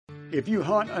If you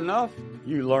hunt enough,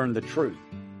 you learn the truth.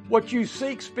 What you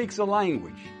seek speaks a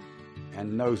language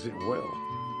and knows it well.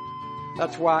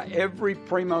 That's why every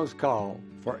Primos call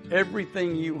for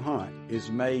everything you hunt is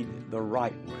made the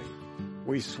right way.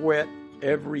 We sweat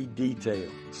every detail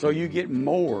so you get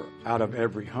more out of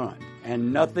every hunt,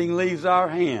 and nothing leaves our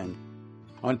hand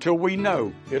until we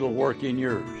know it'll work in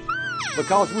yours.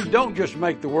 Because we don't just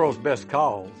make the world's best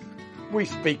calls, we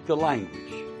speak the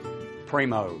language.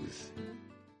 Primos.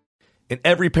 In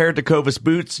every pair of Tecovas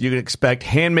boots, you can expect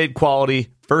handmade quality,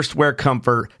 first wear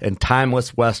comfort, and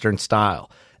timeless Western style.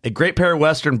 A great pair of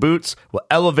Western boots will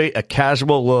elevate a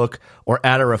casual look or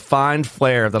add a refined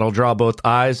flair that'll draw both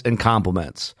eyes and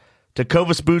compliments.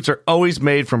 Tecovas boots are always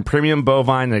made from premium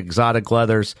bovine and exotic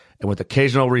leathers, and with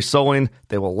occasional resoling,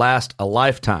 they will last a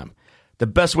lifetime. The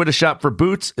best way to shop for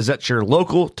boots is at your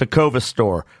local Tecovas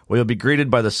store, where you'll be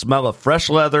greeted by the smell of fresh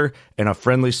leather and a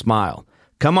friendly smile.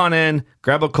 Come on in,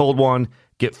 grab a cold one,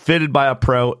 get fitted by a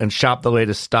pro, and shop the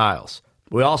latest styles.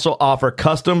 We also offer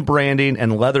custom branding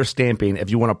and leather stamping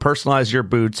if you want to personalize your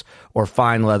boots or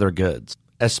fine leather goods.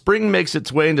 As spring makes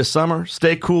its way into summer,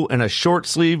 stay cool in a short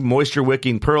sleeve,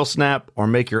 moisture-wicking pearl snap, or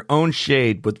make your own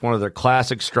shade with one of their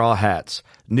classic straw hats,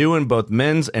 new in both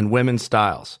men's and women's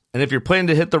styles. And if you're planning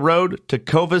to hit the road,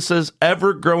 Tecovas'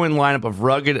 ever-growing lineup of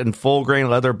rugged and full-grain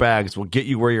leather bags will get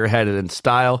you where you're headed in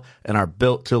style and are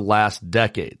built to last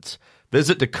decades.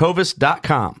 Visit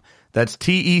Tecovas.com. That's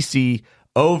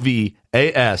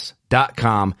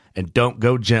TECOVAS.com, and don't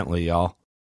go gently, y'all.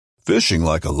 Fishing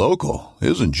like a local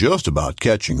isn't just about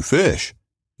catching fish.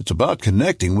 It's about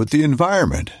connecting with the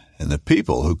environment and the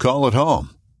people who call it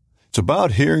home. It's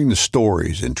about hearing the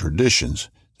stories and traditions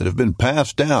that have been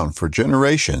passed down for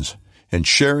generations and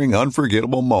sharing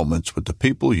unforgettable moments with the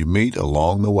people you meet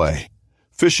along the way.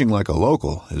 Fishing like a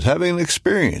local is having an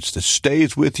experience that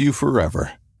stays with you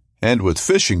forever. And with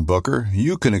Fishing Booker,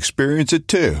 you can experience it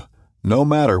too, no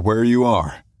matter where you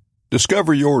are.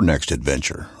 Discover your next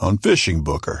adventure on Fishing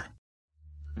Booker.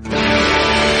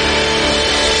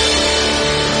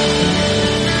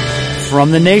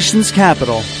 From the nation's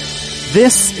capital,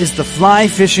 this is the Fly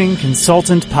Fishing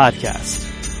Consultant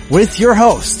Podcast with your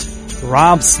host,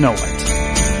 Rob Snowhite.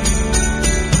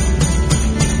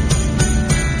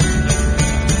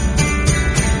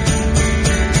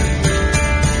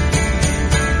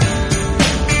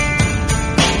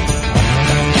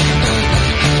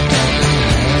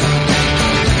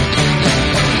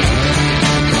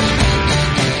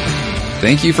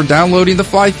 Thank you for downloading the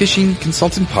Fly Fishing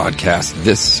Consultant Podcast.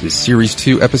 This is Series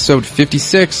 2, Episode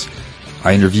 56.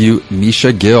 I interview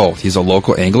Misha Gill. He's a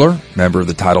local angler, member of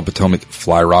the Tidal Potomac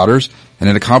Fly Rodders, and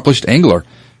an accomplished angler.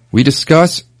 We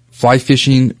discuss fly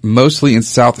fishing mostly in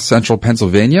south central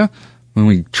Pennsylvania. When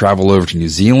we travel over to New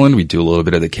Zealand, we do a little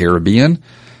bit of the Caribbean.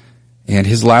 And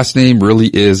his last name really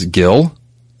is Gill,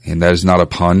 and that is not a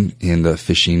pun in the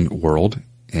fishing world.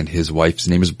 And his wife's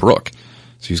name is Brooke.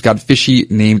 So he's got a fishy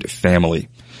named family.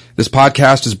 This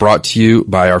podcast is brought to you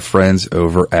by our friends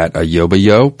over at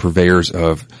Ayobayo, purveyors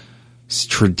of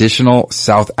traditional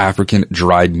South African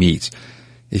dried meats.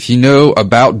 If you know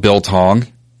about biltong,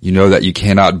 you know that you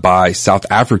cannot buy South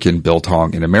African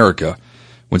biltong in America.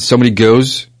 When somebody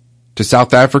goes to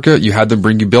South Africa, you had them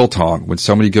bring you biltong. When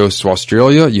somebody goes to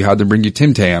Australia, you had them bring you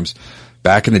Tim Tams.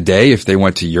 Back in the day, if they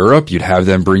went to Europe, you'd have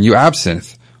them bring you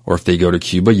absinthe. Or if they go to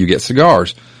Cuba, you get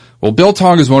cigars. Well,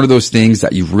 biltong is one of those things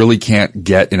that you really can't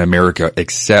get in America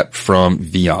except from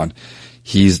Vion.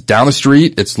 He's down the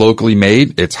street. It's locally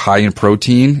made. It's high in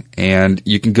protein. And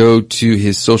you can go to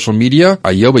his social media,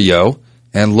 Ayobayo,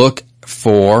 and look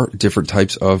for different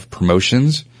types of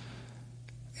promotions.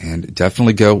 And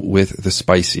definitely go with the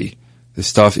spicy. This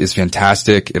stuff is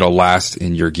fantastic. It'll last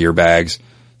in your gear bags.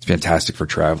 It's fantastic for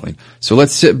traveling. So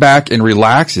let's sit back and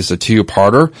relax. It's a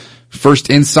two-parter. First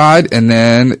inside, and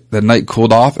then the night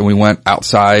cooled off, and we went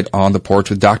outside on the porch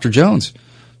with Dr. Jones.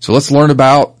 So let's learn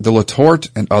about the Letort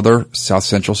and other South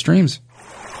Central streams.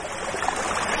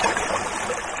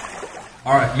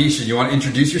 All right, Misha, you want to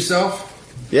introduce yourself?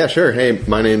 Yeah, sure. Hey,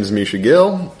 my name is Misha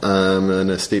Gill. I'm an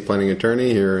estate planning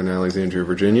attorney here in Alexandria,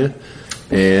 Virginia,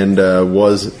 and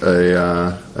was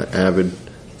an avid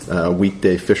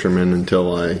weekday fisherman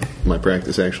until my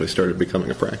practice actually started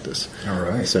becoming a practice. All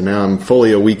right. So now I'm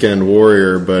fully a weekend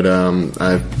warrior, but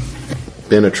I've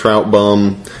been a trout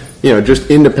bum, just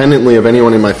independently of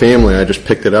anyone in my family. I just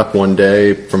picked it up one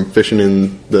day from fishing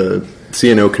in the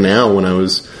C&O Canal when I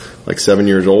was like 7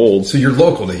 years old. So you're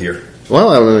local to here? Well,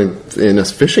 I mean, in a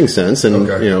fishing sense, and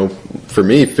okay. For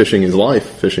me, fishing is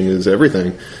life. Fishing is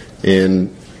everything.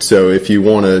 And so if you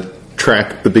want to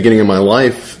track the beginning of my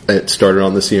life, it started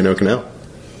on the C&O Canal.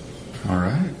 All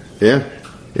right. Yeah.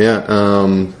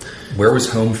 Yeah. Where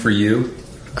was home for you?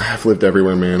 I've lived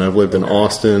everywhere, man. I've lived in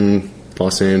Austin,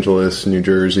 Los Angeles, New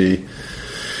Jersey,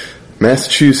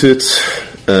 Massachusetts,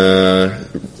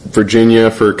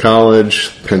 Virginia for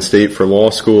college, Penn State for law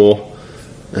school.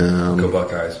 Go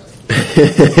Buckeyes.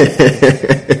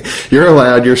 You're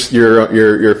allowed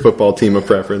your football team of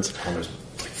preference. Oh, there's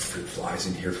like fruit flies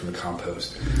in here from the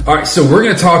compost. All right, so we're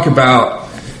going to talk about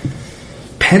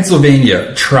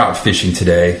Pennsylvania trout fishing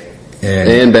today.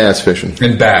 And bass fishing.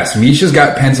 And bass. Misha's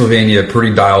got Pennsylvania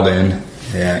pretty dialed in.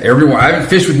 Yeah, I haven't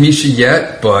fished with Misha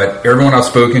yet, but everyone I've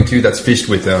spoken to that's fished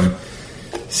with him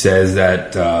says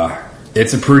that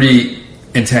it's a pretty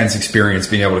intense experience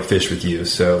being able to fish with you.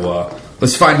 So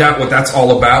let's find out what that's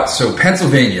all about. So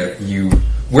Pennsylvania,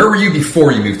 where were you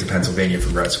before you moved to Pennsylvania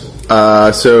for grad school?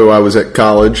 So I was at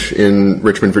college in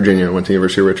Richmond, Virginia. I went to the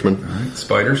University of Richmond. All right,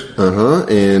 spiders.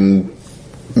 And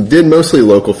did mostly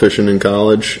local fishing in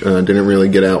college. Didn't really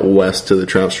get out west to the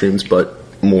trout streams, but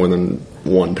more than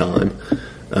one time.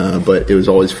 But it was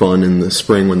always fun in the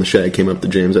spring when the shad came up to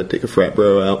James. I'd take a frat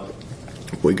bro out.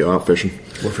 We'd go out fishing.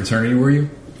 What fraternity were you?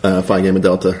 Phi Gamma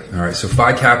Delta. All right, so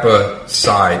Phi Kappa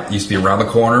Psi used to be around the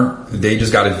corner. They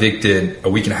just got evicted a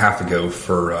week and a half ago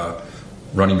for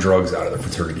running drugs out of the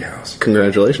fraternity house.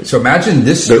 Congratulations. So imagine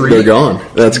this street. They're gone.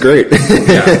 That's great.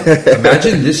 Yeah.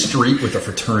 Imagine this street with a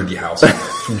fraternity house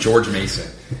from George Mason.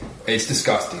 It's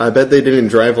disgusting. I bet they didn't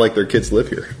drive like their kids live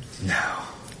here. No.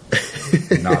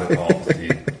 Not at all,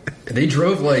 dude. They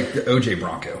drove like the OJ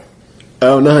Bronco.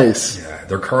 Oh, nice. Yeah,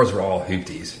 their cars were all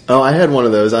hoopties. Oh, I had one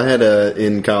of those. I had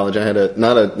in college. I had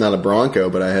not a Bronco,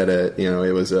 but I had it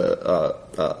was a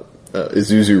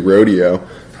Isuzu Rodeo.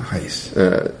 Nice.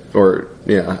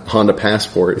 Honda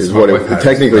Passport is my what wife it had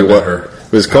technically it.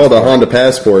 It was called a Honda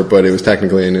Passport, but it was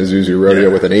technically an Isuzu Rodeo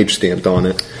with an H stamped on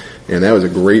it. And that was a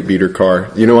great beater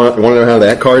car. You know what? You want to know how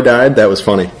that car died? That was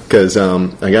funny because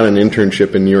I got an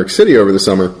internship in New York City over the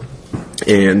summer,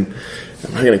 and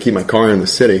I'm not going to keep my car in the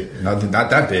city. Not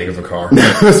that big of a car.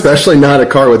 Especially not a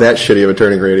car with that shitty of a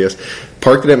turning radius.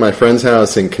 Parked it at my friend's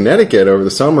house in Connecticut over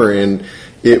the summer, and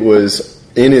it was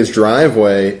in his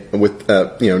driveway with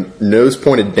nose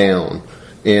pointed down.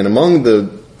 And among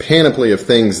the panoply of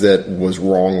things that was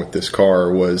wrong with this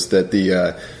car was that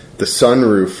the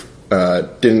sunroof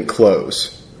didn't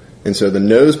close, and so the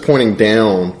nose pointing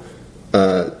down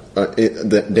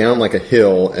down like a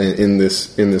hill in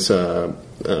this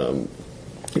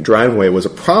driveway was a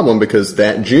problem because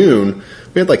that June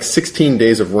we had like 16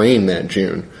 days of rain that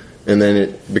June, and then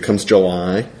it becomes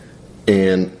July,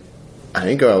 and I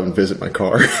didn't go out and visit my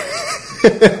car.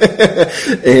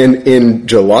 And in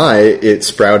July it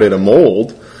sprouted a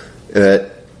mold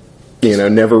that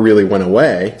never really went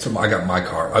away. So I got my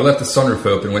car. I left the sunroof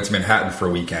open, went to Manhattan for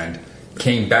a weekend,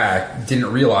 came back,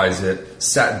 didn't realize it,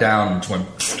 sat down and just went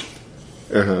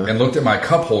and looked at my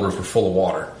cup holders were full of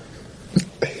water.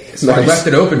 So nice. I left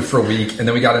it open for a week, and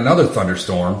then we got another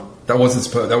thunderstorm that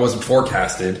wasn't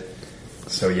forecasted.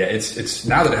 So yeah, it's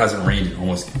now that it hasn't rained in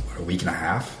almost a week and a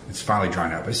half, it's finally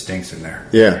drying out. But it stinks in there.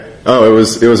 Yeah. Oh,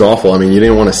 it was awful. I mean, you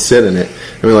didn't want to sit in it.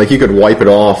 I mean, like you could wipe it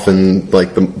off and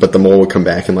but the mold would come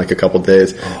back in like a couple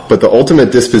days. Oh. But the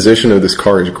ultimate disposition of this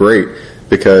car is great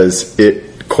because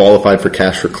it qualified for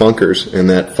cash for clunkers, and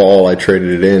that fall I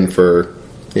traded it in for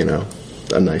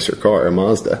a nicer car, a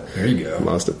Mazda. There you go. A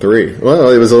Mazda 3. Well,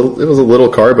 it was a little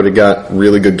car, but it got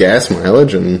really good gas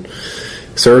mileage and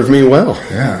served me well.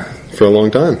 Yeah. For a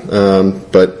long time.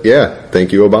 But yeah,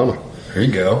 thank you, Obama. There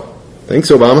you go. Thanks,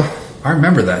 Obama. I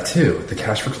remember that too, the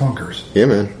cash for clunkers. Yeah,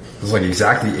 man. It was like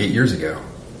exactly 8 years ago.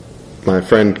 My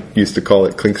friend used to call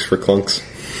it clinks for clunks.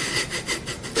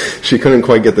 She couldn't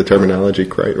quite get the terminology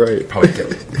quite right. Probably too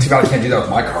bad I can't do that with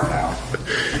my car now.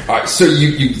 All right, so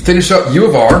you finish up U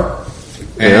of R,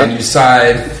 and you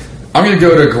decide, I'm going to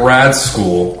go to grad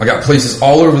school. I got places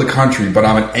all over the country, but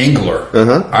I'm an angler.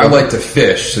 I like to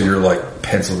fish, so you're like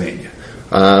Pennsylvania.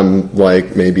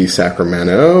 Like maybe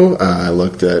Sacramento. I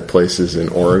looked at places in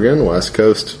Oregon, West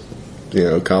Coast,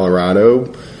 Colorado,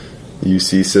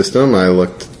 UC system. I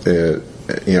looked at,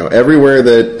 everywhere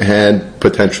that had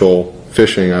potential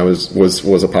fishing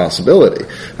was a possibility.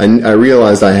 I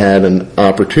realized I had an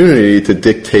opportunity to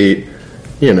dictate,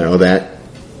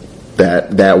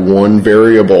 that one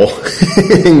variable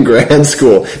in grad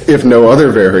school, if no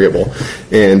other variable.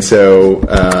 And so,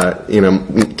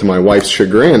 to my wife's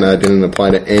chagrin, I didn't apply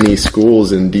to any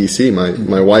schools in DC.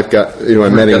 My wife got, I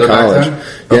met in college.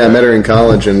 Yeah, I met her in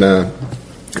college, and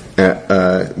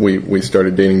we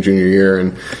started dating junior year,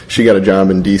 and she got a job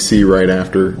in DC right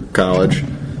after college.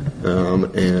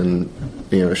 And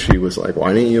she was like,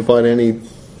 "Why didn't you apply to any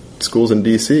schools in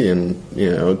D.C. and,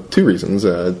 you know, 2 reasons,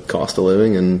 cost of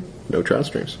living and no trout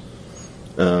streams.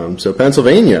 So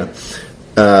Pennsylvania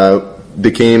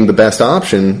became the best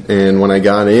option, and when I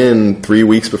got in 3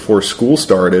 weeks before school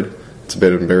started, it's a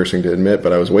bit embarrassing to admit,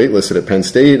 but I was waitlisted at Penn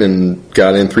State and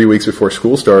got in 3 weeks before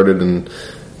school started, and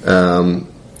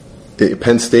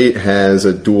Penn State has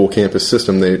a dual campus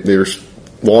system. There's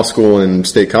law school and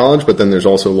State College, but then there's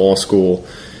also law school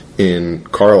in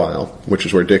Carlisle, which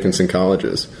is where Dickinson College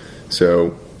is.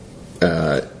 So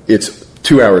it's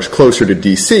 2 hours closer to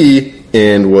D.C.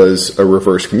 and was a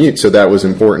reverse commute. So that was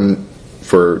important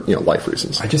for, you know, life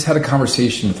reasons. I just had a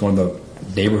conversation with one of the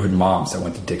neighborhood moms that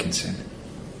went to Dickinson.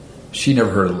 She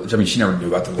never she never knew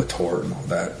about the Latort and all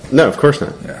that. No, of course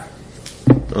not. Yeah.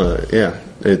 Yeah,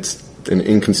 it's an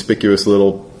inconspicuous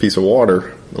little piece of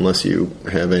water unless you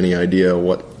have any idea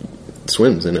what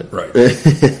swims in it. Right.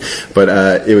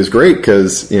 But it was great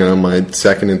because, you know, my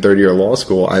second and third year of law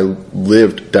school, I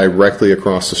lived directly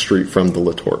across the street from the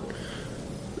Latort.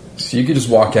 So you could just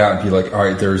walk out and be like, all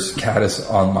right, there's caddis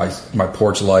on my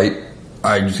porch light.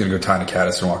 I'm just going to go tie in a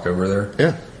caddis and walk over there.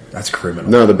 Yeah. That's criminal.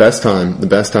 No, the best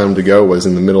time to go was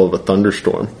in the middle of a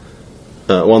thunderstorm.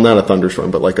 Well, not a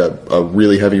thunderstorm, but like a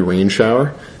really heavy rain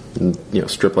shower. And, you know,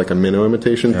 strip like a minnow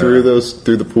imitation through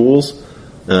the pools.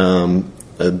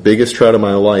 The biggest trout of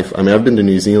my life. I mean, I've been to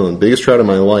New Zealand. Biggest trout of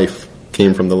my life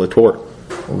came from the Latort.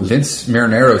 Vince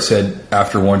Marinero said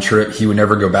after one trip he would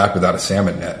never go back without a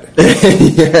salmon net.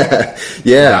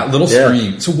 Yeah. That little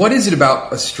stream. So what is it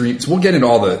about a stream? So we'll get into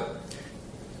all the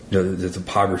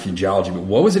topography and geology, but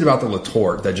what was it about the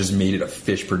Latort that just made it a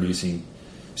fish-producing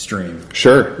stream?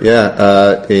 Sure,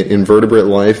 yeah. Invertebrate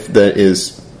life that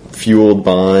is fueled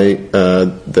by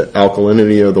the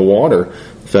alkalinity of the water.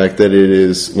 The fact that it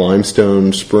is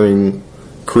limestone spring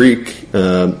creek,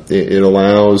 it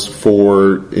allows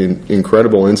for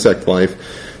incredible insect life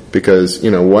because,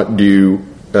 you know, what do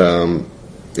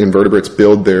invertebrates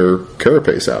build their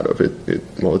carapace out of?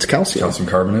 It's calcium. Calcium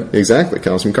carbonate? Exactly,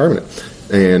 calcium carbonate.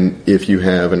 And if you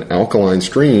have an alkaline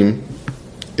stream,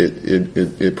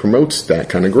 it promotes that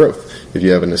kind of growth. If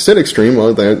you have an acidic stream,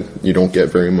 well, you don't get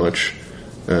very much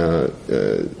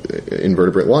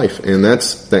invertebrate life. And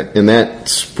that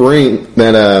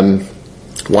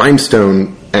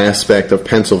limestone aspect of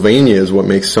Pennsylvania is what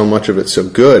makes so much of it so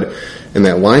good. And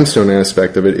that limestone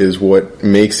aspect of it is what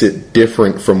makes it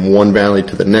different from one valley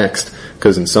to the next.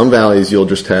 Because in some valleys you'll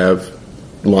just have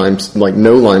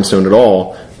no limestone at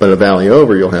all, but a valley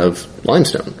over you'll have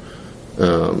limestone.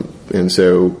 And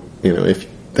so, you know, if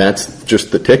that's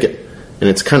just the ticket, and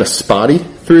it's kind of spotty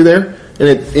through there, and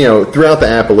it, you know, throughout the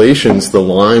Appalachians, the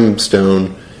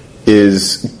limestone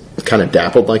is kind of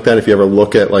dappled like that. If you ever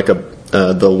look at like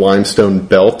the limestone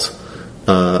belt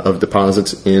of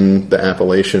deposits in the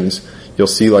Appalachians, you'll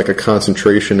see like a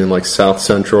concentration in like south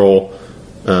central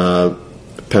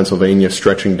Pennsylvania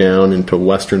stretching down into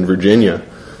western Virginia,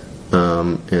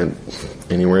 and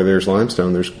anywhere there's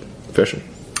limestone, there's fishing.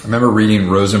 I remember reading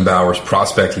Rosenbauer's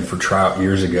Prospecting for Trout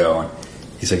years ago, and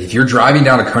he's like, if you're driving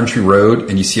down a country road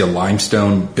and you see a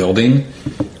limestone building,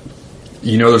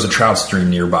 you know there's a trout stream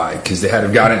nearby because they had to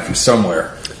have gotten it from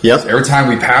somewhere. Yep. So every time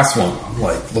we pass one, I'm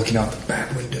like looking out the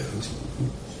back windows.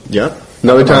 Yep.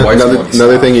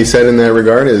 Another thing he said in that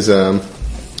regard is,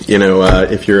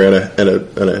 if you're at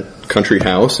a country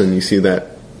house and you see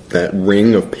that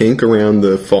ring of pink around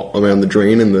the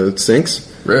drain and the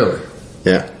sinks. Really?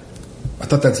 Yeah. I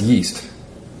thought that's yeast.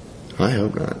 I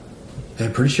hope not. Yeah,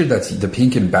 I'm pretty sure that's the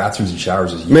pink in bathrooms and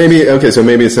showers is yeast. Maybe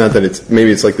it's not that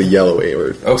maybe it's like the yellowy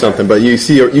or something, but you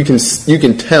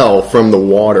can tell from the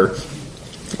water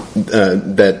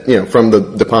that, you know, from the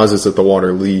deposits that the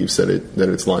water leaves that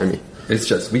it's limey. It's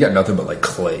just, we got nothing but like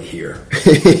clay here.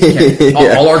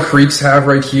 All our creeks have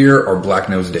right here are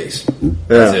black-nosed dace.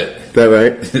 That's it. Is that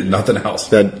right? Nothing else.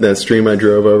 That stream I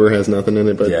drove over has nothing in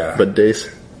it but dace.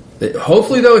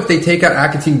 Hopefully, though, if they take out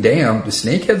Accotine Dam, the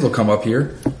snakeheads will come up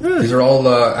here. Yeah. These are all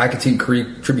Accotine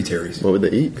Creek tributaries. What would they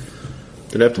eat?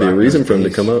 There'd have to be a reason for them to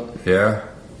come up. Yeah.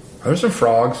 There's some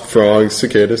frogs. Frogs,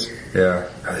 cicadas. Yeah.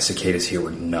 The cicadas here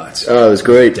were nuts. Oh, it was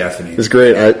great. Definitely. It was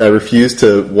great. I refused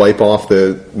to wipe off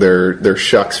their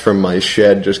shucks from my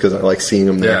shed just because I like seeing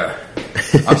them there.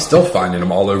 Yeah. I'm still finding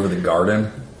them all over the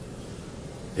garden.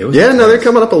 They're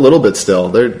coming up a little bit still.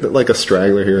 They're like a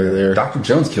straggler here and there. Dr.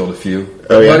 Jones killed a few.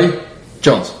 Oh, yeah? Buddy?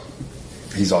 Jones.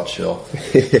 He's all chill.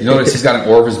 You notice he's got an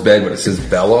Orvis bed, but it says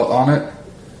Bella on it?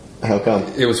 How come?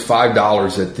 It was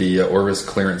 $5 at the Orvis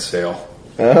clearance sale.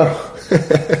 Oh.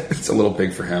 It's a little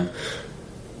big for him.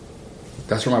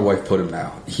 That's where my wife put him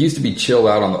now. He used to be chilled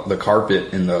out on the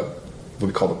carpet in what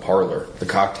we call the parlor, the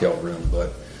cocktail room,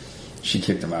 but she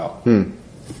kicked him out.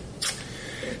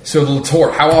 So the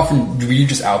Latour, how often were you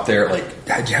just out there? Like,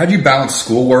 how do you balance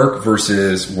schoolwork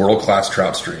versus world-class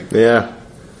trout stream? Yeah.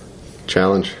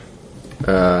 Challenge.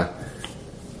 Not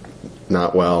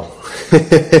well.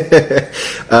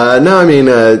 No, I mean,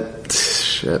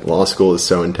 law school is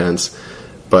so intense.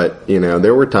 But,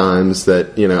 there were times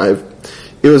that,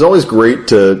 it was always great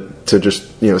to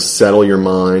just, settle your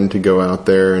mind to go out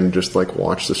there and just, like,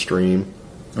 watch the stream.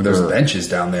 And there's benches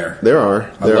down there. There are.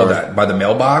 I love that. By the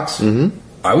mailbox,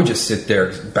 I would just sit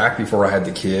there. Back before I had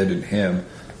the kid and him,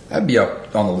 I'd be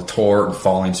up on the Latour and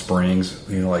Falling Springs,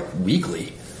 like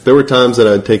weekly. There were times that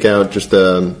I'd take out just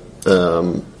a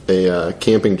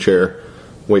camping chair,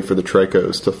 wait for the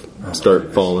tricos to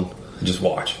start falling. Just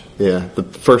watch. Yeah. The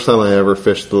first time I ever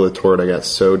fished the Latour, I got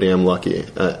so damn lucky.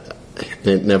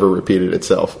 It never repeated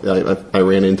itself. I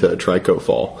ran into a trico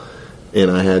fall. And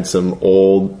I had some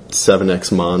old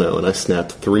 7X mono, and I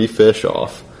snapped 3 fish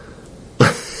off,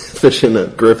 fishing a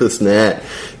Griffith's Gnat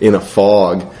in a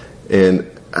fog, and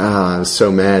I was so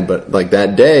mad. But like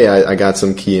that day, I got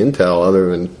some key intel.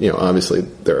 Other than obviously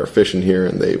there are fish in here,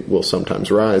 and they will sometimes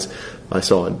rise. I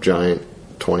saw a giant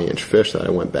 20-inch fish that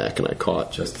I went back and I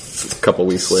caught just a couple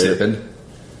weeks later. Sipping?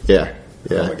 Yeah,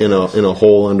 in a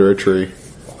hole under a tree.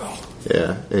 Wow.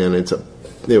 Yeah, and it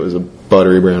was a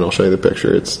buttery brown. I'll show you the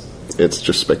picture. It's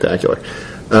just spectacular.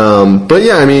 But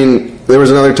yeah, I mean, there was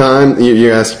another time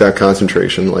you asked about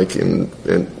concentration, like in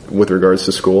with regards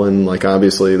to school, and like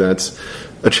obviously that's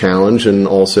a challenge, and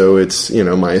also it's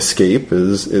my escape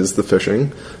is the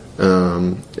fishing,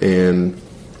 and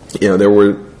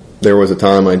there was a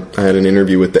time I had an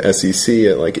interview with the SEC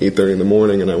at like 8:30 in the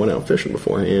morning, and I went out fishing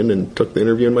beforehand and took the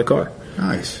interview in my car.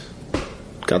 Nice,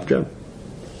 got the job.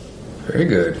 Very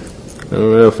good. I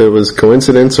don't know if it was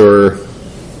coincidence or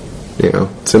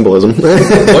symbolism.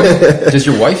 Does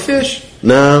your wife fish?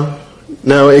 No,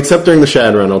 except during the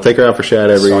shad run. I'll take her out for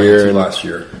shad every year. And last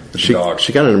year. She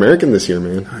got an American this year,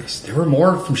 man. Nice. There were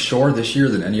more from shore this year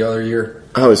than any other year.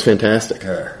 Oh, it was fantastic.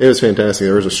 Yeah. It was fantastic.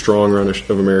 There was a strong run of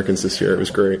Americans this year. It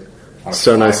was great.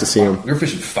 So nice to see them. We were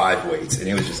fishing 5 weights, and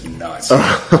it was just nuts.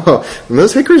 Oh, and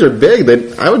those hickories are big.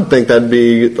 I would think that'd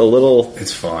be a little...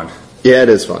 It's fun. Yeah, it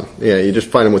is fun. Yeah, you just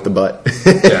find them with the butt.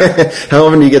 Yeah. How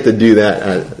often do you get to do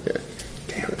that?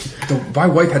 Damn. My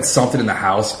wife had something in the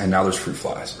house, and now there's fruit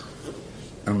flies.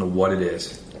 I don't know what it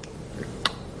is.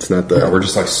 It's not the... we're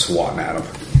just like swatting at them.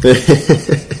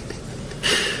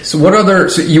 So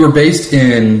you were based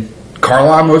in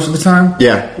Carlisle most of the time?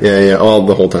 Yeah,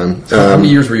 the whole time. How many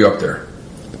years were you up there?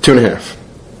 2.5.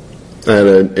 I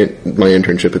had my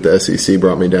internship at the SEC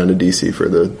brought me down to DC for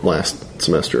the last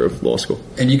semester of law school.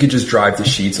 And you could just drive to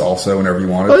Sheets also whenever you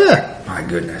wanted? Oh, yeah. My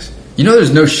goodness.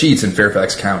 There's no Sheets in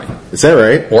Fairfax County. Is that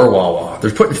right? Or Wawa.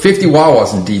 They're putting 50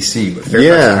 Wawas in DC, but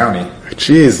Fairfax County.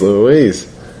 Jeez Louise.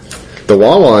 The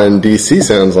Wawa in DC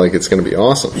sounds like it's going to be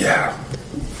awesome. Yeah.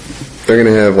 They're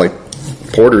going to have, like,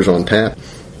 porters on tap.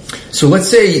 So let's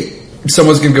say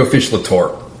someone's going to go fish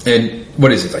Latour. And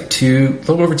what is it, like a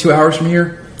little over 2 hours from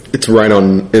here? It's right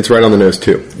on the nose,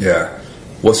 too. Yeah.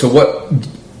 Well, so what,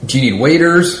 do you need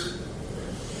waders?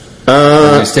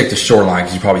 Or just take the shoreline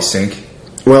because you probably sink?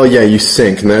 Well, yeah, you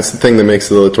sink. And that's the thing that makes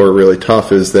the Latour really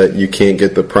tough is that you can't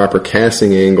get the proper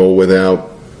casting angle without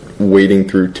wading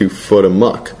through 2 foot of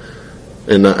muck.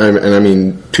 And I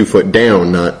mean 2 foot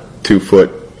down, not 2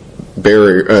 foot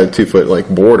barrier, 2 foot like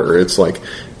border. It's like,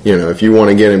 if you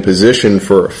want to get in position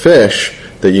for a fish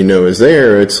that is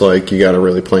there, it's like you got to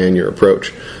really plan your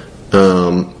approach.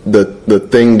 The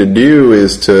thing to do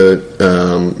is to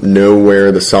know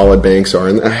where the solid banks are,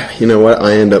 and you know what?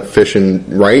 I end up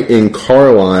fishing right in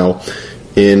Carlisle.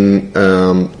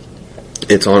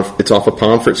 It's off of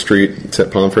Pomfret Street. It's at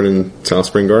Pomfret and South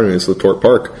Spring Garden. It's Latour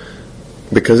Park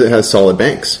because it has solid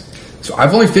banks. So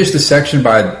I've only fished the section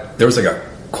there was like a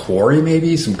quarry,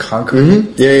 maybe some concrete.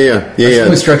 Mm-hmm. Yeah.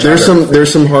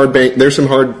 There's some hard bank. There's some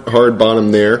hard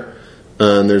bottom there.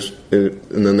 And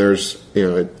then there's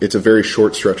it's a very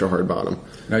short stretch of hard bottom.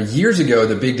 Now, years ago,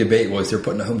 the big debate was they're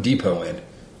putting a Home Depot in,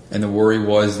 and the worry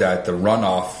was that the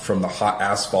runoff from the hot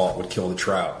asphalt would kill the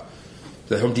trout.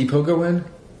 Did the Home Depot go in?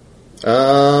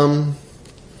 Not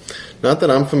that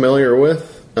I'm familiar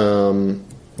with. The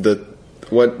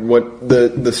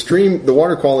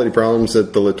water quality problems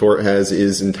that the Latour has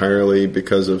is entirely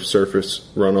because of surface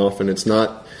runoff, and it's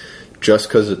not just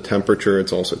because of temperature.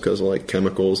 It's also because of like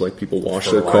chemicals, like people wash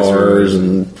their cars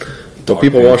and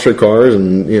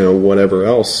whatever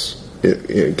else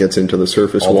it gets into the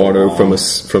surface water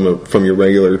from your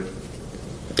regular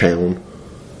town.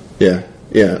 Yeah,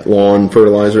 lawn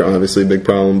fertilizer obviously a big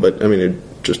problem, but I mean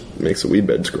it just makes the weed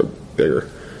beds grow bigger.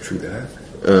 True that.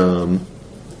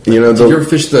 You know, Did you ever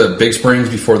fish the Big Springs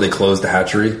before they closed the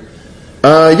hatchery?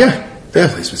 Yeah.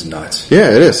 That place was nuts.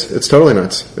 Yeah, it is. It's totally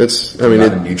nuts. It's, I mean, A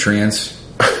lot of nutrients.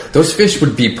 Those fish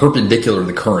would be perpendicular to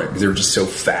the current because they were just so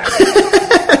fat.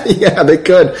 yeah, they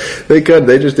could.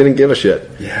 They just didn't give a shit.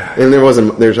 Yeah. And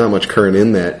there's not much current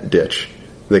in that ditch.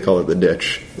 They call it the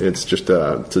ditch. It's just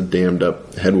it's a dammed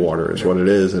up headwater is what it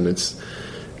is. And it's,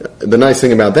 the nice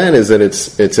thing about that is that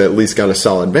it's at least got a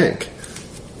solid bank.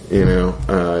 You know,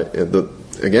 the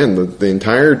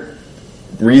entire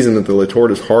reason that the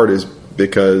Letort is hard is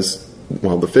because,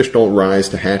 well, the fish don't rise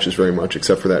to hatches very much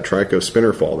except for that trico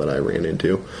spinner fall that I ran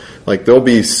into. Like, there'll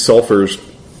be sulfurs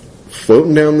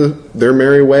floating down their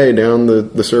merry way down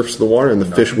the surface of the water, and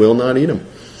the fish will not eat them.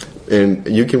 And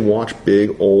you can watch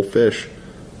big old fish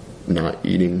not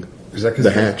eating Is that because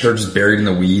the hatch. they're just buried in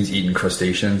the weeds eating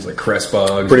crustaceans, like crest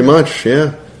bugs? Pretty much,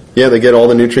 yeah. Yeah, they get all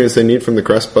the nutrients they need from the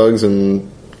crest bugs and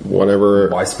whatever.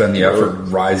 Why spend the effort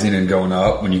rising and going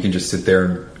up when you can just sit there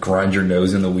and grind your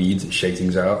nose in the weeds and shake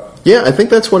things out? Yeah, I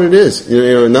think that's what it is.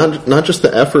 You know, not just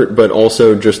the effort, but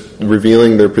also just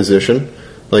revealing their position.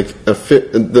 Like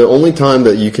the only time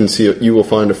that you will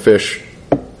find a fish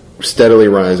steadily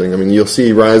rising. I mean, you'll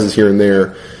see rises here and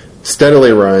there.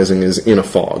 Steadily rising is in a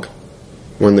fog,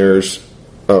 when there's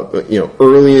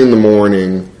early in the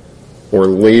morning or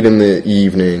late in the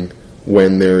evening,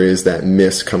 when there is that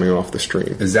mist coming off the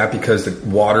stream. Is that because the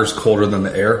water's colder than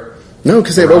the air? No,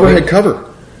 because they have overhead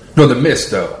cover. No, the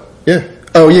mist though. Yeah.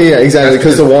 Oh, yeah, exactly.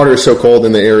 Because the water is so cold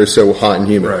and the air is so hot and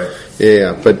humid. Right.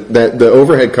 Yeah, but the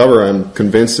overhead cover, I'm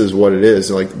convinced, is what it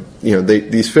is. Like,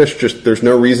 these fish there's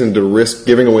no reason to risk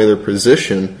giving away their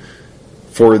position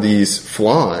for these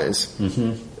flies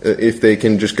if they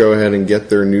can just go ahead and get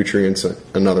their nutrients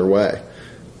another way.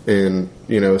 And,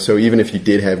 so even if you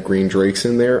did have green drakes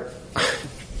in there,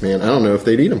 man, I don't know if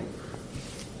they'd eat them.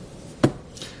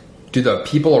 Do the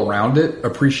people around it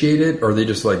appreciate it, or are they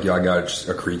just like, yeah, I got just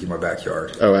a creek in my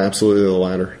backyard? Oh, absolutely the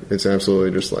latter. It's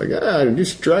absolutely just like, you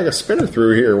just drag a spinner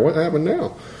through here. What happened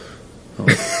now? Oh.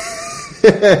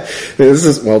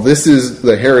 This is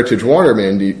the heritage water,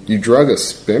 man. You drug a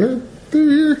spinner through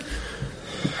here?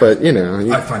 But,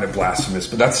 I find it blasphemous,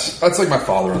 but that's like my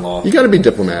father-in-law. You got to be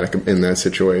diplomatic in that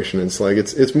situation. It's like,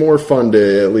 it's more fun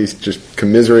to at least just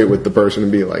commiserate with the person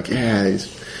and be like, yeah, these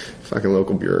fucking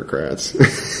local bureaucrats,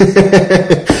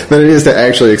 than it is to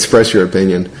actually express your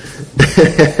opinion.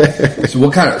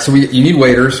 So you need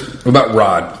waders. What about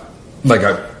rod? Like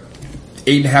a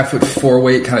 8.5 foot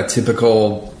 4-weight kind of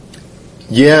typical.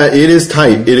 Yeah, it is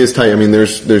tight. It is tight. I mean,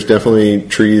 there's definitely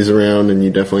trees around, and you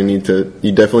definitely need the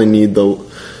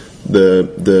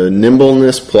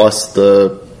nimbleness plus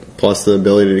the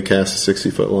ability to cast a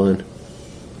 60-foot line.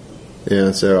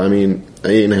 Yeah, so I mean,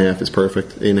 8.5 is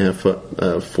perfect. 8.5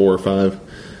 foot, 4 or 5.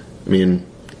 I mean,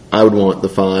 I would want the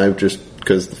 5 just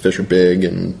because the fish are big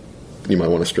and you might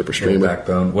want to strip a streamer.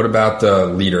 Backbone. What about the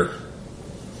leader?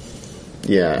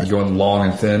 Yeah. You going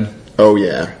long and thin? Oh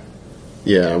yeah,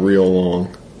 yeah, real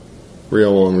long,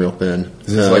 real thin.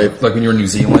 Is this like when you're in New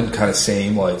Zealand, kind of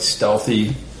same, like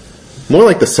stealthy? More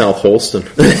like the South Holston.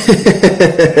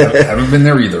 Haven't been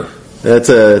there either. It's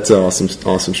an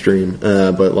awesome stream.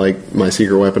 But like my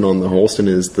secret weapon on the Holston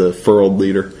is the furled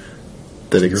leader.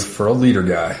 You're a furled leader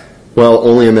guy. Well,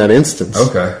 only in that instance.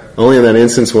 Okay. Only in that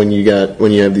instance when you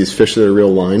have these fish that are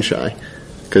real line shy,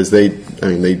 because they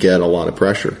get a lot of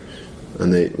pressure,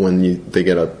 and they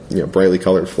get a brightly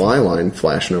colored fly line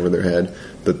flashing over their head.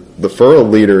 The furled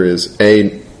leader is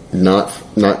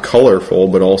not colorful,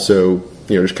 but also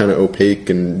just kind of opaque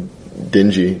and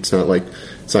dingy. It's not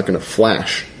going to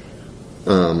flash.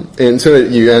 And so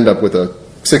you end up with a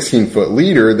 16-foot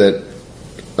leader that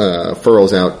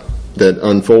furls out, that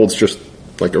unfolds just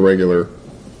like a regular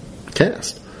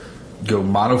cast. Go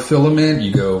monofilament,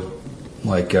 you go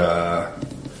like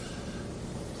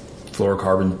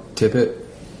fluorocarbon tippet.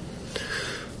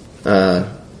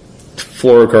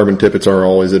 Fluorocarbon tippets are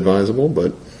always advisable,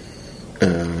 but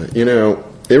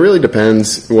it really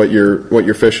depends what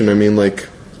you're fishing. I mean, like,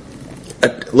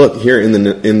 look here in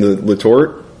the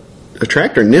Letort,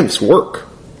 attractor nymphs work.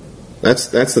 That's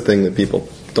the thing that people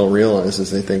don't realize, is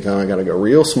they think, I got to go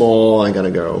real small, I got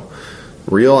to go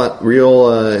real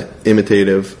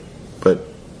imitative. But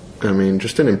I mean,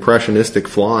 just an impressionistic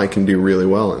fly can do really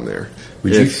well in there.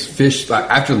 Would you fish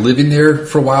after living there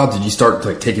for a while? Did you start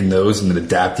taking those and then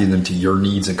adapting them to your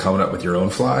needs and coming up with your own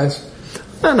flies?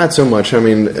 Not so much. I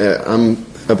mean, I'm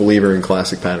a believer in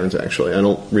classic patterns. Actually, I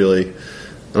don't really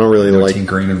like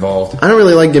tinkering involved. I don't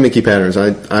really like gimmicky patterns.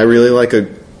 I really like a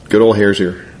good old hare's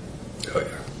ear. Oh yeah,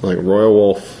 like Royal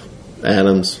Wolf,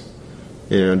 Adams.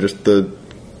 Just the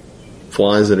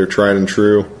flies that are tried and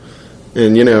true.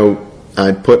 And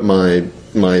I put my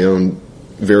own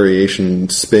variation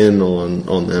spin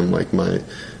on them, like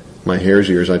my hare's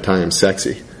ears. I tie them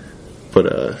sexy. Put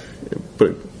a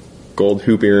gold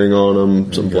hoop earring on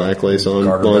them, some black lace on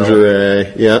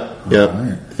lingerie. Yep,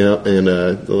 and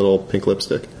a little pink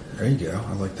lipstick. There you go.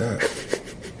 I like that.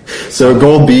 So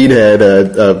gold bead had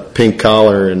a pink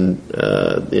collar and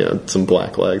some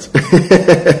black legs.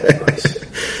 Nice.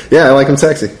 Yeah, I like them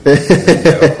sexy.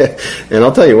 And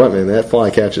I'll tell you what, man, that fly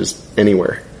catches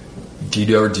anywhere. Do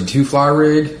you ever do two-fly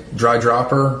rig, dry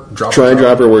dropper?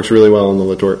 Dropper works really well on the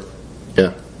Letort.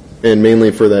 Yeah, and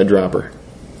mainly for that dropper.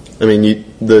 I mean,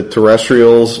 the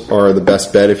terrestrials are the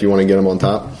best bet if you want to get them on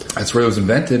top. That's where it was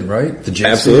invented, right? The Jitsu,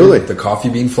 absolutely. The coffee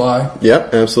bean fly.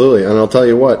 Yep, absolutely. And I'll tell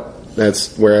you what,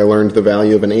 that's where I learned the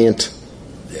value of an ant.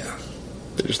 Yeah.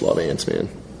 I just love ants, man.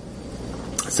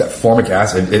 It's that formic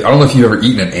acid. I don't know if you've ever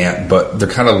eaten an ant, but they're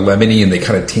kind of lemony and they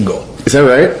kind of tingle. Is that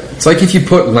right? It's like if you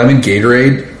put lemon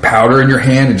Gatorade powder in your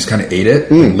hand and just kind of ate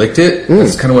it and licked it.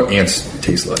 That's kind of what ants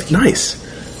taste like. Nice.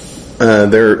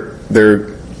 They're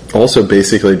also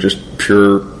basically just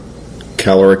pure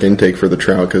caloric intake for the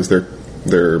trout because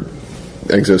their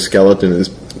exoskeleton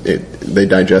they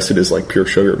digest it as like pure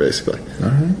sugar, basically.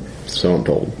 So I'm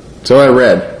told. So I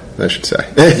read, I should say.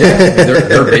 Yeah,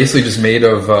 they're basically just made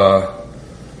of.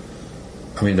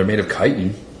 They're made of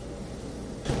chitin.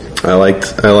 I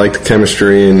liked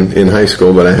chemistry in high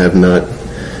school, but I have not.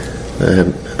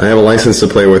 I have a license to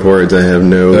play with words. I have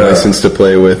no license to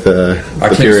play with the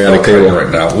periodic table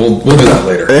right now. We'll do that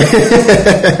later.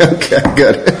 Okay,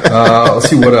 good. Let's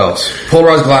see what else.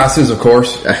 Polarized glasses, of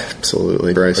course.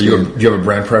 Absolutely. Do you have a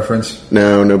brand preference?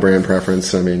 No brand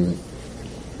preference. I mean,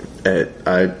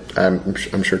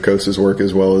 I'm sure Costa's work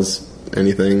as well as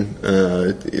anything.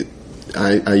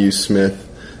 I use Smith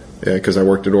because I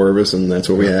worked at Orvis and that's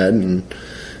what we had, and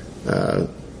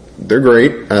they're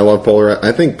great. I love polarized.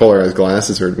 I think polarized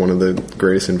glasses are one of the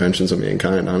greatest inventions of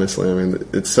mankind. Honestly, I mean,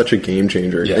 it's such a game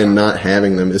changer, and not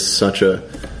having them is such a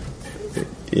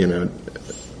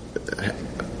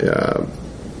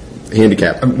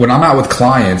handicap. When I'm out with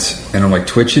clients and I'm like,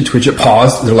 twitch it,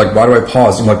 pause. They're like, why do I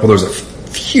pause? I'm like, well, there's a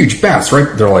huge bass,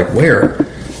 right? They're like, where?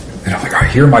 And I'm like, all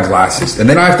right, here are my glasses. And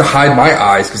then I have to hide my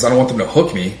eyes because I don't want them to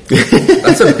hook me.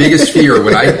 That's the biggest fear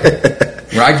when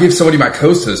I give somebody my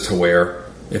Costas to wear.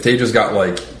 If they just got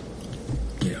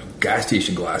gas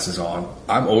station glasses on,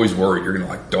 I'm always worried you're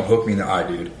gonna don't hook me in the eye,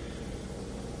 dude.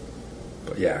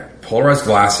 But yeah, polarized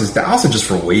glasses. That also just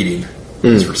for waiting,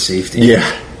 it's for safety.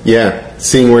 Yeah,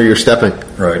 seeing where you're stepping.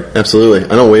 Right. Absolutely.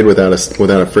 I don't wade without a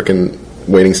freaking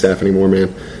waiting staff anymore,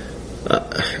 man.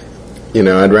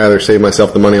 I'd rather save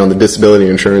myself the money on the disability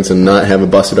insurance and not have a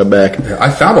busted up back. I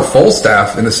found a full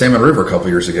staff in the Salmon River a couple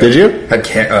years ago. Did you? Had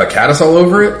caddis all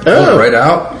over it. Oh. Right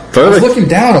out. Perfect. I was looking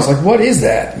down. I was like, what is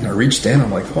that? And I reached in. I'm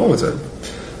like, oh, it's a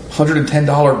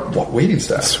 $110 waiting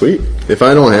staff. Sweet. If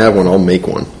I don't have one, I'll make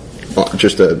one.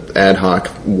 Just a ad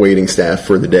hoc waiting staff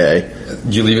for the day.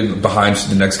 You leave it behind so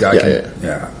the next guy can...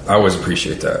 Yeah. I always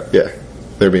appreciate that. Yeah.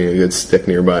 There being a good stick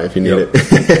nearby if you need it.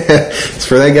 It's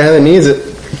for that guy that needs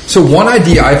it. So one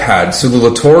idea I've had, so the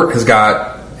Letort has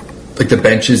got the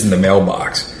benches in the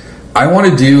mailbox. I want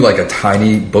to do a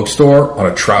tiny bookstore on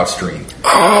a trout stream.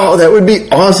 Oh, that would be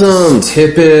awesome. Some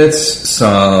tippets,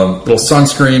 some little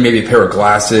sunscreen, maybe a pair of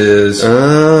glasses,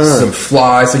 some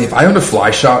flies. If I owned a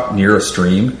fly shop near a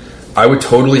stream, I would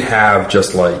totally have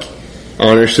just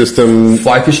honor system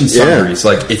fly fishing sundries.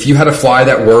 If you had a fly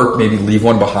that worked, maybe leave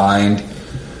one behind.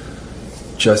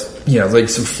 Just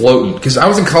some floating, because I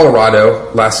was in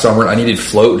Colorado last summer and I needed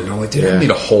floating, and I'm like, dude, I don't need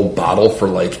a whole bottle for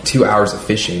 2 hours of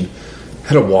fishing. I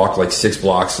had to walk 6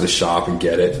 blocks to the shop and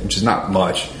get it, which is not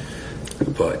much,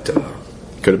 but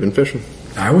could have been fishing.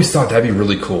 I always thought that'd be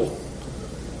really cool.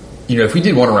 If we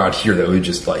did one around here, though, we'd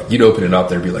just you'd open it up,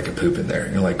 there'd be a poop in there,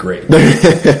 and you're like, great.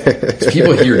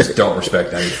 People here just don't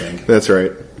respect anything. That's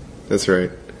right.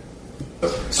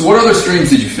 So what other streams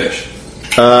did you fish?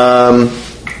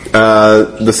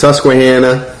 The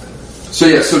Susquehanna.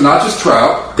 So not just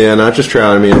trout. Yeah, not just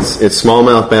trout. I mean, it's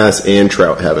smallmouth bass and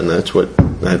trout heaven. That's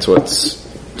what's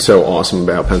so awesome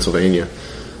about Pennsylvania.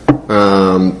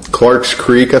 Clark's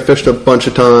Creek, I fished a bunch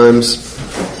of times.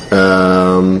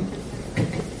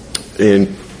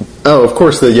 Of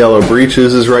course, the Yellow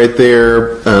Breeches is right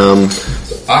there.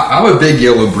 I'm a big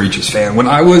Yellow Breeches fan. When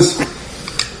I was,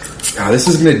 this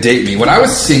is going to date me. When I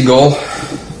was single,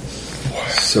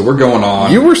 so we're going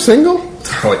on. You were single?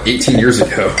 18 years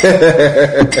ago.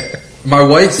 My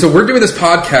wife, so we're doing this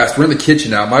podcast. We're in the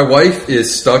kitchen now. My wife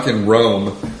is stuck in Rome,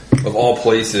 of all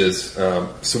places,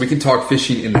 so we can talk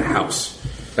fishing in the house.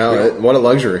 Oh, what a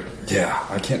luxury. Yeah,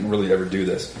 I can't really ever do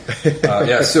this.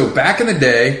 So back in the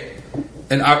day,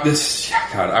 and I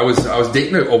was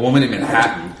dating a woman in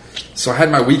Manhattan, so I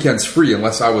had my weekends free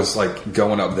unless I was like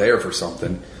going up there for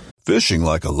something. Fishing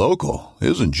like a local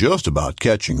isn't just about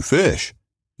catching fish.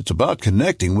 It's about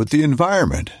connecting with the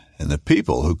environment and the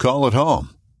people who call it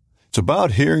home. It's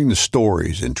about hearing the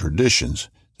stories and traditions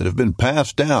that have been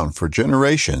passed down for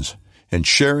generations and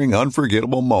sharing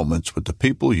unforgettable moments with the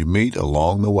people you meet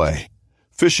along the way.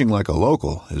 Fishing like a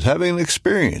local is having an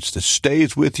experience that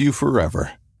stays with you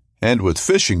forever. And with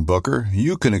Fishing Booker,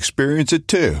 you can experience it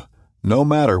too, no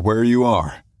matter where you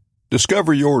are.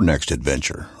 Discover your next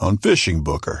adventure on Fishing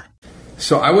Booker.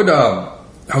 So I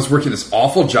was working this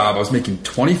awful job. I was making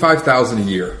 $25,000 a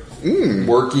year,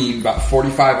 working about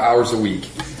 45 hours a week.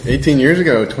 18 years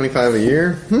ago, 25 a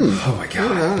year? Oh my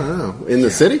God. I don't know. In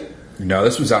the city? No,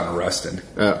 this was out in Reston.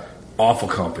 Oh. Awful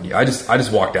company. I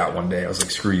just walked out one day. I was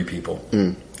like, screw you people.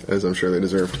 As I'm sure they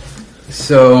deserved.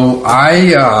 So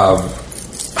I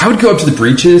would go up to the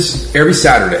breaches every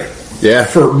Saturday. Yeah.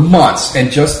 For months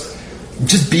and just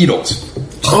Beetles.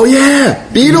 Oh yeah,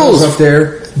 Beetles up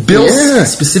there.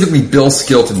 Specifically Bill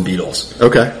Skilton Beetles.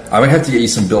 Okay. I might have to get you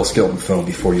some Bill Skilton phone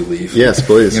before you leave. Yes,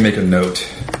 please. I'm gonna make a note.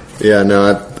 Yeah,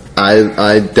 no,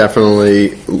 I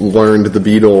definitely learned the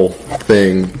beetle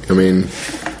thing. I mean,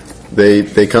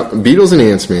 they come beetles and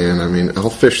ants, man. I mean, I'll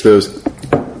fish those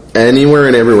anywhere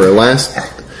and everywhere.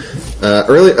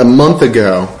 A month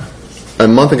ago,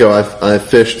 I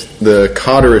fished the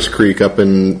Cotteris Creek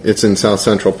it's in south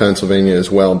central Pennsylvania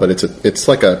as well, but it's a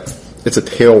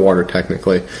tailwater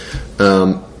technically.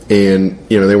 And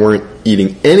they weren't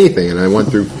eating anything, and I went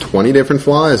through 20 different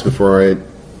flies before I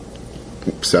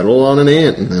settled on an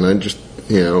ant, and then I just,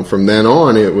 from then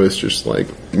on it was just like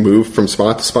move from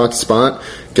spot to spot to spot,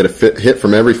 get a hit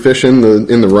from every fish in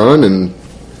the run, and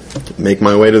make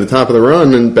my way to the top of the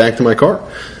run and back to my car.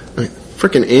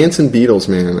 Freaking ants and beetles,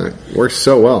 man, it works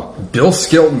so well. Bill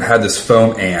Skilton had this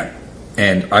foam ant,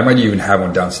 and I might even have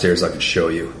one downstairs I can show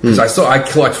you, because I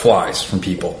collect flies from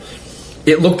people.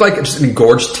 It looked like just an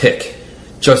engorged tick,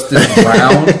 just this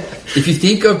round. If you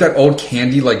think of that old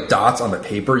candy like dots on the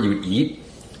paper you would eat,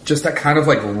 just that kind of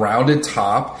like rounded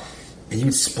top, and you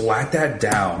would splat that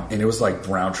down, and it was like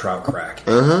brown trout crack.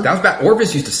 That was back.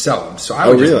 Orvis used to sell them, so I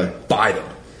would just buy them.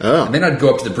 Oh. And then I'd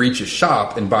go up to the breaches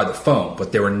shop and buy the foam,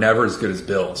 but they were never as good as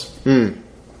Bill's.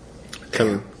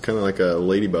 Kind of like a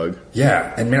ladybug.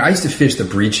 Yeah, and man, I used to fish the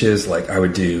breaches. Like I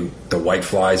would do the white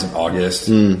flies in August.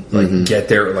 Get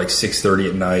there at like 6:30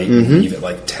 at night, and leave at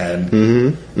like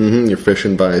 10. You're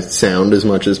fishing by sound as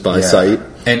much as by sight.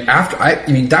 And after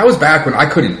that was back when I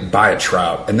couldn't buy a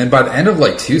trout. And then by the end of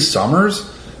like 2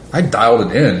 summers, I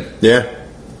dialed it in. Yeah.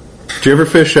 Did you ever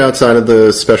fish outside of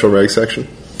the special reg section?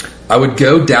 I would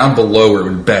go down below where it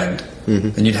would bend,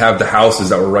 and you'd have the houses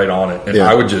that were right on it, and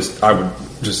I would just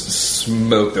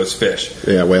smoke those fish.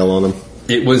 Yeah, whale on them.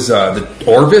 It was the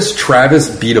Orvis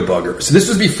Travis Beta Bugger. So this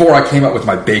was before I came up with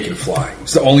my bacon fly.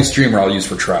 It's the only streamer I'll use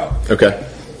for trout. Okay.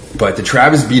 But the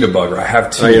Travis Beta Bugger, I have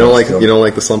 2. You don't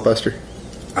like the slump buster?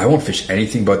 I won't fish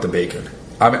anything but the bacon.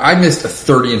 I mean, I missed a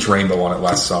 30-inch rainbow on it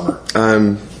last summer.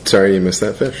 I'm sorry you missed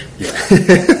that fish. Yeah.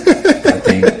 That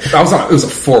thing. It was a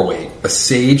 4-weight. A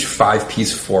Sage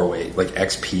 5-piece 4-weight, like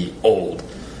XP, old.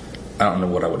 I don't know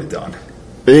what I would have done.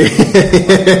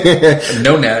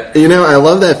 No net. I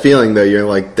love that feeling, though. You're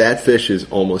like, that fish is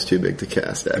almost too big to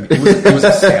cast at. I mean, it was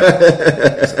a salmon.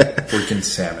 It was a freaking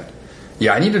salmon.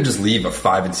 Yeah, I need to just leave a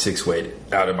 5 and 6 weight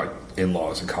out of my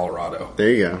in-laws in Colorado. There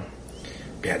you go.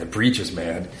 Yeah, the breaches,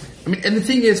 man. I mean, and the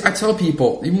thing is, I tell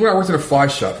people, even when I worked at a fly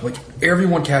shop, like,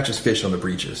 everyone catches fish on the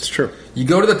breaches. It's true. You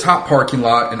go to the top parking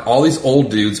lot, and all these old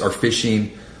dudes are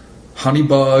fishing honey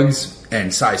bugs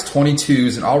and size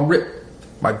 22s, and I'll rip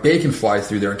my bacon fly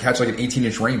through there and catch like an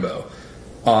 18-inch rainbow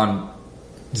on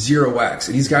 0x.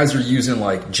 And these guys are using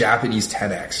like Japanese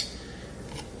 10x.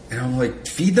 And I'm like,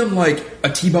 feed them like a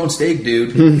T-bone steak,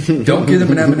 dude. Don't give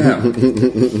them an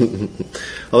M&M.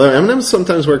 Although M&Ms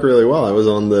sometimes work really well. I was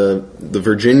on the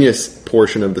Virginia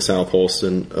portion of the South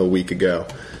Holston a week ago.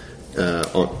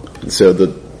 So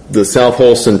the South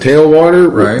Holston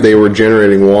tailwater, right. They were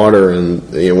generating water,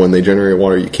 and when they generate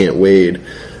water, you can't wade.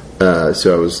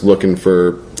 So I was looking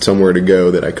for somewhere to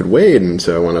go that I could wade, and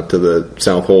so I went up to the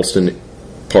South Holston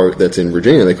part that's in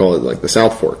Virginia. They call it like the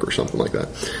South Fork or something like that.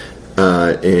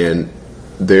 And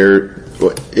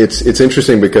it's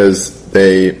interesting because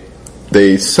they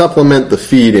supplement the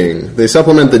feeding, they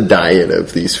supplement the diet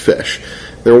of these fish.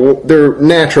 They're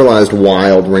naturalized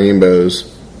wild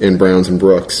rainbows in browns and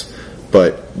brooks,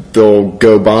 but they'll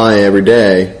go by every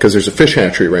day because there's a fish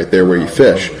hatchery right there where you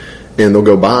fish, and they'll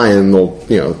go by and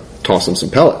they'll toss them some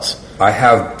pellets. I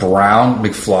have brown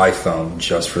McFly foam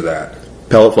just for that.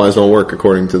 Pellet flies don't work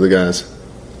according to the guys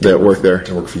that work there. Did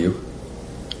it work for you?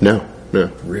 No.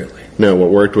 Really? No, what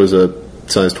worked was a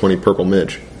size 20 purple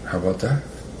midge. How about that?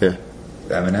 Yeah.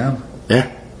 M&M.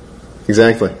 Yeah.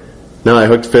 Exactly. No, I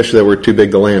hooked fish that were too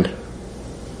big to land.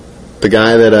 The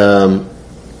guy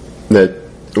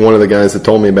one of the guys that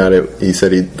told me about it, he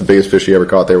said the biggest fish he ever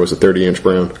caught there was a 30-inch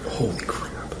brown. Holy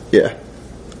crap. Yeah.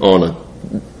 On a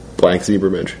black zebra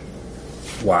midge.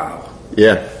 Wow.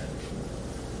 Yeah.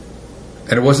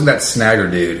 And it wasn't that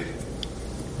snagger dude.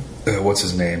 What's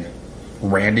his name?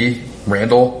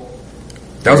 Randall?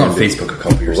 That was on Facebook a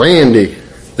couple years ago. Randy.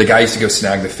 The guy used to go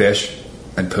snag the fish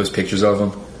and post pictures of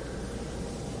them.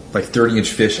 Like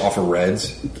 30-inch fish off of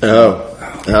reds. Oh.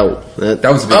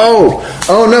 That was a big...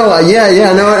 Oh, no.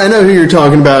 Yeah. No, I know who you're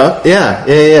talking about.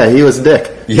 Yeah. He was a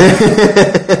dick. Yeah.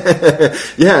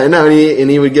 Yeah, no, and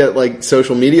he would get like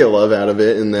social media love out of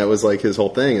it, and that was like his whole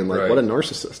thing. And like, Right. what a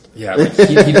narcissist. Yeah, like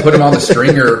he'd put him on the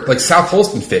stringer, like South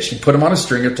Holston fish. He'd put him on a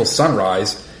stringer till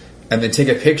sunrise, and then take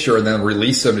a picture and then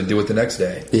release them to do it the next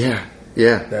day. Yeah.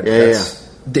 That's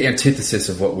the antithesis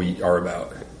of what we are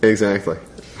about. Exactly.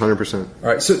 100%. All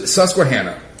right, so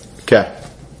Susquehanna. Okay.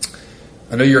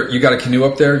 I know you got a canoe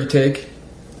up there you take?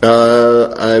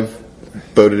 I've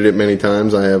boated it many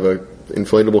times. I have a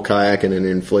inflatable kayak and an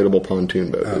inflatable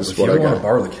pontoon boat. Is If what you I ever want to got.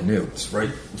 borrow the canoe, it's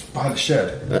by the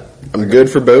shed. I'm good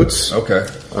for boats. Okay.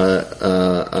 We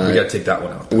I got to take that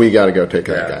one out. We got to go take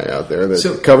that Yeah. guy out there. That's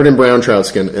So- covered in brown trout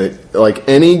skin. Like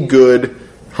any good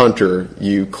hunter,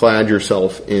 you clad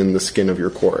yourself in the skin of your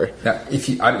quarry. Now,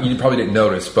 you probably didn't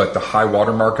notice, but the high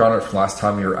water mark on it from last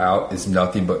time you were out is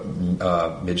nothing but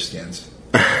midge skins.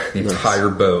 The entire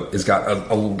boat has got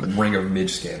a ring of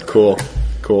midge skin. Cool.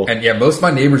 And yeah, most of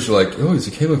my neighbors are like, "Oh, it's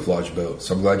a camouflage boat."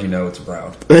 So I'm glad you know it's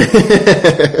brown.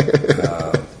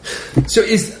 So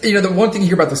the one thing you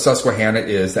hear about the Susquehanna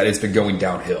is that it's been going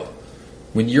downhill.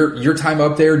 When your time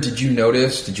up there, did you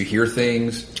notice? Did you hear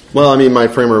things? Well, I mean, my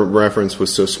frame of reference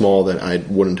was so small that I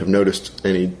wouldn't have noticed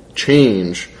any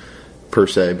change per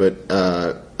se, but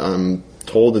I'm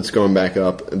told it's going back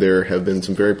up. There have been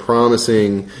some very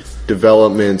promising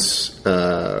developments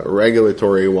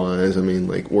regulatory-wise. I mean,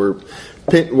 like we're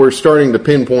starting to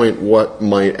pinpoint what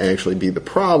might actually be the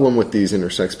problem with these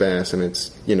intersex bass, and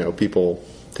it's people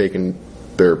taking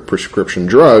their prescription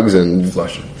drugs and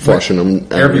flushing them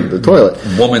out of the toilet.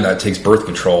 Woman that takes birth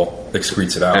control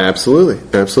excretes it out. Absolutely.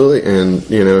 And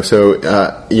so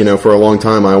for a long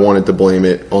time I wanted to blame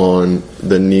it on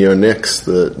the neonics,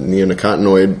 the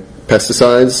neonicotinoid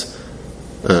pesticides.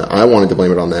 I wanted to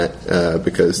blame it on that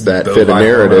because that fit a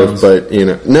narrative. But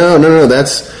no.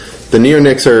 That's the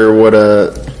neonics are what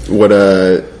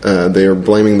they are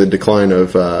blaming the decline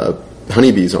of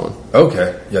honeybees on.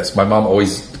 Okay. Yes, my mom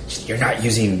always. You're not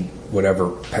using whatever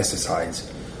pesticides.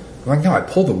 I'm like, no, I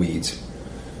pull the weeds.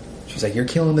 She's like, you're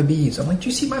killing the bees. I'm like, do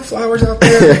you see my flowers out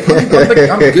there?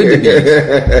 I'm good to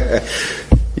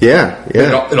bees. Yeah.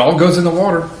 It all goes in the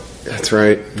water. That's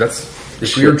right.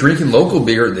 If we were drinking local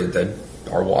beer, then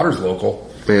our water's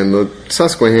local. Man, the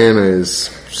Susquehanna is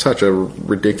such a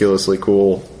ridiculously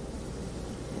cool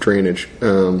drainage.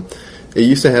 It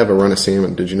used to have a run of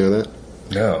salmon. Did you know that?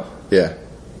 No. Yeah.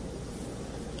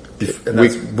 And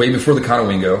that's way before the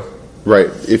Conowingo. Right.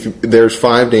 If there's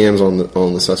 5 dams on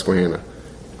the Susquehanna.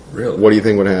 Really? What do you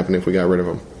think would happen if we got rid of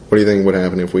them? What do you think would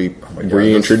happen if we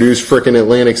reintroduced frickin'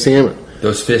 Atlantic salmon?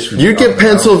 Those fish. You get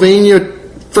Pennsylvania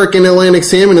frickin' Atlantic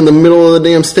salmon in the middle of the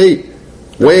damn state.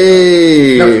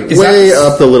 Way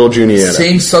up the Little Juniata.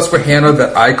 Same Susquehanna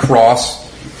that I cross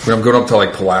when I'm going up to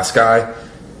like Pulaski,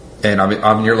 and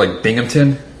I'm near like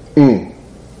Binghamton.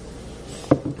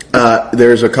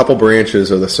 There's a couple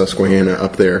branches of the Susquehanna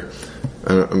up there,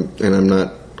 and I'm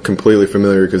not completely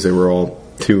familiar because they were all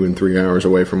 2 and 3 hours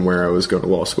away from where I was going to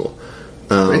law school.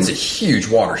 It's a huge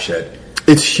watershed.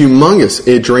 It's humongous.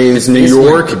 It drains New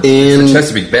York and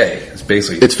Chesapeake Bay. It's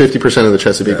 50% of the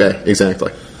Chesapeake Bay.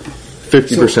 Exactly,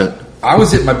 50%. So, I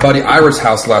was at my buddy Ira's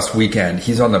house last weekend.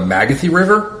 He's on the Magathie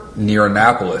River near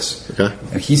Annapolis. Okay.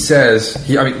 And he says,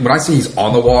 when I say he's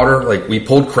on the water, like we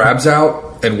pulled crabs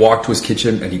out and walked to his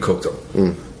kitchen and he cooked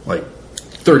them. Like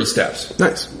 30 steps.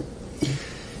 Nice.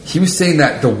 He was saying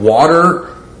that the water,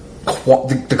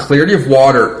 the clarity of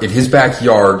water in his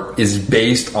backyard is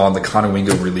based on the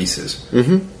Conowingo releases.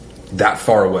 That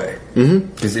far away.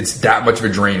 Because it's that much of a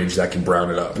drainage that can brown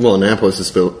it up. Well, Annapolis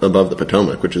is built above the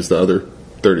Potomac, which is the other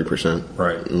 30%.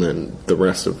 Right. And then the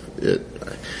rest of it,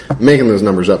 making those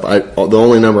numbers up, the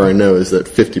only number I know is that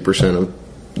 50% of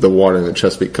the water in the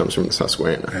Chesapeake comes from the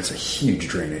Susquehanna. That's a huge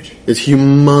drainage. It's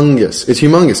humongous.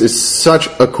 It's such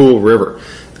a cool river.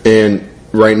 And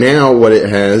right now, what it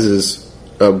has is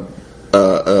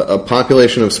a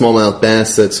population of smallmouth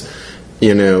bass that's,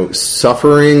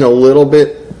 suffering a little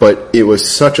bit, but it was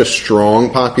such a strong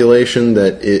population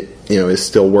that it, is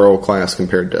still world class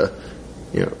compared to,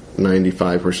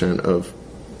 95% of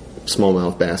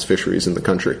smallmouth bass fisheries in the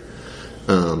country.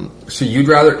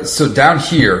 So down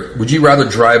here, would you rather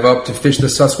drive up to fish the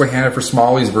Susquehanna for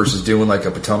smallies versus doing like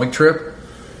a Potomac trip?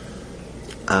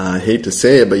 I hate to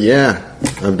say it, but yeah,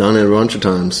 I've done it a bunch of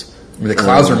times. I mean, the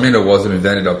Clouser minnow wasn't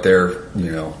invented up there,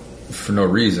 for no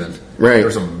reason. Right. There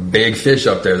were some big fish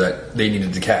up there that they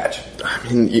needed to catch.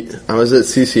 I mean, I was at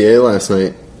CCA last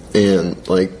night, and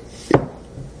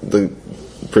the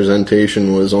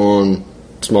presentation was on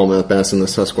smallmouth bass in the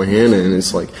Susquehanna, and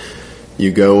it's like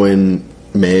you go in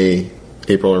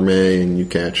April or May, and you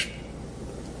catch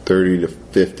 30 to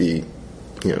 50,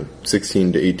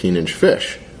 16 to 18 inch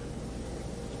fish,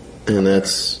 and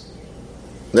that's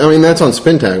on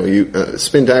spin tackle.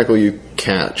 Spin tackle, you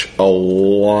catch a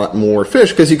lot more fish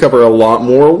because you cover a lot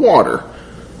more water.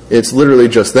 It's literally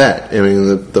just that. I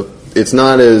mean, it's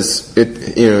not as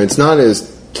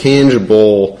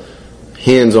tangible,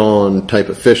 hands-on type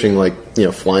of fishing like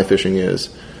fly fishing is,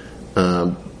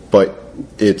 but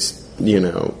it's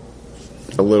a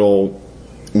little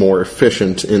more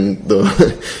efficient in the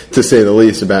to say the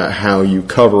least about how you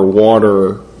cover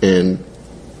water and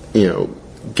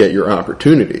get your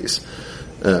opportunities.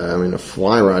 A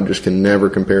fly rod just can never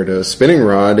compare to a spinning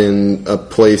rod in a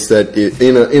place that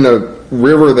in a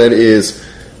river that is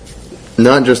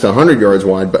not just 100 yards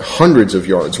wide, but hundreds of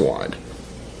yards wide,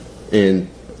 and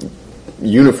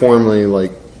uniformly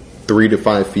 3 to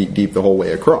 5 feet deep the whole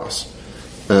way across.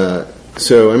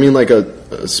 So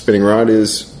a spinning rod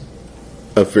is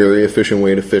a very efficient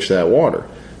way to fish that water,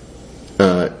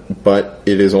 but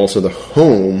it is also the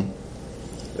home.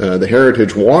 The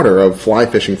heritage water of fly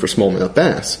fishing for smallmouth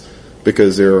bass,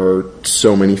 because there are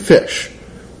so many fish,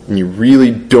 and you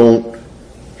really don't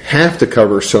have to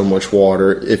cover so much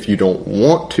water if you don't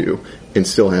want to and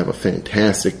still have a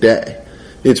fantastic day.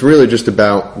 It's really just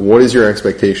about what is your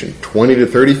expectation, 20 to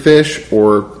 30 fish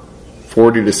or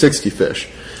 40 to 60 fish.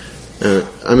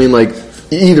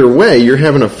 Either way, you're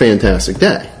having a fantastic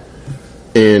day,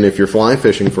 and if you're fly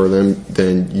fishing for them,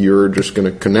 then you're just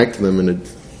going to connect them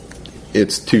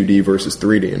it's 2D versus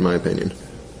 3D, in my opinion.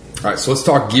 All right, so let's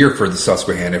talk gear for the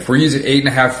Susquehanna. If we're using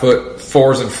 8.5 foot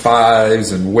 4s and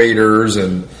 5s and waders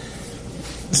and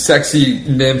sexy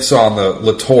nymphs on the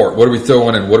Latort, what are we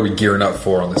throwing and what are we gearing up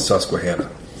for on the Susquehanna?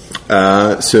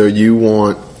 So you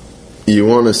want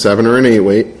a 7 or an 8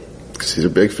 weight, because these are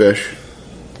big fish.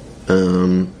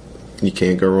 You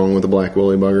can't go wrong with a black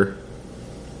woolly bugger.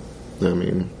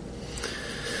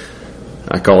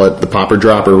 I call it the popper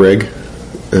dropper rig.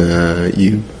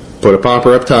 You put a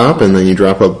popper up top, and then you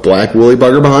drop a black woolly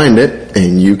bugger behind it,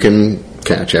 and you can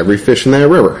catch every fish in that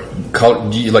river.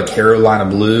 Do you like Carolina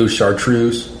blue,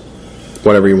 chartreuse?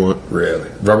 Whatever you want. Really?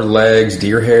 Rubber legs,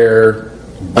 deer hair?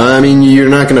 You're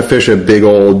not going to fish a big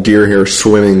old deer hair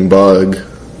swimming bug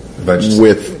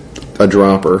with a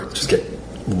dropper. Just get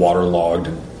waterlogged.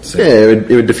 Yeah, it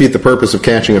would defeat the purpose of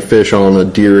catching a fish on a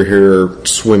deer hair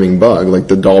swimming bug. Like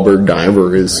the Dahlberg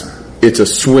diver it's a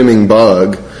swimming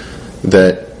bug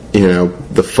that,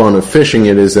 the fun of fishing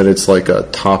it is that it's like a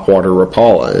topwater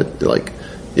Rapala.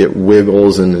 It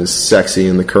wiggles and is sexy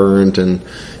in the current, and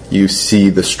you see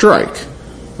the strike.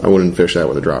 I wouldn't fish that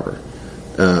with a dropper.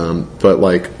 But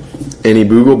any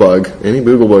boogle bug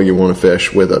you want to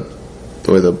fish with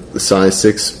a size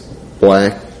 6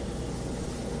 black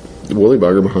woolly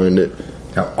bugger behind it.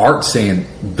 Now, Art's saying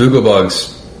boogle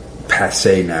bugs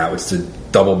passe now. It's the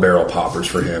double barrel poppers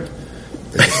for him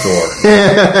at the store.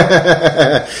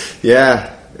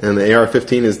 Yeah, and the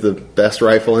AR-15 is the best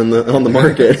rifle on the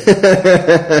market.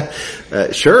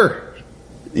 Sure,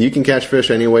 you can catch fish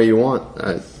any way you want.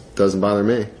 It doesn't bother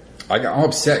me. I'm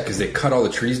upset because they cut all the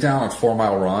trees down on 4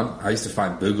 Mile Run. I used to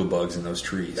find boogle bugs in those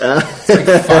trees. It's like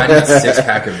finding a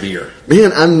 6-pack of beer.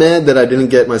 Man, I'm mad that I didn't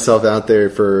get myself out there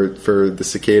for the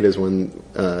cicadas when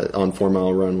on 4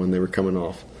 Mile Run when they were coming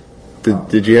off.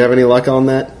 Did you have any luck on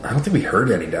that? I don't think we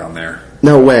heard any down there.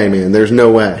 No way, man. There's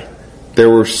no way. There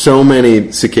were so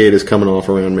many cicadas coming off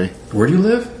around me. Where do you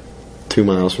live? 2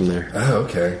 miles from there. Oh,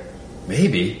 okay.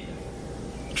 Maybe.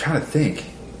 I'm trying to think.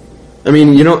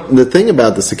 The thing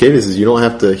about the cicadas is you don't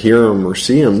have to hear them or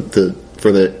see them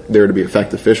for there to be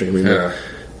effective fishing.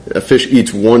 A fish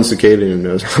eats one cicada and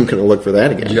knows I'm going to look for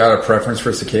that again. You got a preference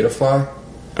for a cicada fly?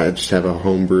 I just have a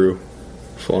homebrew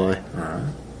fly. All right.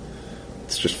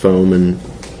 It's just foam and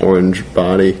orange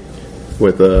body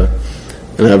with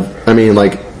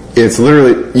it's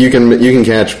literally you can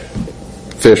catch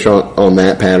fish on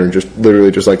that pattern, just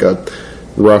literally just like a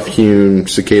rough hewn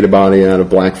cicada body out of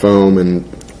black foam and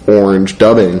orange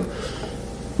dubbing.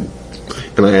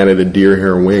 And I added a deer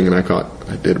hair wing, and I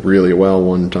did really well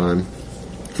one time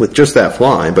with just that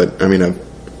fly. But I mean,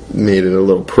 I've made it a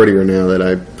little prettier now that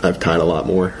I've tied a lot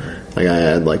more. Like I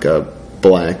add like a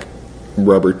black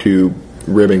rubber tube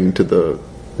ribbing to the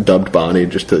dubbed body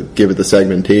just to give it the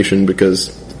segmentation because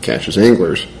it catches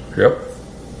anglers. Yep.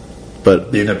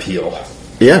 But Bin appeal.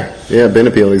 Yeah, bin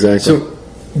appeal, exactly. So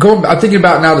I'm thinking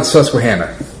about now the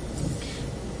Susquehanna.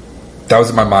 That was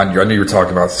in my mind. I knew you were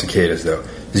talking about cicadas, though.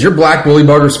 Is your black woolly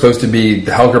bugger supposed to be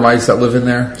the Hellgrammites that live in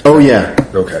there? Oh, yeah.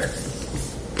 Okay.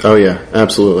 Oh, yeah,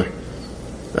 absolutely.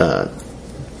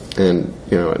 And,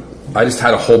 you know... I just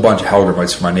had a whole bunch of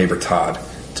Hellgrammites for my neighbor Todd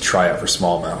to try out for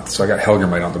smallmouth. So I got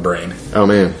Hellgrammite on the brain. Oh,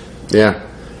 man. Yeah.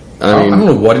 I don't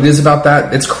know what it is about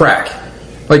that. It's crack.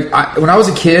 Like, when I was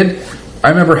a kid, I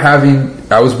remember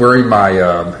I was wearing my...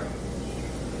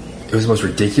 it was the most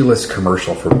ridiculous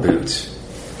commercial for boots.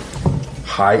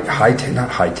 Not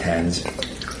high tens.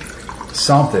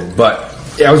 Something. But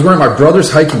I was wearing my brother's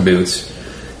hiking boots,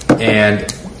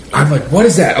 and I'm like, what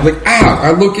is that? I'm like,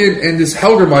 I look in, and this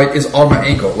Hellgrammite is on my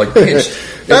ankle, like pinched.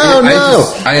 Oh,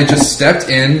 no! I had just stepped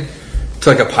in to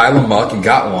like a pile of muck and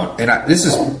got one. And this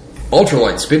is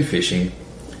ultralight spin fishing.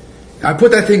 I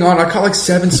put that thing on, I caught like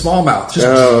 7 smallmouth.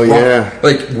 Yeah.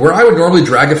 Like, where I would normally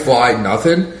drag a fly,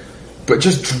 nothing. But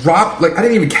just drop, like, I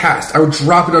didn't even cast. I would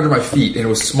drop it under my feet, and it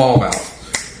was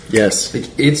smallmouth. Yes. Like,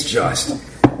 it's just...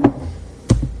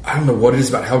 I don't know what it is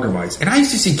about Hellgrammites. And I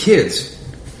used to see kids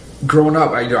growing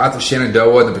up, out the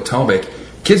Shenandoah and the Potomac.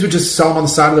 Kids would just sell them on the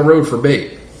side of the road for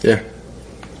bait. Yeah.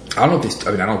 I don't know if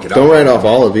I don't get out. Don't write off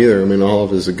olive either. I mean,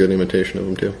 olive is a good imitation of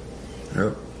them, too.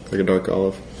 Yep. Like a dark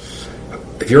olive.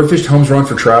 Have you ever fished Holmes Run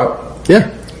for trout?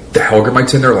 Yeah. The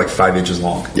Hellgrammites in there are like 5 inches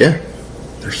long. Yeah.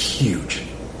 They're huge.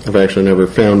 I've actually never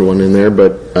found one in there,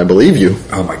 but I believe you.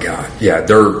 Oh, my God. Yeah,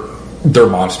 they're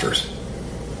monsters.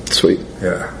 Sweet.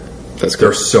 Yeah. That's good.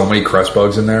 There's so many crust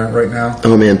bugs in there right now.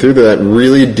 Oh, man, through that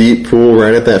really deep pool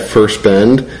right at that first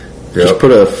bend, just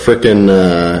put a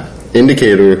frickin'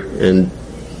 indicator and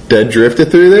dead drift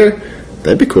it through there.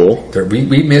 That'd be cool.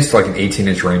 We missed like an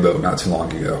 18-inch rainbow not too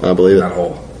long ago. I believe it. That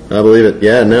hole. I believe it.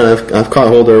 Yeah, no, I've caught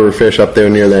holdover fish up there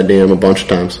near that dam a bunch of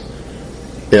times.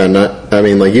 Yeah,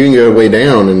 like you can go way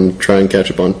down and try and catch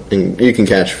and you can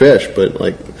catch fish, but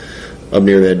like up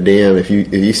near that dam, if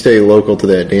you stay local to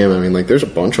that dam, I mean, like there's a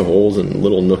bunch of holes and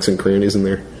little nooks and crannies in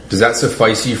there. Does that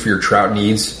suffice you for your trout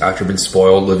needs after being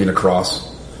spoiled living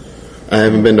across? I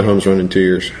haven't been to Holmes Run in 2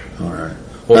 years. All right.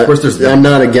 Well, of course, I'm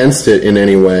not against it in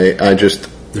any way. Now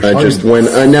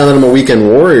that I'm a weekend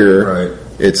warrior, right.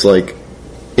 It's like,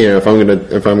 if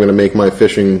I'm gonna make my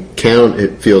fishing count,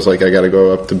 it feels like I got to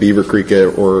go up to Beaver Creek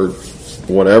or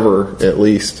whatever at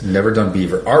least. Never done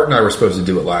beaver. Art and I were supposed to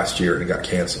do it last year and it got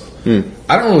canceled.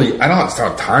 I don't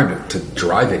have time to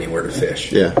drive anywhere to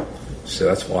fish. Yeah. So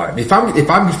that's why. If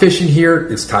I'm fishing here,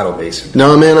 it's tidal basin.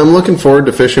 No, man, I'm looking forward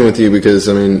to fishing with you because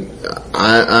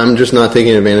I'm just not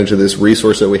taking advantage of this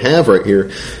resource that we have right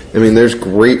here. I mean, there's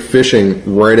great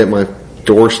fishing right at my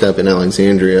doorstep in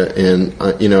Alexandria, and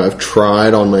I've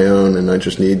tried on my own, and I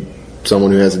just need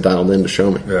someone who has it dialed in to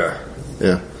show me.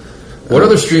 Yeah. What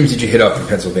other streams did you hit up in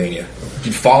Pennsylvania?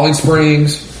 Did Falling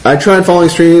Springs? I tried Falling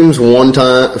Springs one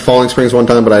time,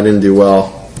 but I didn't do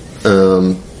well.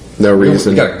 No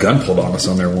reason. We got a gun pulled on us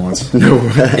on there once. No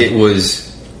way. It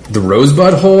was the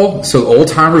Rosebud Hole. So old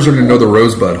timers are going to know the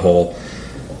Rosebud Hole,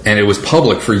 and it was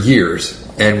public for years.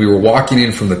 And we were walking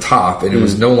in from the top, and it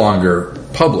was no longer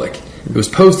public. It was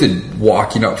posted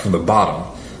walking up from the bottom.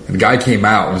 And the guy came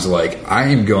out and was like, "I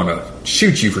am going to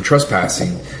shoot you for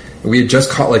trespassing." And we had just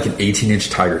caught like an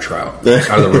 18-inch tiger trout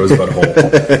out of the Rosebud Hole.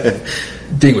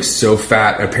 Thing was so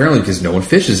fat, apparently because no one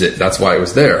fishes it. That's why it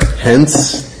was there.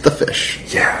 Hence the fish.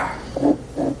 Yeah.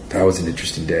 That was an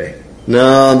interesting day.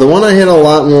 No, the one I hit a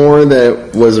lot more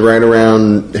that was right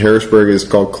around Harrisburg is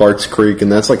called Clark's Creek, and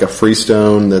that's like a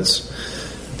freestone that's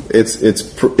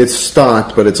it's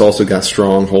stocked, but it's also got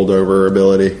strong holdover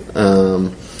ability.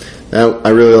 I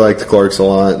really liked Clark's a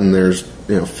lot, and there's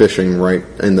fishing right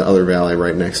in the other valley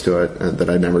right next to it that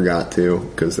I never got to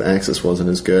because the access wasn't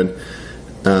as good.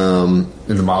 In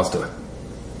the Mazda.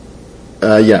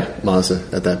 Yeah, Mazda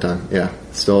at that time. Yeah,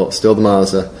 still the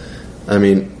Mazda. I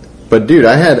mean, but dude,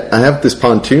 I have this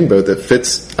pontoon boat that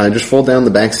fits. I just fold down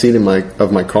the back seat of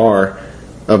my car,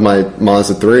 of my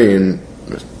Mazda 3, and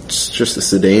it's just a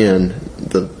sedan,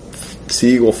 the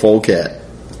Seagull Fullcat.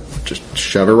 Just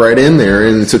shove it right in there,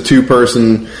 and it's a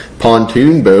 2-person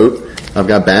pontoon boat. I've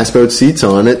got bass boat seats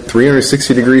on it,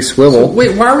 360-degree swivel. So,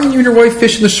 wait, why were you and your wife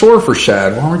fishing the shore for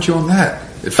shad? Why weren't you on that?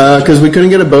 Because we couldn't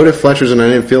get a boat at Fletcher's, and I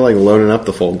didn't feel like loading up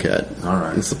the Foldcat. All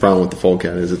right. That's the problem with the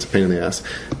Foldcat, is it's a pain in the ass.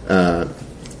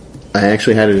 I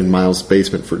actually had it in Miles'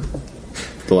 basement for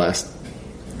the last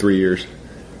 3 years.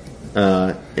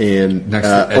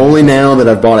 Only now that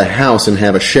I've bought a house and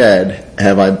have a shed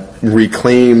have I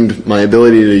reclaimed my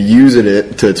ability to use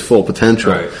it to its full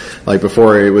potential. Right. Like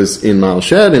before, it was in Miles'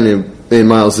 shed and in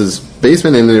Miles'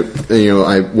 basement, and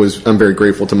I'm very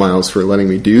grateful to Miles for letting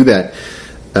me do that.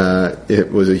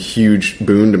 It was a huge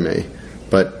boon to me.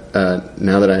 But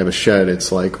now that I have a shed,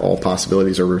 it's like all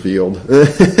possibilities are revealed.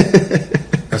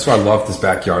 That's why I love this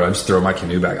backyard. I just throw my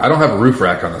canoe back. I don't have a roof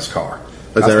rack on this car.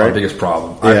 That's that my right? biggest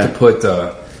problem. Yeah. I have to put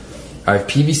I have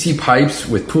PVC pipes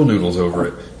with pool noodles over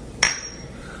it.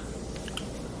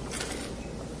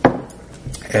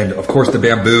 And of course the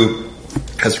bamboo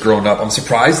has grown up. I'm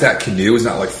surprised that canoe is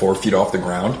not like 4 feet off the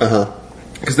ground.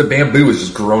 Because the bamboo has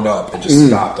just grown up and just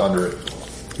stopped under it.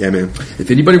 Yeah, man.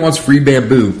 If anybody wants free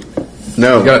bamboo,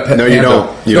 No, you got a pet no, panda. you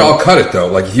don't. You I'll don't. cut it though.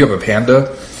 Like if you have a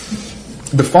panda,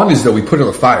 the fun is that we put it in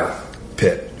a fire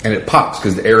pit and it pops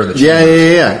because the air in the chamber.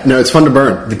 Yeah. No, it's fun to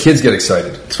burn. The kids get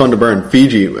excited. It's fun to burn.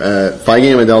 Fiji, Phi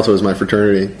Gamma Delta was my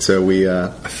fraternity, so we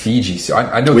Fiji. So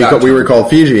I know that. we were called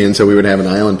Fiji, and so we would have an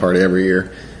island party every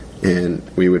year, and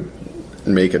we would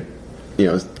make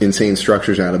insane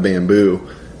structures out of bamboo,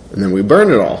 and then we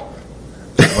burned it all.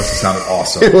 That must have sounded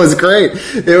awesome. It was great.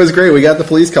 We got the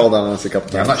police called on us a couple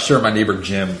times. I'm not sure my neighbor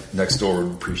Jim next door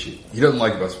would appreciate it. He doesn't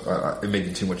like us. It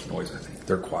making too much noise, I think.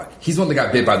 They're quiet. He's the one that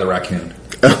got bit by the raccoon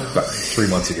about 3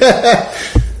 months ago.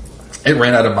 It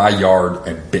ran out of my yard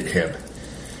and bit him.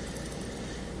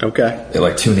 Okay. At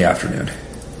like 2 in the afternoon.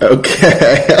 Okay.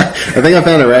 I think I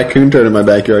found a raccoon turd in my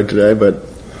backyard today, but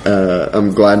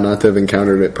I'm glad not to have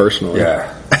encountered it personally.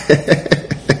 Yeah.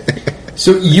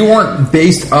 So you weren't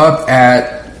based up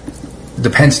at the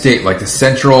Penn State, like the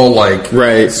Central, like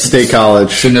Right, State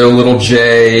College. So no Little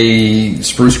J,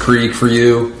 Spruce Creek for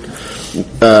you?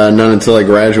 None until I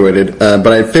graduated. But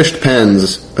I fished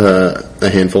Penn's a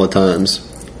handful of times,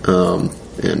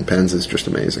 and Penn's is just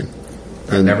amazing.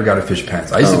 I never got to fish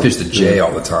Penn's. I used to fish the J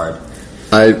all the time.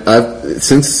 I've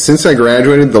since I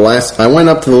graduated, I went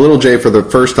up to the Little J for the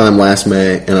first time last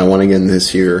May, and I went again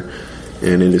this year,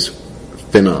 and it is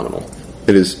phenomenal.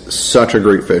 It is such a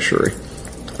great fishery.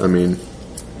 I mean,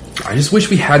 I just wish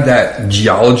we had that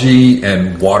geology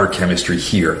and water chemistry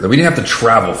here, that we didn't have to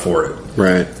travel for it.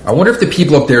 right? I wonder if the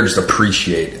people up there just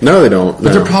appreciate it. No, they don't. But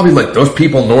no. they're probably like, those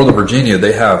people in Northern Virginia,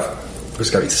 there's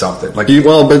got to be something. Like,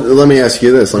 But let me ask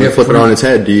you this. Let me Yeah, flip it please. on its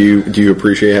head. Do you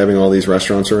appreciate having all these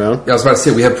restaurants around? I was about to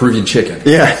say, we have Peruvian chicken.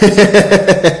 Yeah.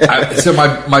 So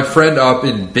my friend up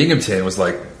in Binghamton was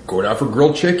like, going out for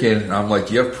grilled chicken. And I'm like,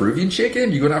 do you have Peruvian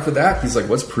chicken? You going out for that? He's like,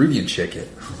 what's Peruvian chicken?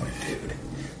 I'm like, dude.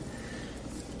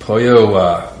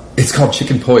 Pollo, it's called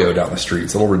chicken pollo down the street.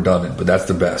 It's a little redundant, but that's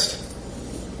the best.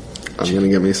 I'm going to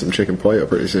get me some chicken pollo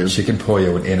pretty soon. Chicken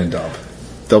pollo and In-N-Dump.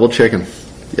 Double chicken.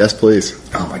 Yes, please.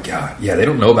 Oh my God. Yeah, they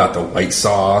don't know about the white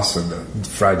sauce and the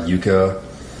fried yuca.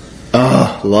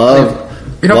 Oh, love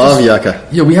yucca.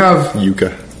 Yeah, we have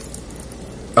Yucca.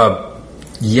 a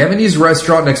Yemenis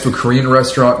restaurant next to a Korean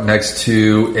restaurant next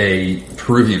to a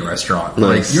Peruvian restaurant.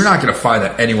 Nice. Like, you're not going to find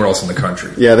that anywhere else in the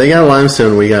country. Yeah, they got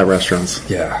limestone. We got restaurants.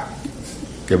 Yeah.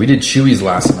 Yeah, we did Chewy's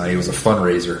last night. It was a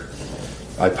fundraiser.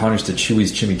 I punished a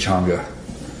Chewy's chimichanga.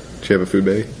 Did you have a food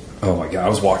baby? Oh my God, I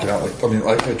was walking out like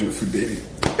I do a food baby.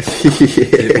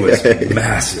 It was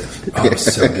massive. Oh, it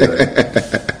was so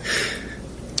good.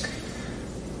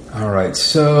 All right,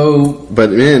 so...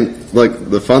 But man, like,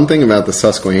 the fun thing about the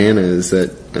Susquehanna is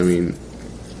that, I mean,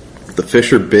 the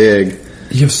fish are big.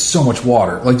 You have so much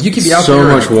water. Like, you can be out So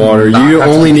there... much water. and not You have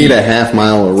to only need compete. a half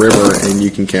mile of river and you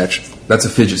can catch. That's a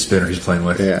fidget spinner he's playing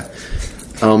with. Yeah.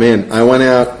 Oh man, I went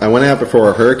out before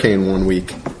a hurricane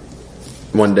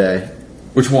one day.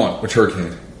 Which one? Which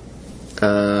hurricane?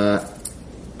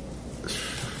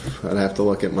 I'd have to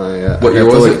look at my. What year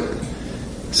was it?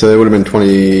 So it would have been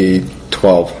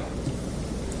 2012.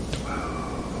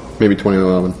 Maybe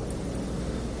 2011.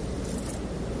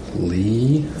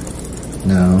 Lee?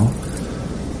 No.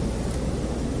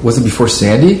 Was it before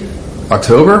Sandy?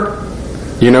 October?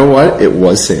 You know what? It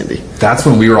was Sandy. That's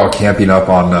when we were all camping up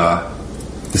on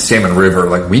the Salmon River.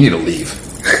 Like, we need to leave.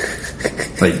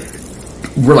 Like,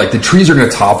 we're like, the trees are going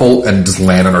to topple and just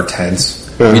land on our tents.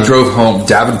 Uh-huh. We drove home.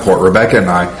 Davenport, Rebecca and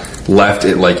I left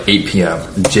at like 8 p.m.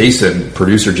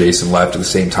 Producer Jason left at the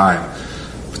same time.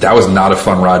 But that was not a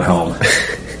fun ride home.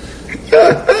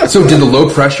 So did the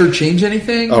low pressure change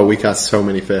anything? Oh, we caught so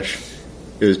many fish.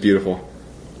 It was beautiful.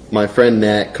 my friend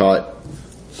Nat caught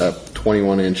a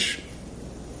 21-inch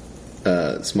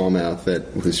smallmouth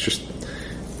that was just,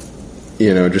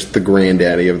 just the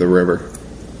granddaddy of the river.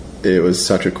 It was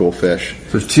such a cool fish.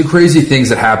 There's two crazy things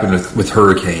that happen with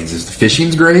hurricanes. Is the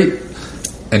fishing's great,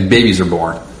 and babies are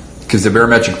born because the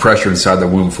barometric pressure inside the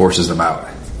womb forces them out.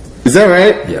 Is that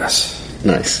right? Yes.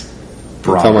 Nice.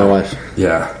 Bravo. Tell my wife.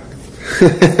 Yeah.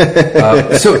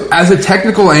 So as a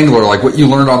technical angler, like what you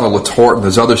learned on the Letort and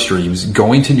those other streams,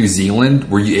 going to New Zealand,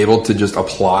 were you able to just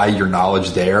apply your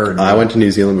knowledge there? I went to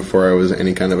New Zealand before I was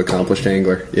any kind of accomplished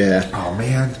angler. Yeah. Oh,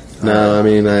 man. No, I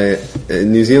mean,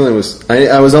 New Zealand was...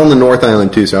 I was on the North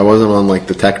Island, too, so I wasn't on, like,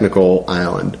 the technical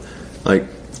island. Like,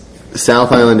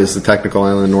 South Island is the technical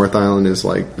island. North Island is,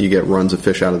 like, you get runs of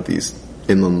fish out of these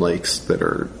inland lakes that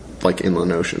are, like,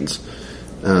 inland oceans.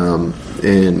 And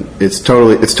it's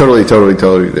totally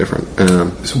different.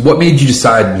 So what made you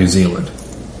decide New Zealand?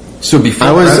 So before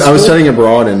I was studying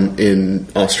abroad in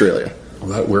Australia.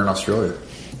 Where in Australia?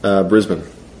 Brisbane.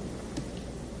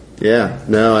 Yeah.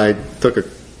 No, I took a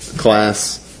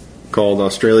class called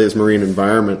Australia's Marine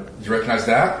Environment. Did you recognize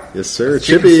that? Yes, sir.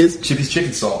 Chippies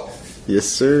chicken salt. Yes,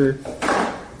 sir.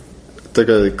 Took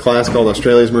a class called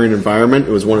Australia's Marine Environment.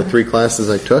 It was one of 3 classes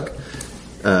I took.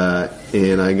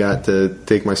 And I got to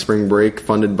take my spring break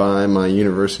funded by my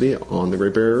university on the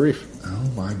Great Barrier Reef. Oh,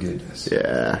 my goodness.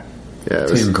 Yeah. It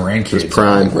To was, your grandkids. it was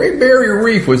prime. The Great Barrier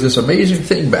Reef was this amazing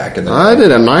thing back in the day. I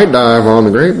did a night dive on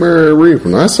the Great Barrier Reef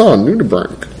and I saw a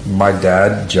nudibranch. My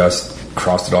dad just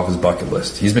crossed it off his bucket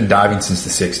list. He's been diving since the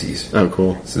 60s. Oh,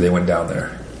 cool. So they went down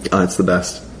there. It's the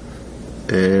best.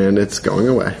 And it's going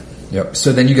away. Yep.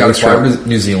 So then you got to fly to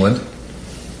New Zealand.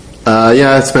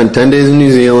 I spent 10 days in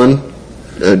New Zealand.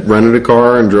 Rented a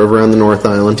car and drove around the North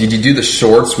Island. Did you do the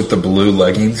shorts with the blue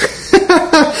leggings?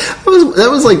 That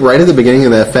was like right at the beginning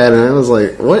of that fad, and I was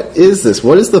like, what is this?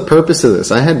 What is the purpose of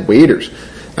this? I had waders.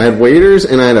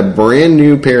 And I had a brand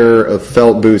new pair of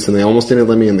felt boots, and they almost didn't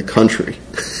let me in the country.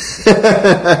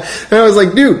 And I was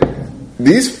like, dude,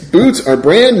 these boots are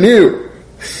brand new.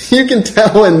 You can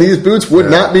tell when these boots would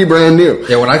not be brand new.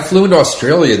 Yeah, when I flew into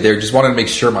Australia, they just wanted to make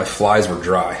sure my flies were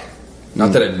dry.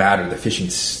 Not that it mattered. The fishing,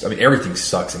 everything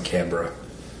sucks in Canberra.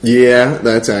 Yeah,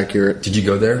 that's accurate. Did you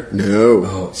go there? No.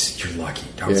 Oh, you're lucky.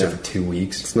 I was there for 2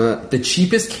 weeks. It's not. The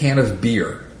cheapest can of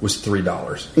beer was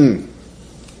 $3.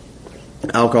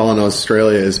 Alcohol in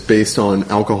Australia is based on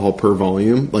alcohol per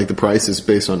volume. Like the price is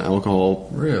based on alcohol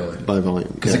by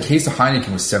volume. Because a case of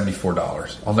Heineken was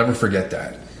 $74. I'll never forget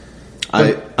that.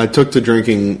 I took to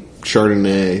drinking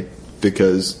Chardonnay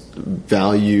because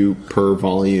value per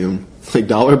volume, like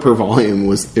dollar per volume,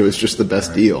 was just the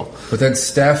best deal. But then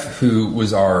Steph, who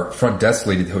was our front desk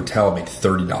lady at the hotel, made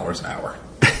 $30 an hour.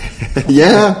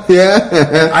 Yeah.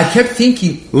 I kept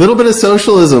thinking... A little bit of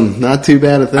socialism, not too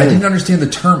bad a thing. I didn't understand the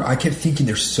term. I kept thinking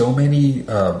there's so many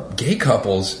gay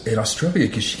couples in Australia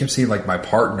because she kept saying, like, my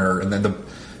partner. And then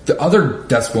the other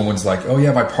desk woman's like, oh,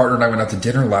 yeah, my partner and I went out to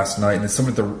dinner last night. And then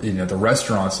someone at the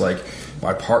restaurant's like,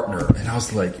 my partner. And I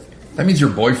was like, that means your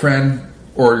boyfriend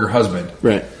or your husband.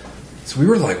 Right. So we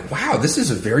were like, wow, this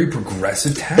is a very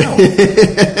progressive town.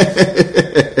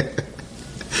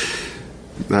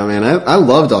 No, man, I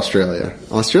loved Australia.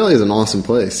 Australia is an awesome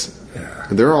place. Yeah.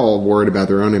 They're all worried about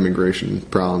their own immigration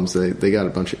problems. They got a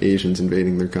bunch of Asians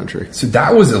invading their country. So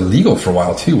that was illegal for a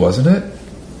while too, wasn't it?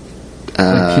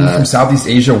 Like people from Southeast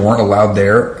Asia weren't allowed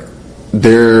there.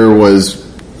 There was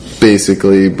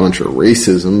basically a bunch of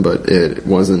racism, but it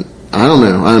wasn't. I don't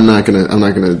know. I'm not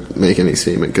gonna make any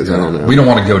statement because I don't know. We don't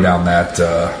want to go down that.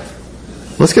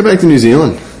 Let's get back to New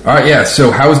Zealand. All right, yeah.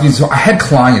 So how was New Zealand? I had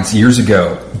clients years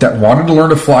ago that wanted to learn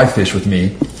to fly fish with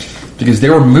me because they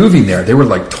were moving there. They were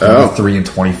like 23 and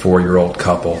 24-year-old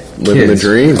couple, living the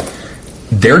dream.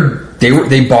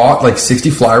 They bought like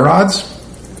 60 fly rods,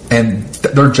 and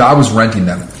their job was renting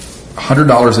them.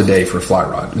 $100 a day for a fly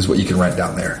rod is what you can rent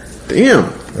down there.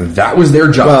 Damn, that was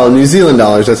their job. Well, New Zealand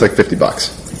dollars, that's like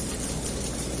 $50.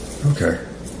 Okay,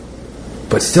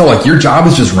 but still, like your job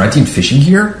is just renting fishing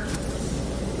gear.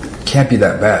 Can't be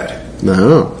that bad.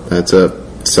 No, that's a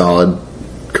solid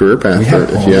career path,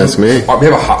 if you ask me. We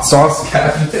have a hot sauce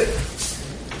cabinet.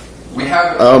 We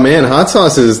have. Oh man, hot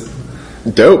sauce is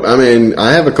dope. I mean,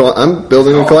 I'm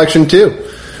building a collection too.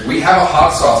 We have a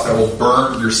hot sauce that will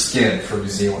burn your skin from New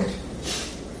Zealand.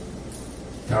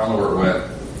 I don't know where it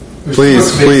went.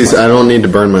 Please, I don't need to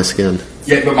burn my skin.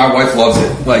 Yeah, but my wife loves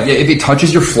it. Like, yeah, if it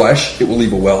touches your flesh, it will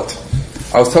leave a welt.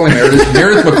 I was telling Meredith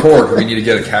McCord, who we need to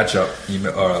get a catch-up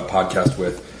podcast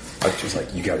with, she was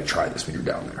like, you got to try this when you're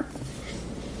down there.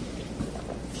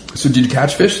 So did you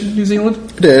catch fish in New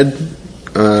Zealand? I did.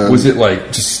 Was it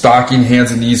like just stocking,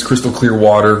 hands and knees, crystal clear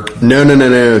water?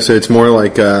 No. So it's more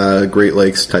like Great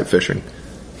Lakes type fishing.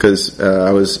 Because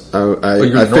I fished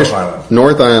North Island.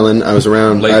 North Island. I was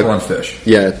around lake run fish.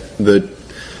 Yeah, the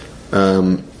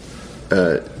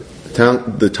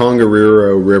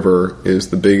Tongariro River is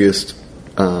the biggest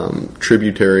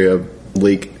tributary of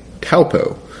Lake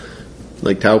Taupo.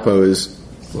 Lake Taupo is.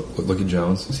 Look at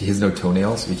Jones. See, he has no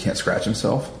toenails, so he can't scratch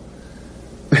himself.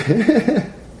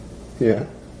 Yeah.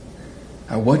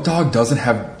 And what dog doesn't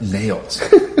have nails?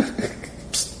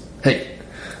 Psst. Hey,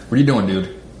 what are you doing,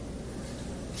 dude?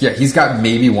 Yeah, he's got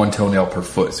maybe one toenail per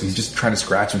foot, so he's just trying to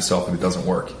scratch himself and it doesn't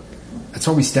work. That's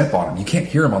why we step on him. You can't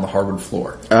hear him on the hardwood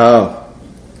floor. Oh.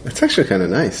 That's actually kind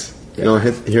of nice. Yeah. You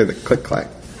don't hear the click-clack.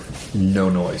 No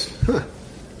noise. Huh.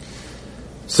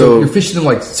 So you're fishing in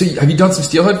have you done some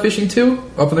steelhead fishing too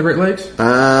up in the Great Lakes?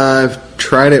 I've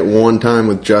tried it one time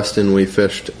with Justin. We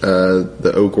fished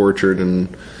the Oak Orchard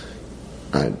and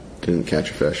I didn't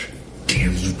catch a fish.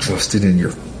 Damn you, Justin, and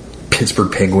your Pittsburgh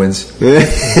Penguins.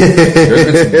 There's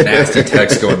been some nasty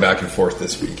texts going back and forth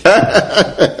this week.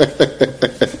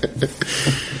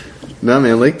 No,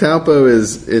 man, Lake Taupo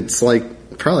it's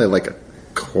probably like a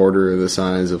quarter of the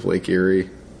size of Lake Erie.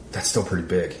 That's still pretty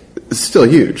big. It's still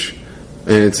huge.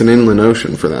 And it's an inland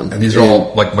ocean for them. And these are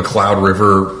all like McLeod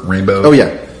River, Rainbow? Oh,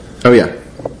 yeah.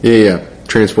 Yeah.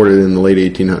 Transported in the late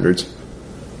 1800s.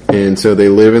 And so they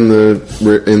live in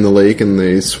the lake and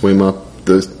they swim up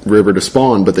the river to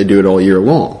spawn, but they do it all year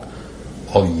long.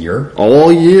 All year?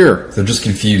 All year. They're just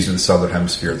confused in the southern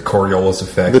hemisphere. The Coriolis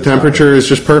effect. The temperature is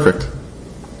just perfect.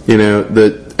 You know,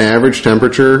 the average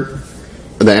temperature,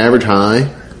 the average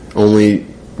high only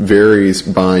varies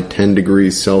by 10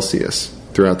 degrees Celsius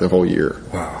throughout the whole year.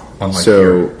 Wow. Unlike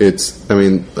so here. It's, I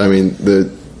mean,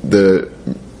 the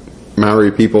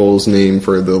Maori people's name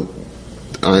for the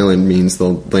island means the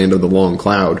land of the long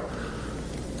cloud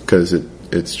because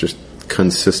it's just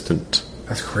consistent.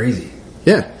 That's crazy.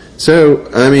 Yeah. So,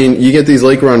 I mean, you get these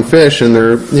lake run fish and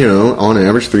they're, on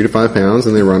average 3 to 5 pounds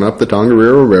and they run up the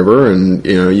Tongariro River and,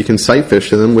 you can sight fish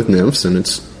to them with nymphs and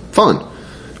it's fun.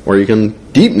 Or you can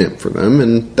deep nymph for them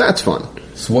and that's fun.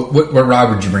 So what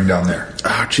rod would you bring down there?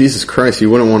 Oh, Jesus Christ, you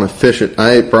wouldn't want to fish it.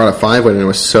 I brought a 5-weight and it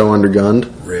was so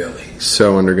undergunned. Really?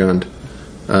 So undergunned.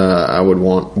 I would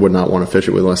not want to fish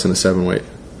it with less than a 7-weight.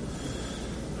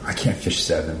 I can't fish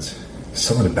 7s.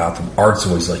 Something about them. Art's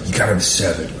always like, you gotta have a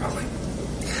 7. I'm like,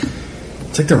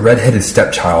 it's like the redheaded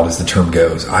stepchild, as the term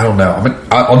goes. I don't know.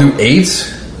 I'll do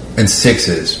 8s and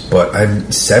 6s, but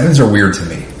 7s are weird to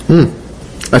me.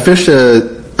 I fished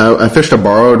a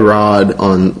borrowed rod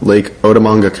on Lake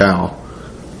Otomanga,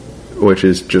 which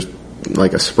is just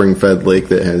like a spring-fed lake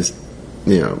that has,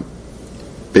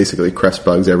 basically crest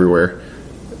bugs everywhere.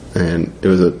 And it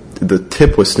was the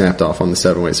tip was snapped off on the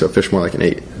 7-weight, so it fished more like an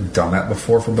 8. Done that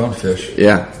before for bonefish.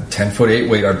 Yeah. 10-foot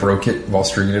 8-weight, I broke it while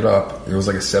stringing it up. It was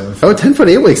like a 7-foot. Oh, 10-foot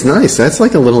 8-weight's nice. That's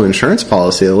like a little insurance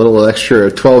policy, a little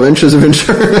extra 12 inches of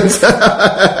insurance.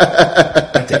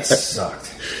 That day sucked.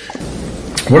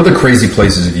 What other crazy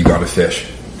places have you gone to fish?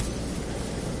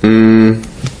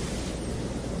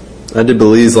 I did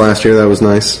Belize last year. That was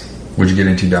nice. What'd you get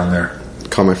into down there?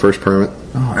 Caught my first permit.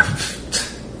 Oh,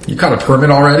 you caught a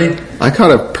permit already? I caught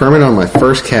a permit on my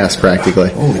first cast, practically.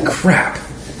 Holy crap!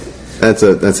 That's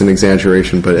an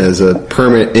exaggeration, but as a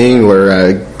permit angler,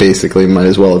 I basically might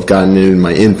as well have gotten it in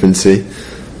my infancy.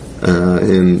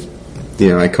 And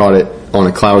I caught it on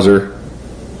a clouser,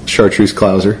 chartreuse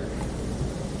clouser.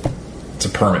 It's a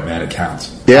permit, man. It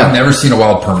counts. Yeah. I've never seen a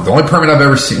wild permit. The only permit I've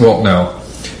ever seen, well, no.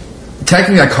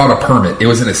 Technically, I caught a permit. It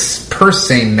was in a purse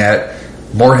seine net,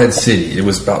 Morehead City. It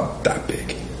was about that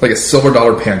big. Like a silver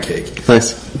dollar pancake.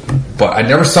 Nice. But I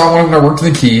never saw one when I worked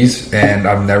in the Keys, and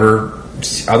I've never,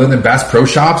 other than Bass Pro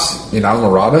Shops in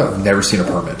Islamorada, I've never seen a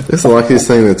permit. It's the luckiest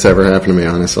thing that's ever happened to me,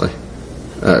 honestly.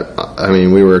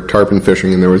 We were tarpon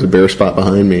fishing, and there was a bare spot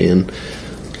behind me, and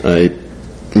I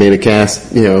made a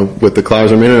cast, with the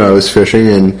clouser minnow I was fishing,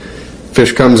 and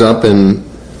fish comes up and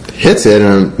hits it,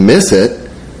 and I miss it.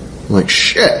 I'm like,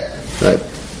 shit. I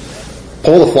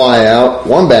pull the fly out,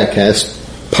 one back cast,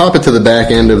 pop it to the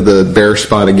back end of the bare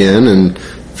spot again, and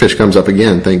fish comes up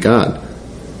again, thank God.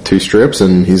 2 strips,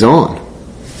 and he's on.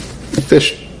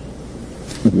 Fish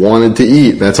wanted to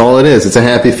eat. That's all it is. It's a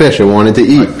happy fish. It wanted to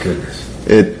eat. My goodness.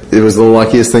 It was the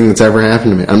luckiest thing that's ever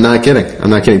happened to me. I'm not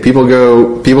kidding. People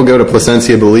go to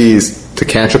Placencia, Belize to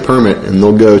catch a permit, and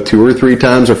they'll go 2 or 3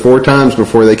 times or 4 times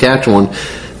before they catch one.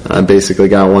 I basically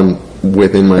got one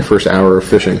within my first hour of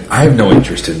fishing. I have no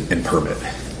interest in permit.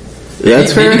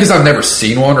 That's fair. Maybe because I've never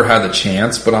seen one or had the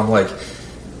chance, but I'm like,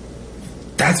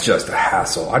 that's just a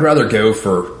hassle. I'd rather go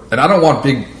for, and I don't want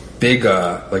big big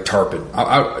like tarpon.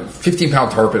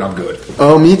 15-pound tarpon, I'm good.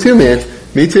 Oh, me too, man.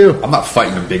 Me too. I'm not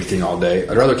fighting a big thing all day.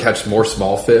 I'd rather catch more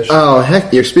small fish. Oh,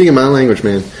 heck, you're speaking my language,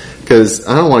 man. Because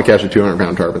I don't want to catch a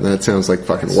 200-pound tarpon. That sounds like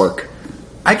fucking work.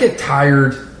 I get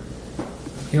tired.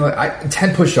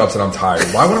 10 push-ups and I'm tired.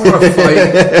 Why would I want to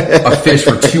fight a fish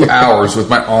for 2 hours with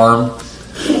my arm?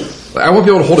 I won't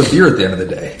be able to hold a deer at the end of the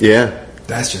day. Yeah.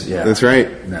 That's just, That's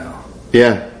right. No.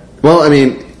 Yeah. Well, I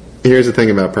mean, here's the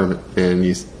thing about permit. And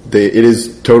it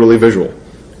is totally visual.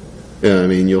 I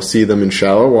mean, you'll see them in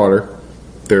shallow water.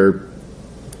 Their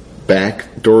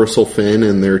back dorsal fin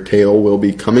and their tail will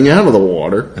be coming out of the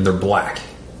water. And they're black.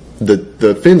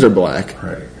 The fins are black.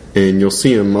 Right. And you'll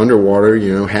see them underwater,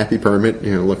 happy permit,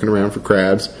 looking around for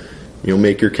crabs. You'll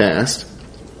make your cast.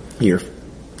 Your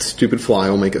stupid fly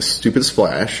will make a stupid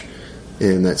splash.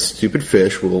 And that stupid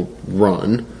fish will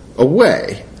run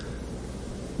away.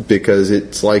 Because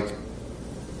it's like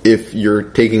if you're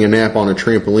taking a nap on a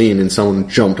trampoline and someone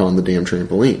jumped on the damn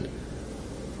trampoline.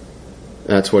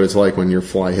 That's what it's like when your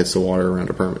fly hits the water around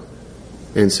a permit.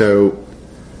 And so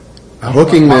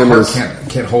hooking my them heart is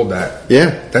can't hold that.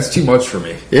 Yeah. That's too much for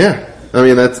me. Yeah. I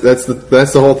mean that's the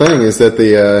whole thing is that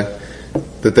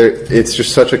it's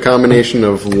just such a combination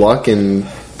of luck and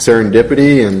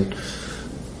serendipity, and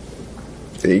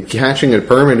catching a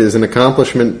permit is an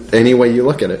accomplishment any way you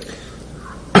look at it.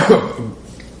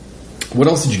 What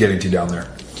else did you get into down there?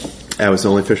 That was the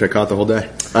only fish I caught the whole day.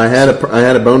 I had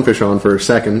a bonefish on for a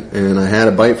second, and I had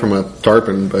a bite from a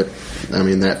tarpon, but I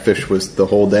mean that fish was the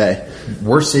whole day.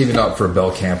 We're saving up for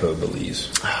Bel Campo,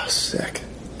 Belize. Oh, sick!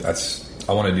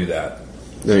 I want to do that.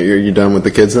 Are you done with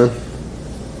the kids then?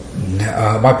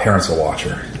 My parents will watch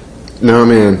her. No,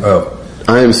 man. Oh,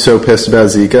 I am so pissed about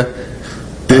Zika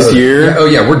this year.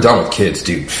 Yeah, we're done with kids,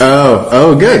 dude.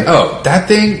 Oh, good. Oh, that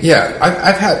thing. Yeah,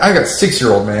 I got a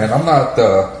 6-year-old, man. I'm not.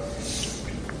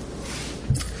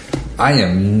 I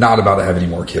am not about to have any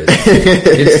more kids.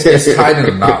 It's tied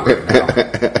in a knot right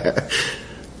now.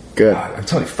 Good. I'm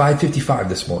telling you, 5:55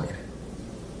 this morning.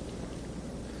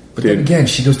 But Dude. then again,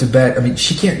 she goes to bed. I mean,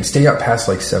 she can't stay up past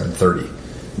like 7:30.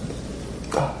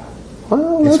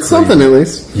 Well, It's that's something crazy. at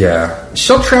least. Yeah,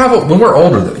 she'll travel when we're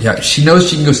older. Though. Yeah, she knows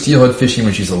she can go steelhead fishing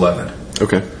when she's 11.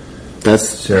 Okay. That's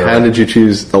So- how did you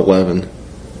choose 11?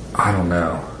 I don't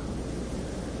know.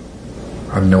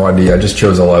 I have no idea. I just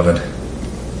chose 11.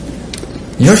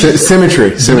 You know,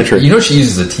 Symmetry. You know she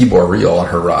uses a T-bore reel on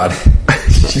her rod.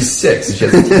 She's 6 and she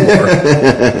has a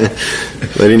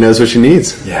T-bore. Lady knows what she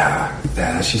needs.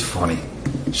 Yeah, she's funny.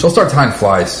 She'll start tying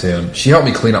flies soon. She helped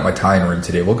me clean up my tying room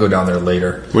today. We'll go down there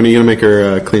later. When are you going to make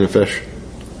her clean a fish?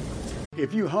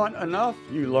 If you hunt enough,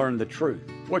 you learn the truth.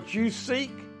 What you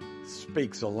seek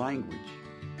speaks a language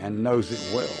and knows it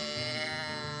well.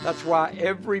 That's why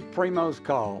every Primo's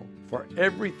call for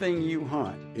everything you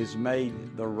hunt is made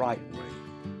the right way.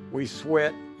 We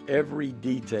sweat every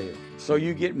detail so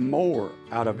you get more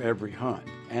out of every hunt,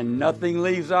 and nothing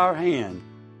leaves our hand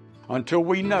until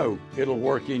we know it'll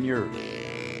work in yours.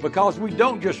 Because we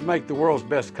don't just make the world's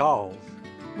best calls,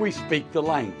 we speak the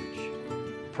language.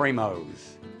 Primos.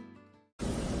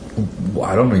 Well,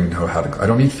 I don't even know how to. I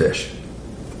don't eat fish.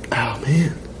 Oh,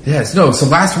 man. Yes, no. So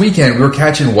last weekend we were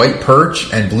catching white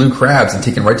perch and blue crabs and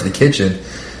taking right to the kitchen.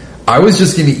 I was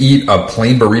just going to eat a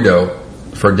plain burrito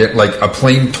for like a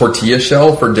plain tortilla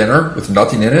shell for dinner with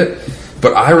nothing in it.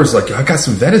 But I was like, I got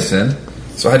some venison,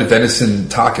 so I had a venison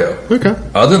taco. Okay.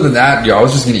 Other than that, I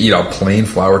was just going to eat a plain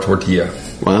flour tortilla.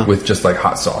 Wow. With just like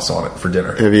hot sauce on it for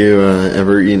dinner. Have you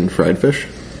ever eaten fried fish?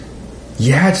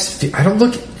 Yeah, I don't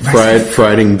look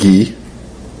Fried in ghee.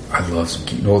 I love some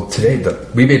ghee. Well, today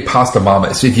we made pasta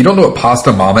mama. So if you don't know what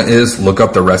pasta mama is, look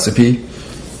up the recipe.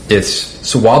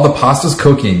 So while the pasta's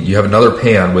cooking, you have another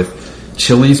pan with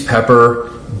chilies, pepper,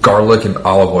 garlic, and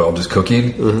olive oil just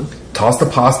cooking. Mm-hmm. Toss the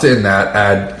pasta in that.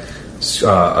 Add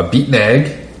a beaten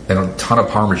egg and a ton of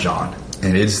Parmesan,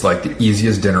 and it's like the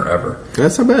easiest dinner ever.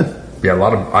 That's not bad. Yeah,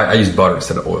 I use butter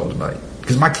instead of oil tonight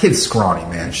because my kid's scrawny,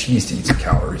 man. She needs to eat some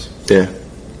calories. Yeah.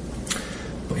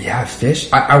 But yeah,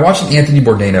 fish. I watched an Anthony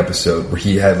Bourdain episode where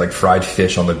he had like fried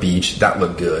fish on the beach. That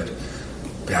looked good.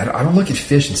 But I don't look at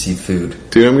fish and seafood.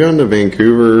 Dude, I'm going to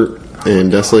Vancouver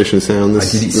and Desolation Sound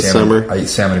this summer. I eat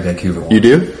salmon in Vancouver once. You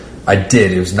do? I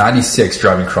did. It was 96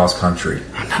 driving cross country.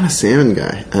 I'm not a salmon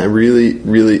guy. I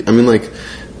really, I mean, like,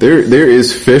 there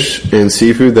is fish and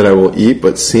seafood that I will eat,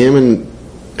 but salmon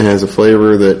has a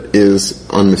flavor that is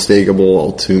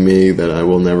unmistakable to me that I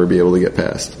will never be able to get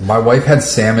past. My wife had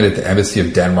salmon at the Embassy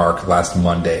of Denmark last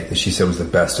Monday that she said was the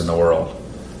best in the world.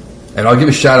 And I'll give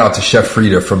a shout out to Chef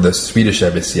Frida from the Swedish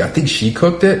Embassy. I think she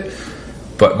cooked it,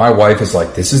 but my wife is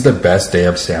like, this is the best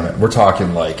damn salmon. We're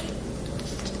talking like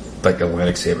like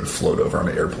Atlantic salmon float over on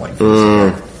an airplane.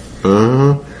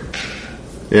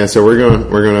 Yeah, so we're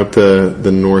going up to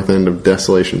the north end of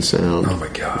Desolation Sound. Oh my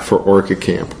God. For Orca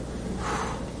Camp.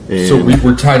 And So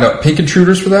we're tying up pink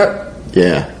intruders for that?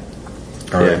 yeah.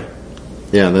 All right.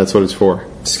 Yeah, that's what it's for.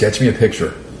 Sketch me a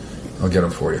picture. I'll get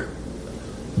them for you.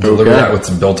 Deliver Okay. that with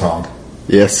some biltong.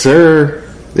 Yes, sir.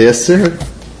 Yes, sir.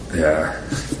 Yeah.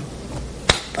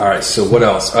 All right, so what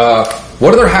else?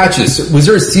 What other hatches? Was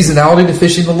there a seasonality to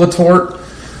fishing the Latort?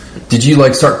 Did you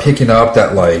like start picking up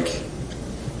that like...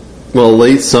 Well,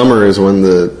 late summer is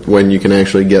when you can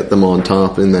actually get them on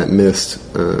top in that mist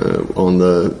on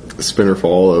the spinner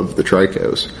fall of the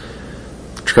Tricos.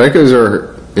 Tricos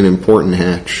are an important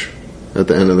hatch at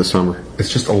the end of the summer.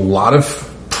 It's just a lot of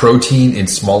protein in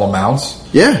small amounts.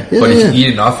 Yeah, But if you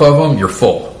eat enough of them, you're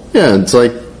full. Yeah, it's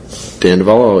like Dan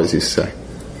Duvall always used to say.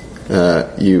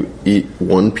 You eat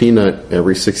one peanut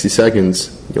every 60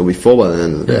 seconds, you'll be full by the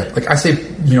end of the day. Like I say,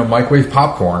 microwave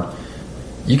popcorn.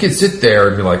 You could sit there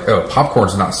and be like, "Oh,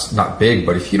 popcorn's not big,"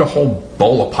 but if you eat a whole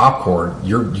bowl of popcorn,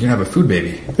 you're gonna have a food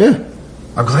baby. Yeah.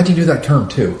 I'm glad you knew that term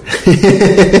too.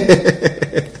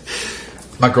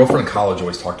 My girlfriend in college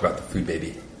always talked about the food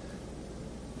baby.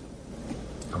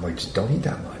 I'm like, just don't eat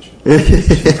that much.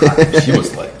 She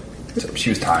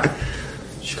was tired.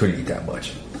 She couldn't eat that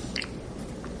much.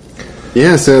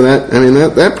 Yeah, so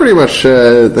that pretty much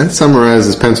that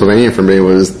summarizes Pennsylvania for me.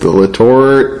 Was the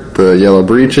Latort, the Yellow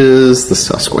Breeches, the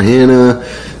Susquehanna,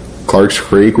 Clark's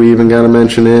Creek. We even got a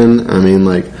mention in. I mean,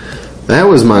 like that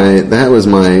was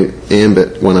my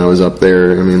ambit when I was up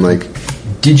there. I mean, like,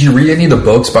 did you read any of the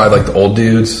books by like the old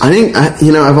dudes? I think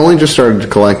I've only just started to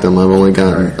collect them. I've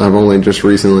only just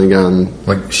recently gotten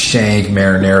like Shank,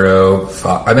 Marinero.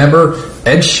 I remember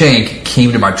Ed Shank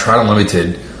came to my Trout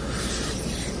Unlimited.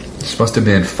 This must have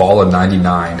been fall of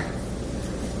 '99,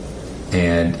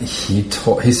 and he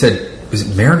said, was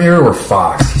it Marinero or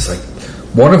Fox? He's like,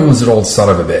 one of them was an old son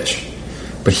of a bitch,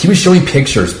 but he was showing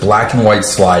pictures, black and white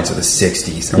slides of the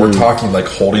 '60s, and we're talking like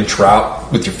holding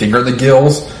trout with your finger in the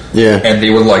gills, and they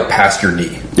were like past your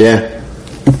knee,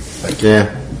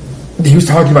 He was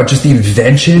talking about just the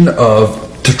invention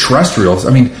of terrestrials.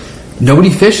 I mean, nobody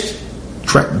fished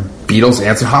beetles,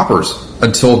 ants, and hoppers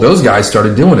until those guys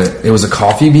started doing it. It was a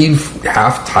coffee bean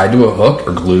half tied to a hook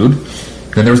or glued.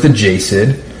 Then there was the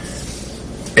J-Sid.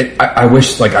 I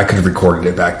wish like I could have recorded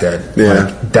it back then. Yeah.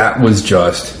 Like, that was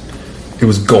just, it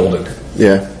was golden.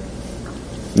 Yeah.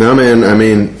 No, man, I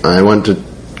mean, I went to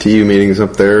TU meetings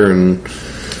up there and...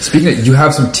 Speaking of, you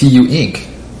have some TU ink.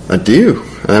 I do.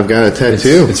 I've got a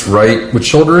tattoo. It's right, which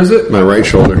shoulder is it? My right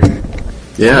shoulder.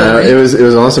 Yeah, it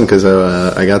was awesome because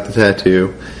I got the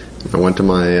tattoo. I went to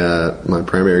my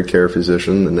primary care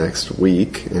physician the next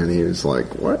week, and he was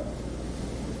like, "What?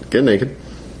 Get naked."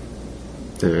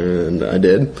 And I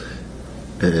did.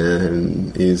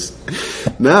 And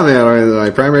no, man, my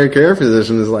primary care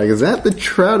physician is like, "Is that the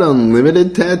Trout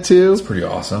Unlimited tattoo?" It's pretty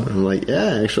awesome. I'm like,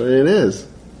 "Yeah, actually it is."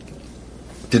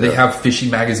 Did they have fishing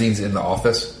magazines in the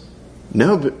office?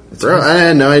 No, but bro, I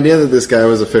had no idea that this guy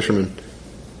was a fisherman.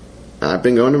 I've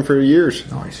been going to him for years.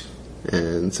 Nice.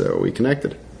 And so we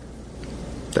connected.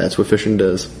 That's what fishing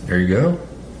does. There you go.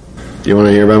 Do you want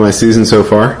to hear about my season so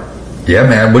far? Yeah,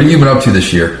 man. What have you been up to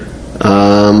this year?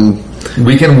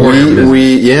 Weekend Warrior.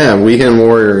 Weekend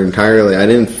Warrior entirely. I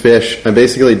didn't fish. I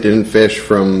basically didn't fish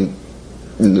from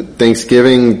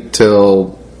Thanksgiving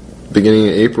till beginning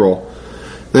of April.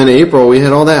 Then April, we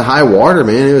had all that high water,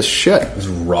 man. It was shit. It was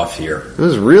rough here. It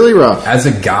was really rough. As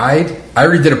a guide, I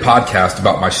already did a podcast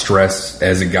about my stress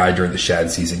as a guide during the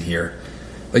shad season here.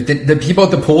 Like, the people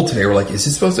at the pool today were like, is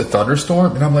this supposed to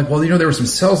thunderstorm? And I'm like, well, there were some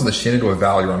cells in the Shenandoah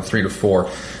Valley around 3 to 4.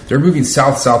 They're moving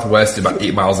south-southwest at about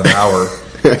 8 miles an hour.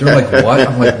 They're like, what?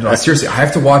 I'm like, no, seriously, I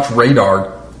have to watch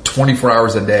radar 24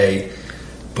 hours a day.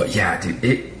 But yeah, dude,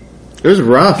 it was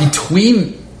rough.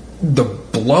 Between the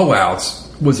blowouts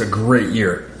was a great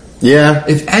year. Yeah.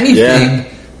 If anything,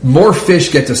 more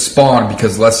fish get to spawn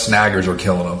because less snaggers are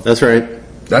killing them. That's right.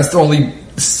 That's the only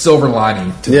silver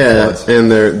lining to the floods.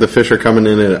 And the fish are coming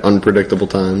in at unpredictable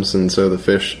times, and so the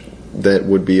fish that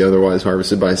would be otherwise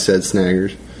harvested by said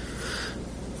snaggers.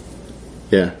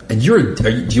 Yeah. And do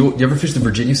you ever fish the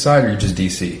Virginia side, or are you just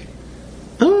DC?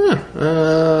 I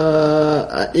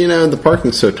don't know. The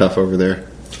parking's so tough over there.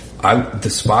 The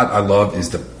spot I love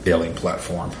is the Alien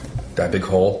platform. That big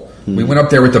hole. Mm-hmm. We went up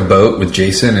there with the boat with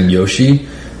Jason and Yoshi,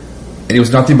 and it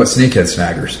was nothing but snakehead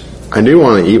snaggers. I do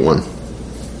want to eat one.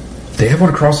 They have one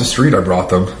across the street. I brought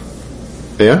them.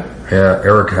 Yeah? Yeah,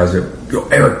 Eric has it. Yo,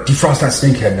 Eric, defrost that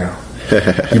snakehead now.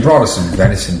 He brought us some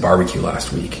venison barbecue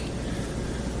last week.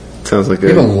 Sounds like We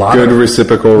have a lot good of-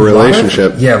 reciprocal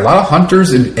relationship. A lot of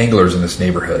hunters and anglers in this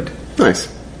neighborhood. Nice.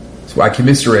 So I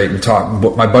commiserate and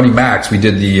talk. My buddy Max, we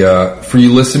did the, for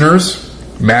you listeners,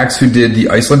 Max, who did the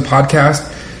Iceland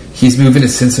podcast, he's moving to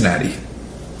Cincinnati.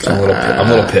 So I'm a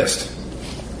little pissed.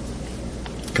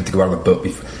 Got to go out on the boat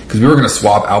because we were going to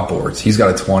swap outboards. He's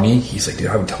got a 20. He's like, dude,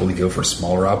 I would totally go for a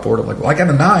smaller outboard. I'm like, well, I got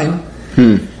a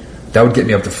 9. That would get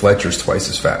me up to Fletcher's twice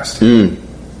as fast.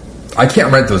 I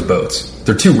can't rent those boats.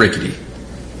 They're too rickety.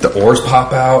 The oars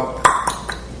pop out.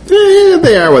 Yeah,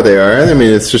 they are what they are. I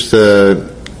mean, it's just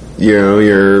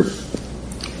your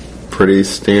pretty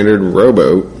standard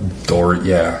rowboat. Dory.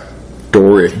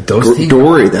 Those things-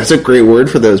 Dory. That's a great word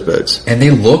for those boats. And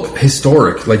they look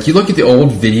historic. Like, you look at the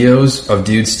old videos of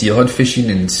dudes steelhead fishing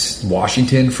in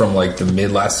Washington from, like, the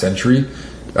mid-last century.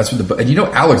 That's what and you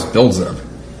know Alex builds them.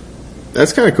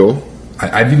 That's kind of cool.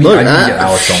 I need to get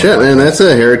Alex on. Shit, man, that's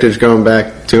a heritage going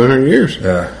back 200 years.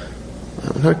 Yeah.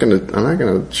 I'm not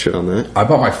gonna shit on that. I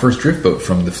bought my first drift boat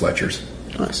from the Fletchers.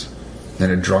 Nice. Then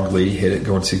a drunk lady hit it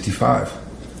going 65.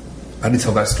 I didn't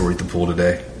tell that story at the pool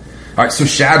today. All right, so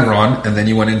shad run, and then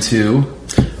you went into...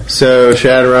 So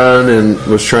shad run and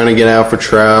was trying to get out for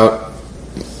trout,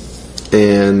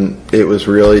 and it was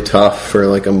really tough for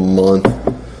like a month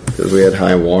because we had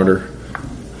high water.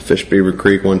 Fished Beaver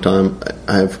Creek one time.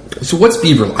 So what's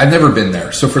Beaver? I've never been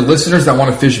there. So for listeners that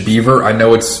want to fish Beaver, I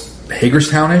know it's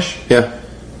Hagerstown-ish. Yeah.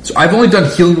 So I've only done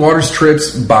Healing Waters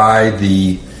trips by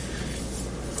the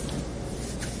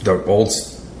old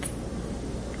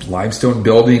limestone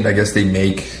building. I guess they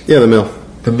make... Yeah, the mill.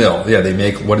 The mill. Yeah, they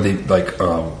make... What do they... like?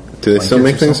 Do they still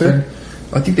make things there?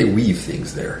 I think they weave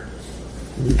things there.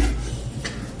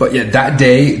 But yeah, that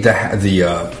day,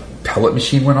 the pellet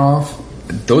machine went off.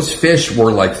 Those fish were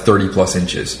like 30 plus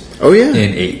inches. Oh, yeah.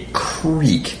 In a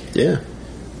creek. Yeah.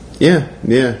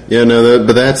 No,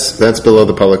 but that's below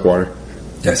the public water.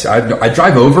 Yes, I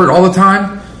drive over it all the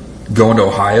time, going to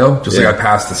Ohio. Just like I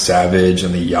pass the Savage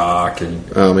and the Yak, and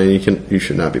oh man, you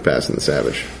should not be passing the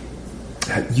Savage.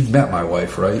 You've met my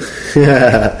wife, right?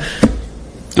 Yeah.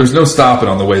 There's no stopping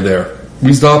on the way there.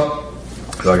 We stop.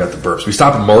 I got the burps. We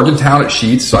stop in Morgantown at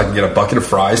Sheets, so I can get a bucket of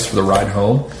fries for the ride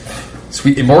home. So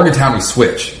in Morgantown, we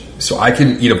switch, so I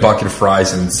can eat a bucket of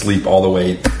fries and sleep all the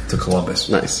way to Columbus.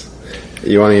 Nice.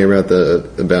 You want to hear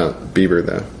about Beaver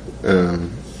though?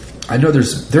 I know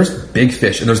there's big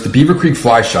fish, and there's the Beaver Creek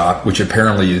Fly Shop, which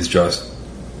apparently is just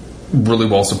really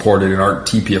well supported in our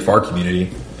TPFR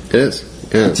community. It is.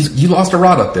 Yeah. You lost a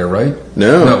rod up there, right?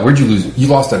 No. Where'd you lose? You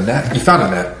lost a net. You found a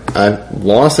net. I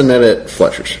lost a net at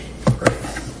Fletcher's.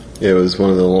 Right. It was one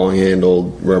of the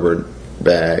long-handled rubber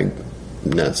bag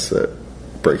nets that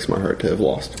breaks my heart to have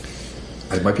lost.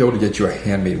 I might be able to get you a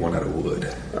handmade one out of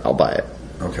wood. I'll buy it.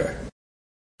 Okay.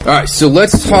 All right, so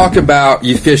let's talk about,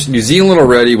 you fished New Zealand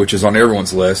already, which is on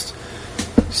everyone's list.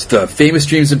 It's the famous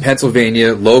streams in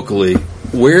Pennsylvania, locally.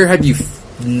 Where have you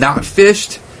not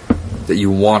fished that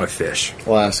you want to fish?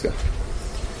 Alaska.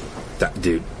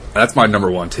 Dude, that's my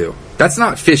number one, too. That's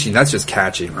not fishing, that's just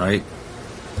catching, right?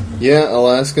 Yeah,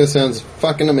 Alaska sounds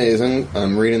fucking amazing.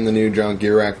 I'm reading the new John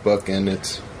Gierak book, and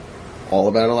it's all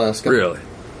about Alaska. Really?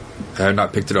 I have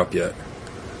not picked it up yet.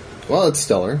 Well, it's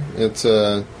stellar. It's,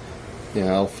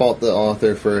 I'll fault the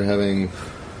author for having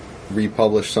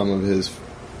republished some of his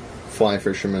fly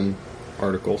fisherman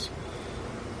articles.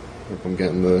 If I'm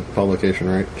getting the publication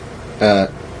right.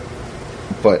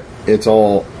 But it's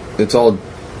all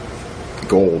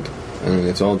gold. I mean,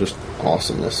 it's all just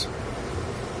awesomeness.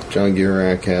 John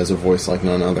Gierak has a voice like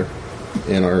none other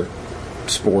in our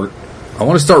sport. I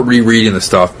want to start rereading the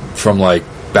stuff from, like,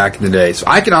 back in the day. So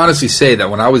I can honestly say that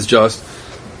when I was just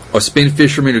a spin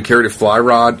fisherman who carried a fly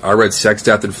rod, I read Sex,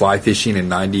 Death, and Fly Fishing in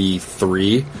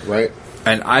 93. Right.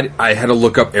 And I had to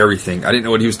look up everything. I didn't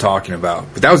know what he was talking about.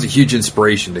 But that was a huge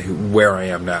inspiration to where I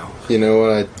am now. You know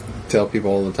what I tell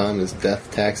people all the time is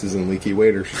death, taxes, and leaky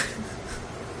waders.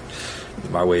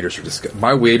 My waders are disgusting.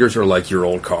 My waders are like your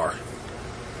old car.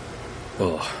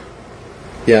 Ugh.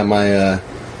 Yeah, my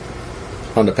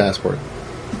Honda Passport.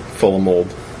 Full of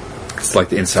mold. It's like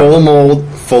the inside. Full of mold,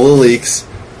 full of leaks.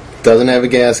 Doesn't have a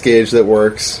gas gauge that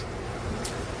works.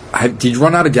 Did you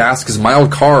run out of gas? Because my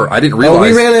old car, I didn't realize.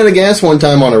 Oh, we ran out of gas one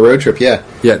time on a road trip, yeah.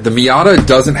 Yeah, the Miata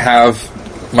doesn't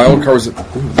have... My old car was...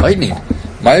 Ooh, lightning.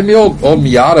 My old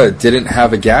Miata didn't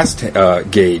have a gas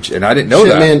gauge, and I didn't know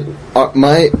that. Man,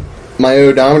 my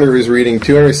odometer was reading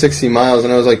 260 miles,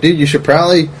 and I was like, dude, you should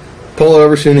probably pull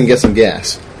over soon and get some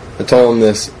gas. I told him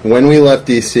this when we left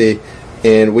D.C.,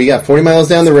 and we got 40 miles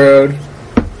down the road.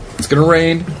 It's going to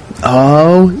rain.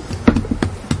 Oh,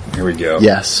 here we go.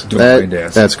 Yes, Doing rain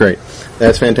dance. That's great.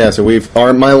 That's fantastic.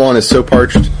 My lawn is so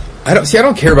parched I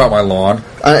don't care about my lawn.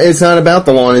 It's not about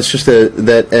the lawn. It's just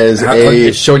that as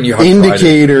it's showing you how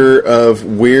indicator of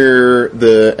where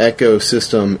the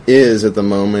ecosystem is at the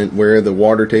moment, where the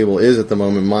water table is at the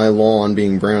moment. My lawn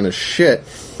being brown as shit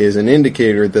is an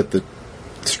indicator that the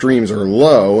streams are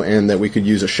low and that we could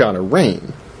use a shot of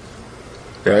rain.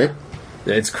 Right?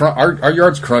 Yeah, it's our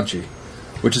yard's crunchy,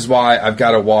 which is why I've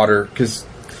got to water, because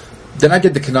then I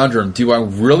get the conundrum: do I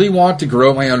really want to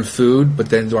grow my own food, but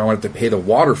then do I want to pay the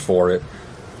water for it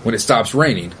when it stops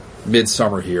raining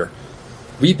midsummer here?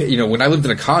 We, when I lived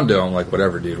in a condo, I'm like,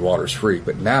 whatever, dude, water's free.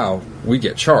 But now we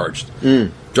get charged.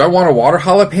 Do I want to water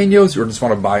jalapenos or just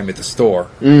want to buy them at the store?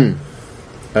 You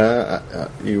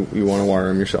want to water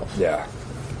them yourself? Yeah.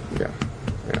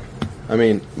 I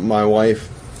mean, my wife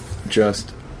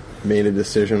just made a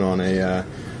decision on a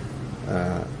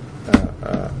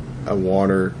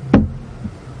water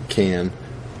can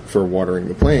for watering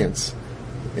the plants,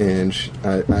 and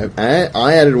I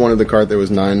added one to the cart that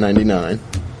was $9.99.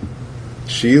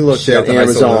 She looked at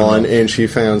Amazon and she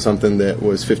found something that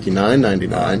was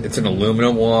 $59.99. It's an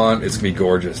aluminum one. It's gonna be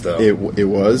gorgeous, though. It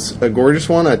was a gorgeous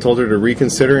one. I told her to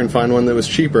reconsider and find one that was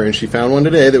cheaper, and she found one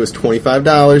today that was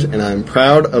 $25, and I'm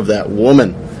proud of that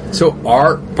woman. So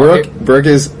Brooke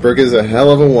is a hell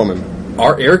of a woman.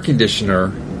 Our air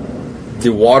conditioner, the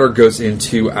water goes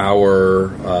into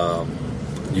our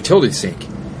utility sink.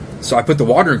 So I put the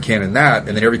watering can in that,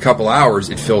 and then every couple hours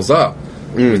it fills up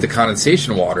with the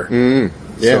condensation water.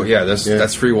 So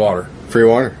that's free water. Free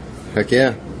water. Heck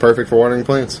yeah. Perfect for watering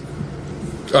plants.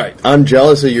 All right. I'm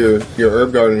jealous of your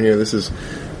herb garden here. This is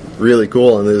really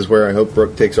cool, and this is where I hope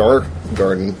Brooke takes our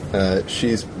garden.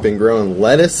 She's been growing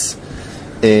lettuce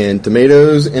and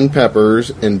tomatoes and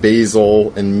peppers and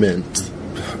basil and mint.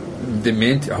 The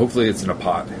mint, hopefully it's in a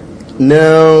pot.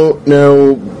 No,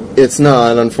 it's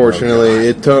not, unfortunately.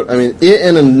 It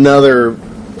and another,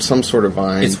 some sort of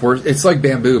vine. It's like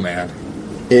bamboo, man.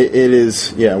 It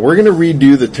is, yeah. We're going to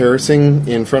redo the terracing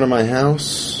in front of my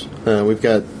house. We've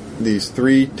got these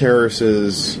 3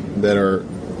 terraces that are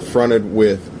fronted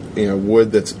with,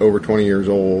 wood that's over 20 years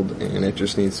old, and it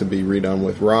just needs to be redone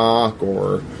with rock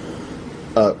or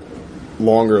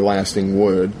longer lasting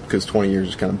wood, because 20 years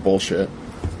is kind of bullshit,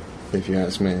 if you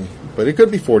ask me. But it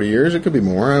could be 40 years, it could be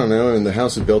more, I don't know. And the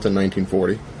house is built in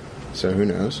 1940, so who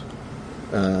knows?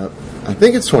 I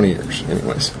think it's 20 years,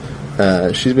 anyways.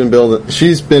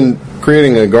 She's been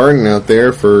creating a garden out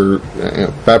there for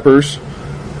peppers,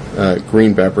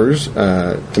 green peppers,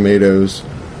 tomatoes,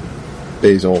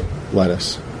 basil,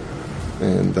 lettuce,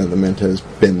 and then the mint has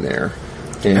been there.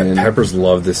 And peppers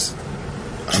love this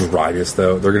dryness,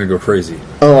 though. They're going to go crazy.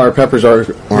 Oh, our peppers are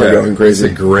going crazy.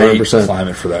 It's a great 100%.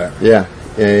 Climate for that. Yeah.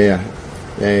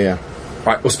 All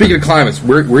right. Well, speaking of climates,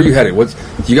 where are you headed?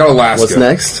 You got Alaska. What's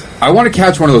next? I want to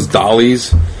catch one of those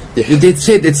dollies. Yeah. They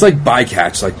say it's like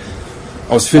bycatch. Like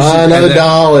I was fishing. Another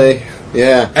dolly.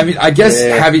 Yeah. I mean, I guess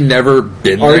having never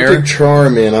been Arctic there. char,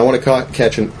 man. I want to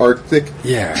catch an Arctic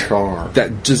char.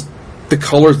 That just the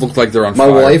colors look like they're on My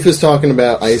fire. My wife is talking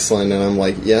about Iceland, and I'm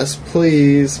like, yes,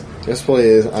 please. Yes,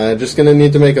 please. I'm just going to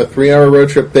need to make a 3-hour road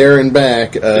trip there and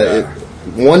back.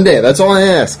 One day. That's all I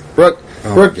ask. Brooke,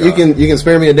 you can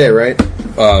spare me a day, right?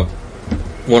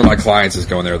 One of my clients is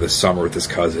going there this summer with his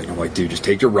cousin. I'm like, dude, just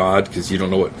take your rod, because you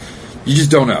don't know what... You just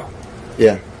don't know.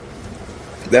 Yeah.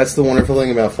 That's the wonderful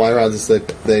thing about fly rods, is that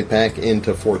they pack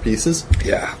into 4 pieces.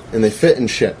 Yeah. And they fit and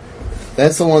shit.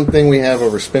 That's the one thing we have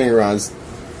over spinning rods,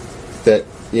 that...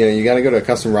 you got to go to a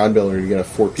custom rod builder to get a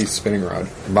 4-piece spinning rod.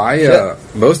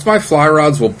 Most of my fly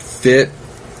rods will fit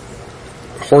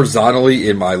horizontally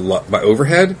in my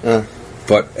overhead,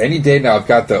 but any day now I've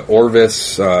got the Orvis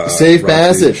Safe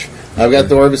Passage. I've got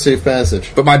the Orvis Safe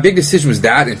Passage. But my big decision was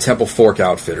that and Temple Fork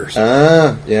Outfitters.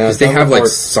 Yeah. Because they have like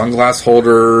sunglass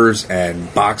holders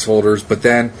and box holders, but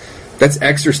then that's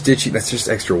extra stitching. That's just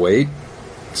extra weight.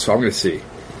 So I'm going to see.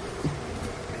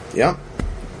 Yep.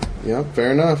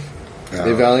 Fair enough.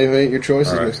 Evaluate your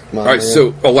choices. All right,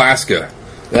 so Alaska.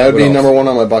 That would be number 1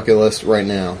 on my bucket list right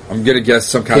now. I'm going to guess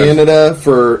some kind Canada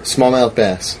for smallmouth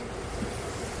bass.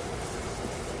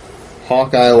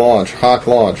 Hawk Lodge,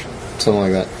 something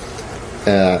like that.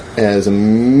 As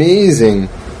amazing.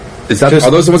 Are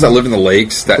those the ones that live in the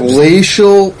lakes?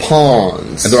 Glacial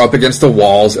ponds. And they're up against the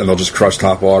walls, and they'll just crush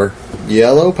top water?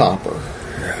 Yellow popper.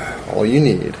 All you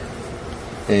need.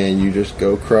 And you just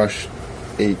go crush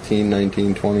 18,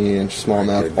 19, 20-inch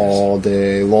smallmouth all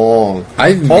day long.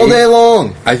 Day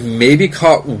long. I've maybe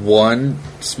caught one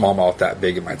smallmouth that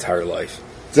big in my entire life.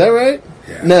 Is that right?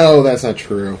 Yeah. No, that's not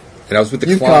true. And I was with the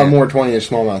client. You've caught more 20-inch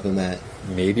smallmouth than that.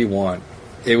 Maybe one.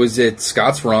 It was at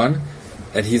Scott's Run,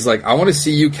 and he's like, I want to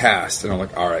see you cast. And I'm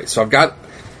like, all right. So I've got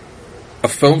a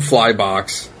foam fly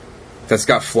box that's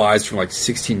got flies from like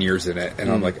 16 years in it. And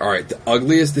I'm like, all right, the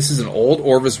ugliest, this is an old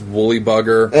Orvis woolly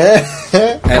bugger.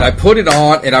 And I put it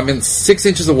on, and I'm in 6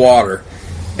 inches of water.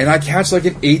 And I catch like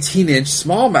an 18-inch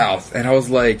smallmouth. And I was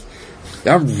like,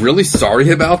 I'm really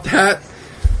sorry about that.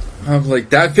 I'm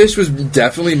like, that fish was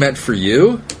definitely meant for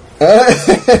you.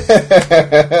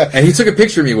 And he took a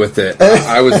picture of me with it.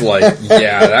 I was like,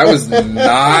 yeah, that was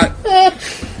not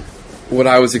what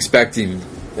I was expecting.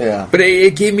 Yeah. But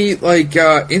it gave me like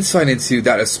insight into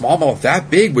that a smallmouth that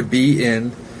big would be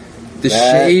in the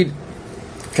shade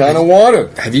kind of water.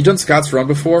 Have you done Scott's Run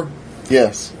before?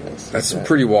 Yes. That's some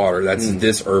pretty water. That's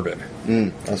this urban.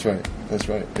 That's right.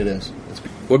 It is.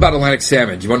 What about Atlantic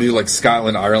salmon? Do you want to do like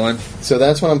Scotland, Ireland? So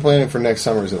that's what I'm planning for next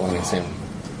summer's Atlantic salmon.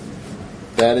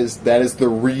 That is the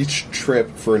reach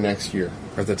trip for next year.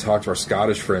 I have to talk to our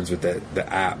Scottish friends with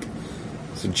the app.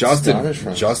 So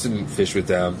Justin fished with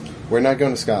them. We're not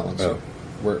going to Scotland. So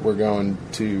we're going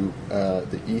to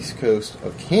the east coast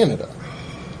of Canada,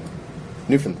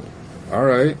 Newfoundland. All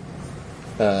right.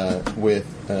 With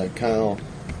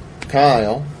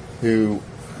Kyle, who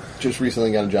just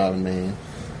recently got a job in Maine,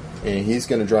 and he's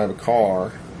going to drive a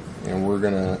car, and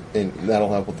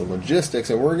that'll help with the logistics,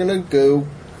 and we're going to go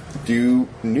do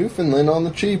Newfoundland on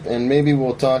the cheap, and maybe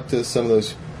we'll talk to some of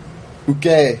those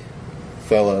UK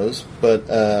fellows. But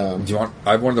I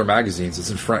have one of their magazines. It's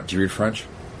in French. Do you read French?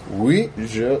 Oui,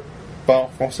 je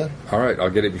parle français. All right, I'll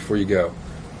get it before you go.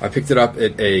 I picked it up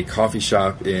at a coffee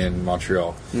shop in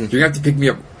Montreal. You're gonna have to pick me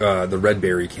up the red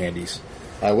berry candies.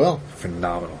 I will.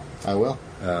 Phenomenal. I will.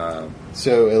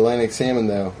 So Atlantic salmon,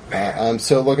 though, I'm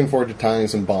so looking forward to tying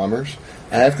some bombers.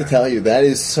 I have to tell you, that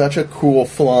is such a cool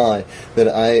fly that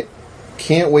I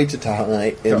can't wait to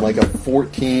tie in like a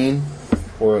 14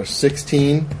 or a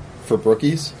 16 for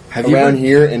brookies around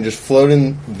here and just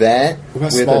floating that with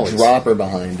smallies? A dropper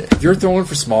behind it. Have you ever thrown one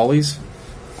for smallies?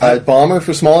 A bomber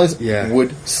for smallies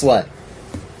would slay.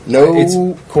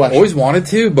 No question. Always wanted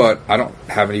to, but I don't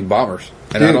have any bombers.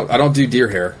 And I don't do deer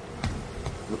hair.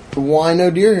 Why no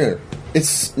deer hair?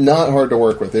 It's not hard to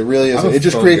work with. It really is. It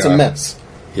just creates a mess.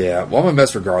 Yeah, well, I'm a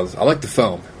mess regardless. I like the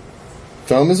foam.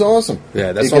 Foam is awesome.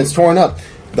 Yeah, it gets torn up.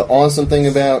 The awesome thing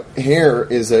about hair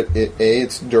is that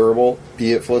it's durable.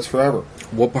 B, it floats forever.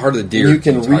 What part of the deer? You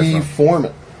can reform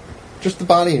it. Just the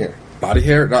body hair. Body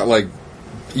hair, not like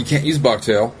you can't use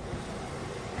bucktail.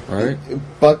 Right?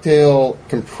 Bucktail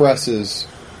compresses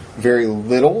very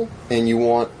little, and you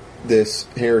want this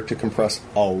hair to compress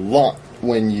a lot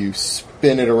when you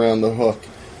spin it around the hook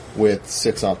with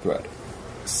 6/0 thread.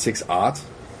 6/0?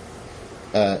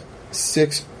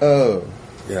 6/0.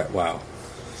 Yeah, wow.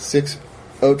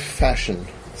 6/0 fashion.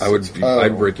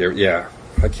 I'd break it. Yeah,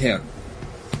 I can't.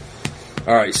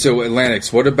 All right, so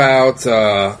Atlantics. What about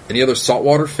any other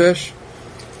saltwater fish?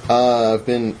 I've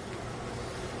been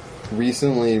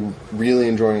recently really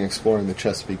enjoying exploring the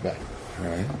Chesapeake Bay. All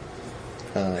right.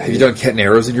 Have you done Ket and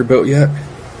arrows in your boat yet?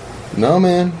 No,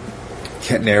 man.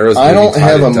 Ket and arrows. I don't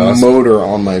have a motor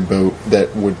on my boat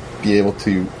that would be able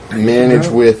to manage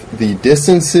with the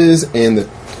distances and the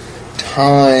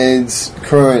tides,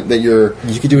 current that you're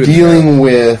dealing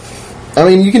with. I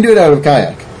mean, you can do it out of a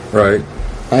kayak. Right.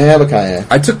 I have a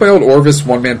kayak. I took my old Orvis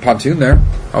one-man pontoon there.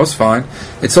 I was fine.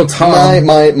 Until Tom...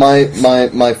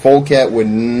 My full cat would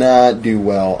not do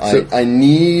well. So, I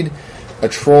need a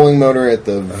trolling motor at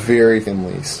the very thin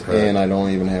least, and I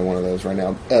don't even have one of those right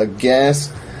now. A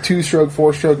gas 2-stroke,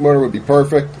 4-stroke motor would be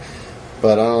perfect,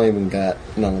 but I don't even got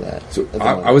none of that. So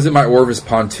I was in my Orvis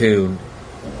pontoon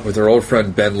with our old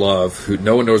friend Ben Love, who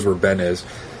no one knows where Ben is,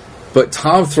 but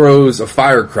Tom throws a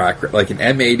firecracker, like an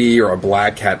M80 or a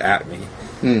Black Cat at me.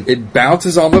 It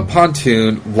bounces on the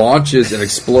pontoon, launches, and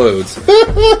explodes.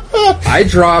 I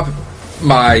drop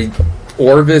my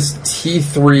Orvis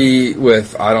T3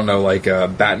 with, I don't know, like a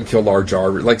bat and kill large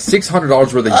arbor, like $600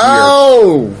 worth of gear.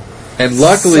 Oh! And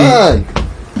luckily,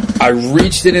 I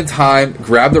reached in time,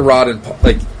 grabbed the rod, and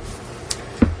like...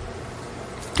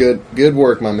 Good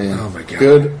work, my man. Oh, my God.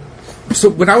 Good. So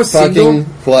when I was single...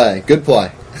 Good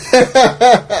play.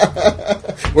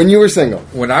 When you were single.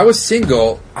 When I was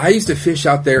single, I used to fish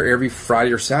out there every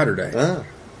Friday or Saturday.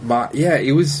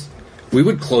 It was... We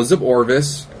would close up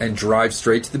Orvis and drive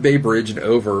straight to the Bay Bridge and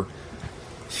over.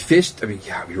 Fished... I mean,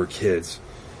 yeah, we were kids.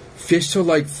 Fished till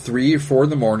like 3 or 4 in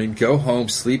the morning, go home,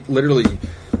 sleep. Literally,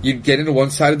 you'd get into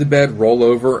one side of the bed, roll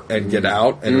over, and get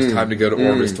out, and it was time to go to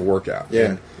Orvis to work out.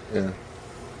 Yeah.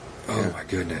 Oh, my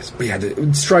goodness. But yeah,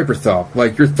 the striper thumb.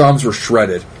 Like, your thumbs were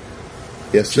shredded.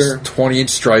 Yes, sir. 20-inch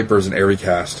stripers in every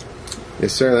cast.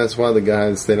 Yes, sir. That's why the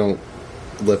guys, they don't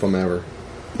lip them ever.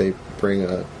 They bring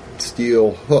a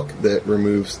steel hook that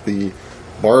removes the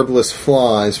barbless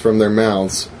flies from their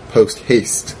mouths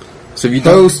post-haste. So you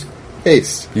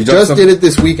Post-haste. Just did it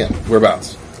this weekend.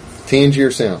 Whereabouts?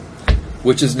 Tangier Sound.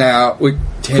 Which is now...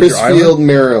 Tangier Crisfield, Island?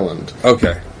 Maryland.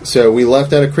 Okay. So we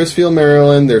left out of Crisfield,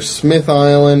 Maryland. There's Smith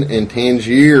Island and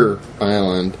Tangier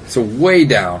Island. So way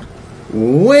down.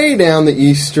 Way down the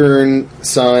eastern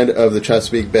side of the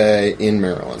Chesapeake Bay in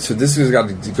Maryland. So this has got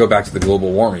to go back to the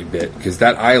global warming bit, because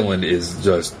that island is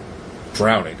just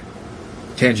drowning.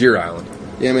 Tangier Island.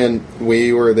 Yeah, man,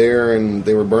 we were there and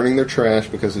they were burning their trash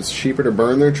because it's cheaper to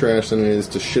burn their trash than it is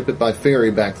to ship it by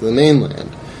ferry back to the mainland.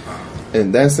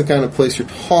 And that's the kind of place you're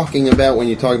talking about when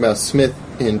you talk about Smith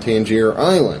and Tangier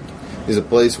Island. Is a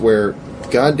place where,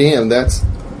 goddamn, it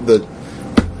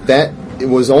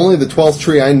was only the 12th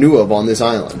tree I knew of on this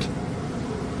island.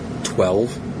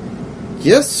 12?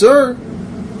 Yes, sir.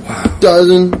 Wow.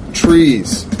 Dozen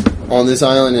trees on this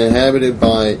island inhabited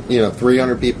by,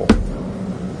 300 people.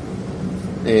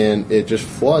 And it just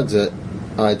floods at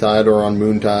high tide or on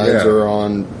moon tides or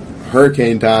on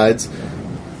hurricane tides.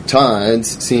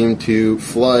 Tides seem to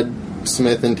flood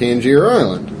Smith and Tangier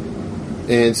Island.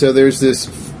 And so there's this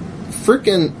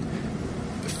freaking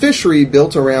fishery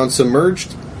built around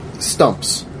submerged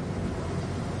stumps.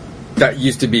 That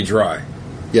used to be dry.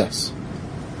 Yes.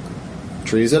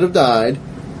 Trees that have died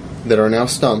that are now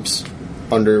stumps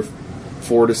under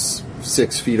 4 to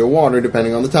 6 feet of water,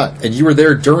 depending on the tide. And you were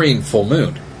there during full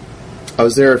moon. I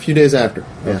was there a few days after.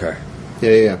 Yeah. Okay.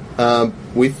 Yeah.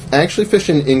 We actually fished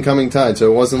in incoming tide,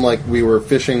 so it wasn't like we were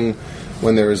fishing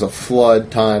when there was a flood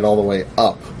tide all the way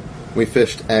up. We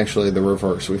fished actually the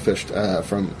reverse. We fished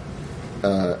from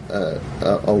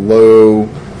a low...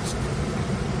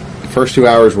 First 2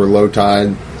 hours were low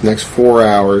tide. Next 4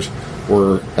 hours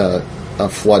were a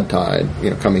flood tide,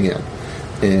 coming in.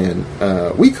 And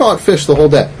we caught fish the whole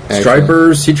day. Actually.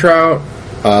 Stripers, sea trout.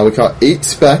 We caught 8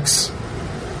 specks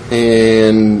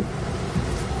and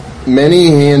many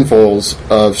handfuls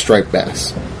of striped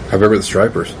bass. How big were the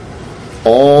stripers?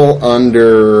 All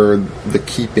under the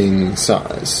keeping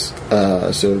size.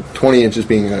 So 20 inches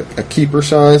being a keeper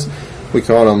size. We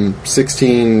caught them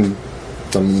 16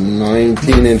 to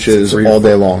 19 inches all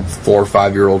day long. 4 or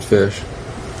 5 year old fish.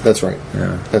 That's right.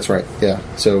 Yeah. That's right. Yeah.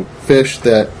 So fish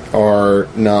that are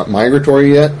not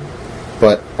migratory yet,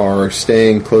 but are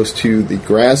staying close to the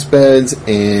grass beds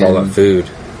and All that food.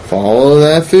 Follow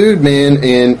that food, man.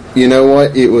 And you know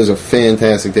what? It was a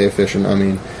fantastic day of fishing. I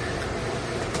mean,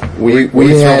 we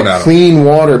had clean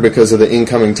water because of the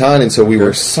incoming tide, and so we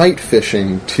were sight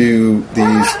fishing to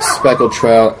these speckled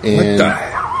trout and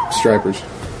stripers.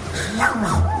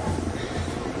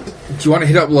 Do you want to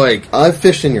hit up, I've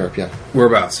fished in Europe, yeah.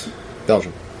 Whereabouts?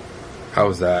 Belgium. How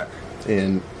was that?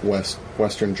 In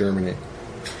western Germany.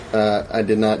 I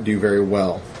did not do very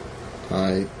well.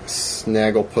 I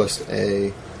snagglepussed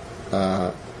a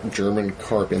German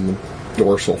carp in the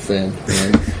dorsal fin.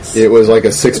 And it was like a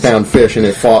 6-pound fish, and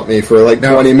it fought me for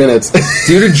 20 minutes.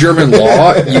 Due to German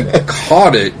law, you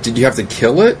caught it. Did you have to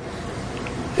kill it?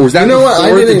 Or was that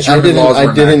I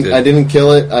didn't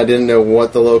kill it. I didn't know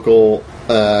what the local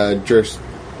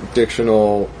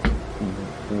jurisdictional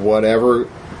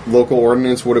local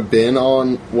ordinance would have been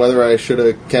on whether I should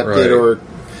have kept it or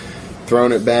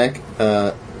thrown it back.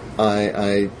 I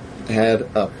had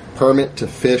a permit to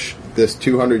fish this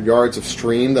 200 yards of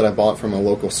stream that I bought from a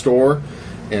local store,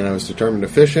 and I was determined to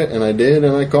fish it, and I did,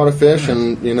 and I caught a fish,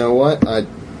 and you know what? I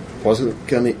wasn't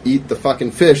going to eat the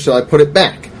fucking fish, so I put it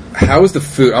back. How was the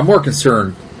food? I'm more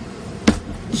concerned.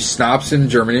 Schnapps in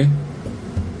Germany.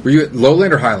 Were you at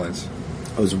Lowland or Highlands?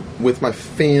 I was with my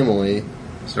family,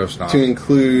 to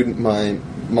include my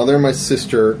mother and my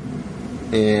sister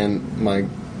and my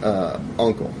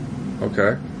uncle.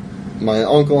 Okay. My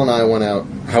uncle and I went out.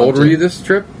 How old were you this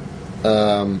trip?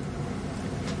 Trying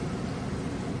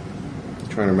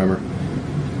to remember.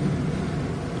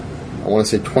 I want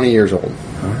to say 20 years old.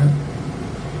 All right.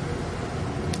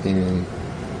 And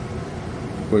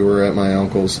we were at my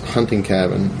uncle's hunting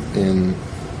cabin in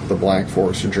the Black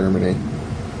Forest of Germany.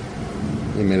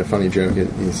 He made a funny joke.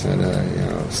 He said,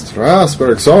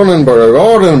 Strasbourg, Sonnenberg,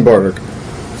 Oldenburg.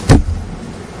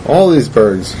 All these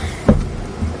bergs.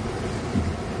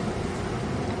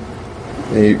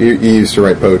 He used to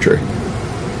write poetry.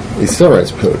 He still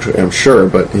writes poetry, I'm sure,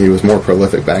 but he was more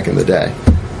prolific back in the day.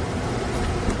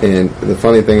 And the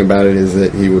funny thing about it is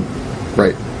that he would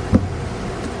write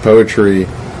poetry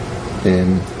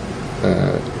in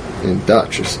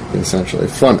Dutch, essentially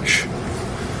Flemish.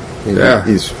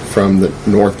 He's from the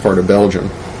north part of Belgium.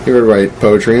 He would write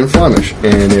poetry in Flemish,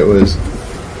 and it was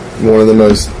one of the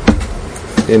most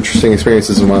interesting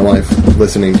experiences of my life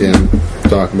listening to him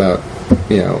talk about,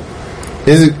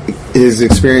 his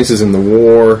experiences in the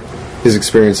war, his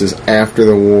experiences after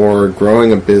the war,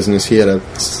 growing a business. He had a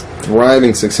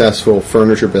thriving, successful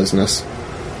furniture business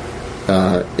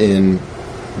in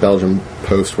Belgium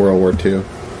post-World War II.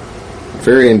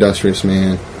 Very industrious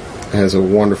man. Has a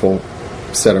wonderful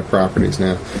set of properties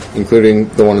now, including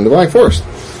the one in the Black Forest.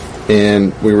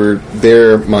 And we were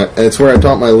there. It's where I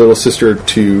taught my little sister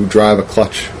to drive a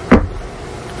clutch,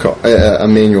 a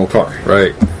manual car.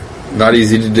 Right. Not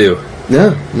easy to do.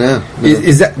 No.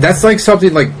 Is that's like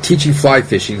something like teaching fly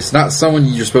fishing? It's not someone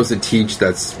you're supposed to teach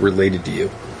that's related to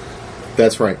you.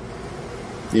 That's right.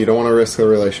 You don't want to risk the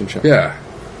relationship. Yeah.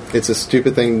 It's a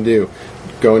stupid thing to do.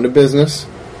 Go into business,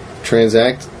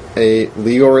 transact a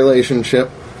legal relationship,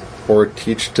 or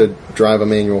teach to drive a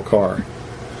manual car.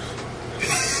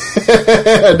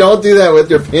 Don't do that with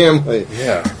your family.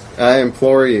 Yeah. I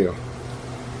implore you.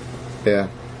 Yeah.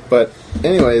 But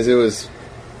anyways, it was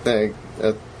a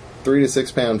 3 to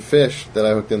 6 pound fish that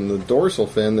I hooked in the dorsal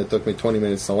fin that took me 20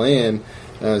 minutes to land.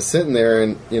 And I was sitting there,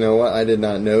 and you know what? I did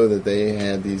not know that they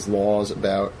had these laws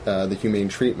about the humane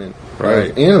treatment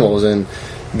of animals. And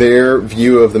their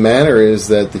view of the matter is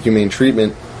that the humane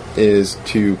treatment is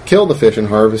to kill the fish and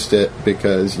harvest it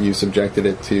because you subjected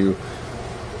it to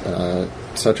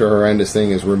such a horrendous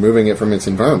thing as removing it from its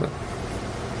environment.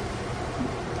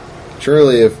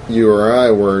 Surely if you or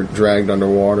I were dragged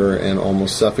underwater and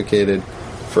almost suffocated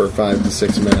for 5 to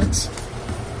 6 minutes,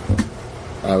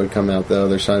 I would come out the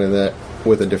other side of that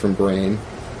with a different brain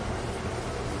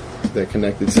that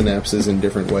connected synapses in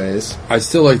different ways. I'd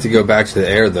still like to go back to the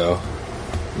air, though.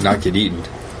 Not get eaten.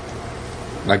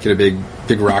 Not get a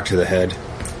big rock to the head.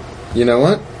 You know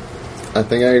what? I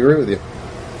think I agree with you.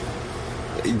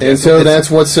 And so that's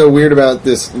what's so weird about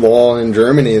this law in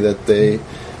Germany, that they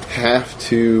have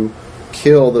to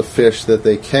kill the fish that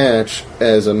they catch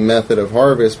as a method of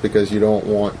harvest because you don't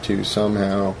want to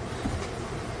somehow,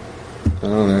 I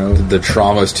don't know, the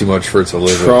trauma is too much for it to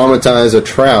live. Traumatize a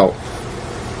trout.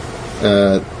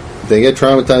 They get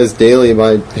traumatized daily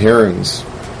by herons.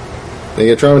 They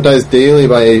get traumatized daily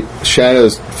by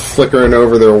shadows flickering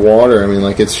over their water. I mean,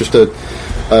 like, it's just a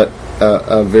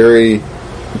very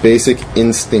basic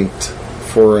instinct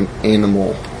for an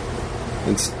animal.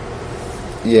 It's,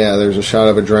 yeah, there's a shot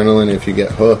of adrenaline if you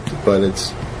get hooked, but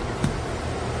it's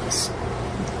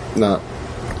not,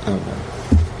 I don't know.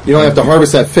 You don't have to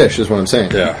harvest that fish, is what I'm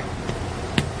saying. Yeah.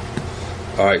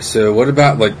 All right, so what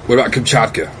about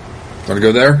Kamchatka? Want to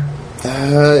go there?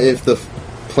 If the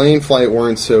plane flight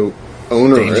weren't so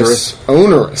onerous.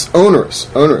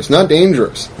 Not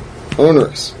dangerous.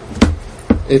 Onerous.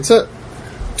 It's a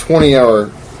 20-hour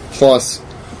plus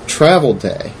travel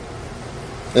day.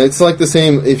 And it's like the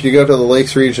same if you go to the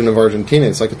lakes region of Argentina.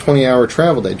 It's like a 20-hour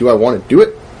travel day. Do I want to do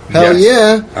it? Hell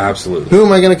yes, yeah. Absolutely. Who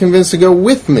am I going to convince to go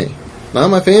with me? Not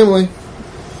my family.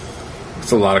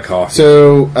 It's a lot of coffee.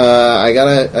 So I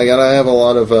gotta have a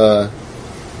lot of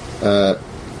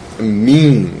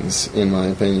means, in my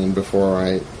opinion, before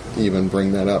I even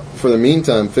bring that up. For the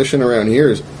meantime, fishing around here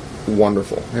is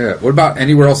wonderful. Yeah. What about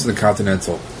anywhere else in the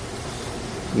Continental?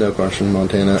 No question,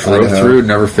 Montana. Drove through,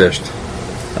 never fished.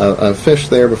 I've fished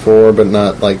there before, but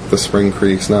not like the spring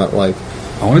creeks. Not like.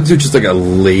 I want to do just like a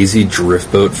lazy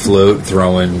drift boat float,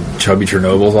 throwing chubby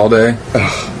Chernobyls all day.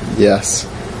 Yes.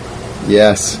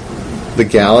 The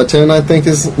Gallatin, I think,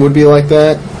 would be like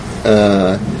that.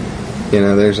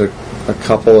 There's a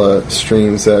couple of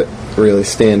streams that really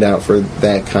stand out for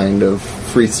that kind of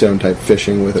freestone type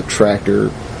fishing with a tractor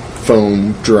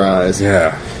foam dries.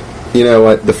 Yeah. You know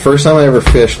what? The first time I ever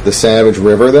fished the Savage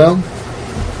River, though,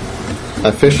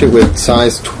 I fished it with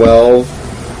size 12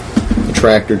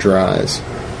 tractor dries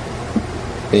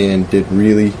and did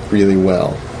really, really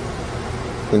well.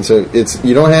 And so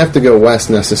you don't have to go west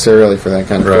necessarily for that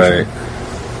kind of fishing.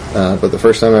 But the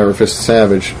first time I ever fished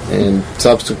Savage, and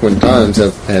subsequent times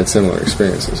have had similar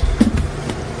experiences.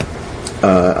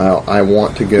 I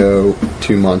want to go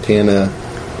to Montana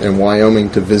and Wyoming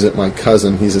to visit my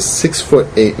cousin. He's a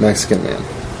 6'8" Mexican man.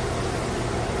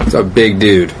 He's a big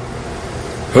dude.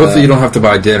 Hopefully you don't have to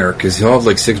buy dinner, because he'll have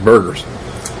like 6 burgers.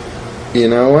 You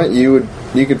know what? You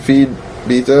could feed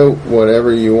Beto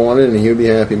whatever you wanted, and he would be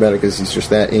happy about it, because he's just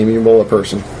that amiable a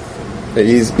person.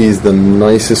 He's the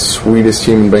nicest, sweetest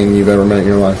human being you've ever met in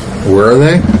your life. Where are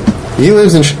they? He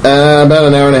lives in about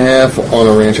an hour and a half on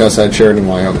a ranch outside Sheridan,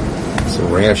 Wyoming. It's a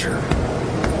rancher.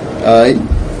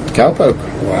 Cowpoke.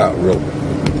 Wow, real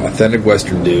authentic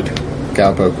Western dude.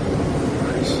 Cowpoke.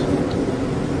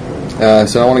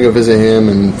 So I want to go visit him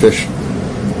and fish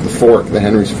the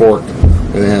Henry's Fork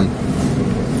with him.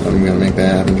 I'm going to make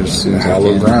that happen just as soon as I can.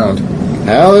 Hallowed ground.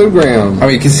 Hallowed ground. I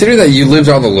mean, consider that you lived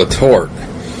on the Letort.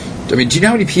 I mean, do you know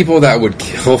how many people that would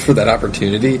kill for that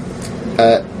opportunity?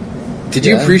 Did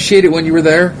you appreciate it when you were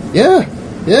there? Yeah.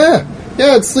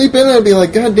 I'd sleep in and I'd be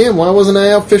like, God damn, why wasn't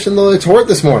I out fishing the Letort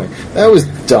this morning? That was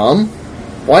dumb.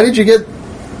 Why did you get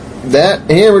that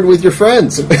hammered with your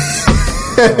friends? Too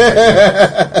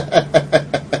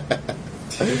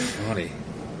funny.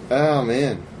 Oh,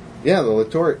 man. Yeah, the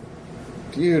Letort.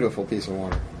 Beautiful piece of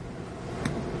water.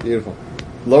 Beautiful.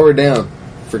 Lower down.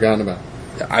 Forgotten about.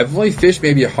 I've only fished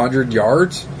maybe 100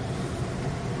 yards.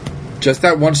 Just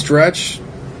that one stretch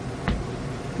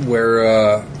where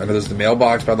I know there's the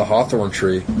mailbox by the hawthorn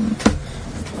tree.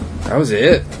 That was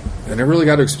it. I never really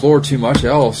got to explore too much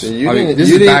else. So this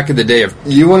is back in the day of...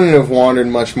 You wouldn't have wandered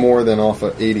much more than off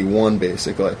of 81,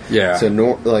 basically. Yeah. So,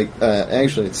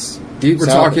 actually, it's... Dude, we're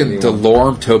talking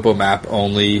DeLorme topo map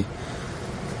only,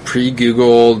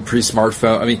 pre-Googled,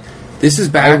 pre-smartphone. I mean, this is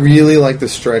back... I really like the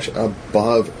stretch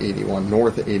above 81,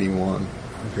 north of 81.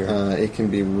 Okay. It can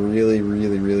be really,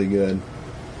 really, really good.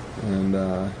 And,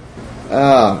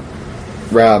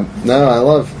 Rob, no, I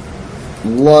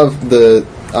love the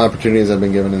opportunities I've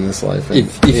been given in this life. And,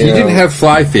 if you didn't have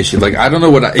fly fishing, like, I don't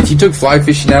know if you took fly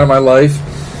fishing out of my life,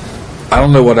 I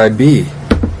don't know what I'd be.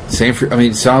 Same for, I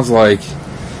mean, it sounds like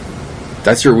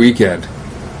that's your weekend.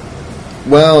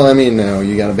 Well, I mean, no,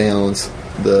 you gotta balance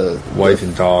the wife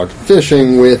and dog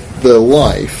fishing with the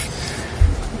life.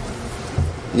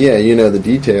 Yeah, you know the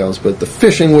details, but the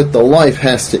fishing with the life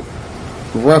has to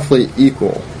roughly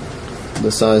equal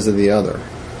the size of the other.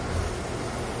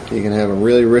 You can have a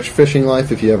really rich fishing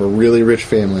life if you have a really rich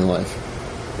family life.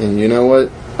 And you know what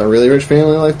a really rich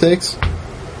family life takes?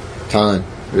 Time.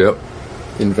 Yep.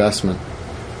 Investment.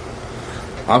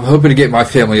 I'm hoping to get my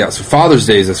family out. So Father's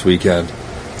Day is this weekend.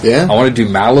 Yeah? I want to do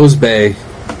Mallows Bay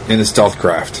in the Stealth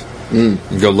Craft. And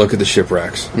go look at the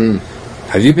shipwrecks.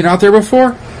 Have you been out there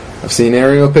before? I've seen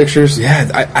aerial pictures. Yeah,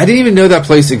 I didn't even know that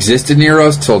place existed near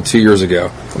us till 2 years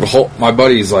ago. My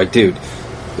buddy's like, dude,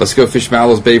 let's go fish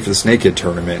Mallows Bay for the Snakehead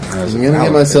tournament. And I was I'm like, going to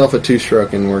get myself a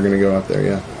two-stroke and we're going to go up there,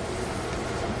 yeah.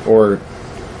 Or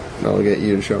I'll get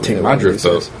you to show me. Take my drift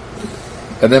boat.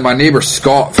 And then my neighbor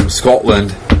Scott from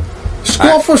Scotland.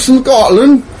 Scott from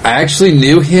Scotland? I actually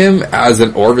knew him as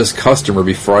an Orvis customer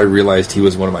before I realized he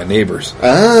was one of my neighbors.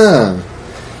 Ah.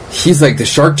 He's like, the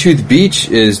Shark-Tooth Beach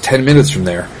is 10 minutes from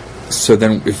there. So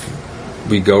then if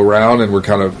we go around and we're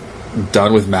kind of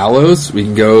done with Mallows, we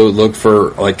can go look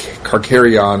for, like, the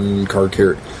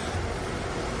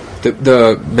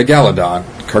Megalodon.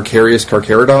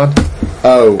 Carcharodon.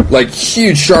 Oh. Like,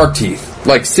 huge shark teeth.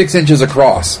 Like, 6 inches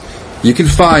across. You can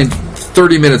find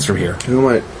 30 minutes from here.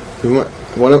 You're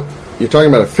talking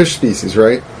about a fish species,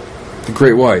 right? The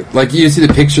great white. Like, you see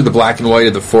the picture of the black and white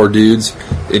of the 4 dudes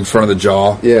in front of the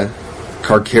jaw? Yeah.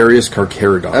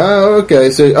 Carcharodon. Oh, okay.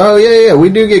 So, yeah. We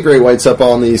do get great whites up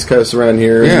on the East Coast around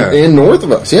here, and north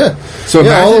of us. Yeah. So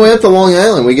all the way up to Long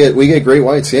Island, we get great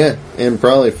whites. Yeah, and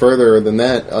probably further than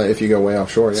that if you go way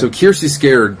offshore. Yeah. So Kiersey's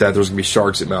scared that there's gonna be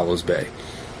sharks at Mallows Bay.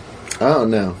 Oh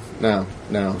no. Try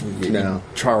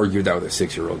to argue that with a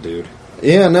 6-year-old dude.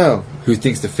 Yeah, no. Who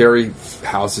thinks the ferry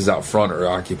houses out front are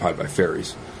occupied by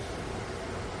ferries?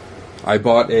 I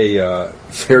bought a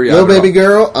ferry. Little baby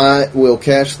girl, I will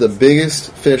catch the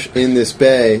biggest fish in this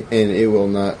bay, and it will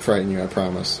not frighten you, I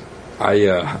promise.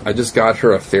 I just got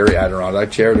her a ferry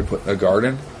Adirondack chair to put in a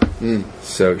garden.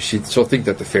 So she'll think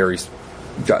that the ferry's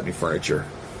got new furniture.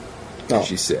 Oh.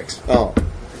 She's 6. Oh.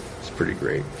 It's pretty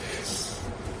great.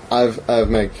 I've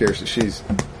met Kiersey. She's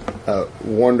a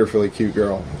wonderfully cute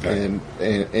girl, and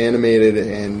animated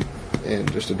and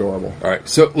just adorable. All right,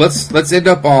 so let's end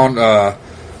up on a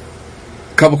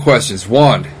couple questions.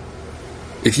 1,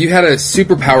 if you had a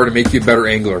superpower to make you a better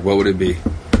angler, what would it be?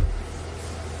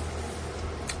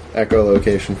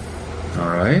 Echolocation. All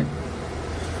right.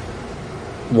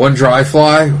 1 dry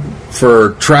fly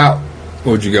for trout.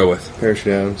 What would you go with?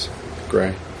 Parachute Adams,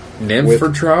 gray. Nymph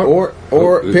for trout,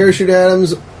 or Parachute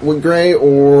Adams with gray,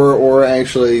 or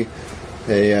actually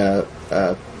a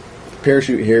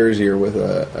Parachute Hare's Ear with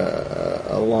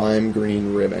a lime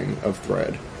green ribbing of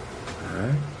thread. All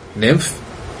right. Nymph,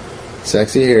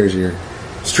 sexy Hare's Ear.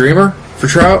 Streamer for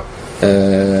trout,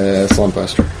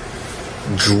 Slumpbuster.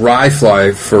 Dry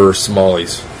fly for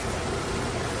smallies.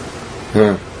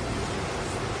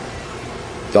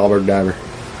 Dahlberg Diver.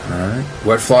 All right.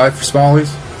 Wet fly for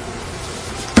smallies.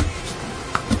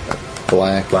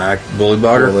 Black bully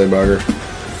bugger.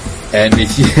 And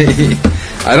if you,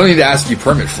 I don't need to ask you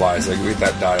permit flies. Like, we get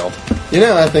that dialed. You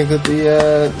know, I think that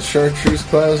the chartreuse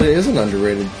clouser is an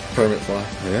underrated permit fly.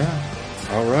 Yeah.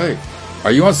 All right.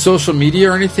 Are you on social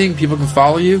media or anything? People can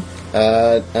follow you.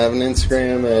 I have an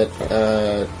Instagram at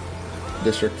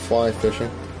District Fly Fishing.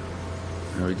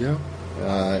 There we go.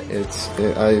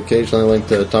 I occasionally link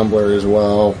to Tumblr as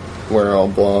well, where I'll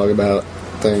blog about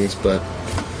things, but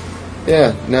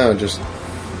yeah, no, just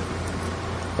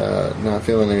not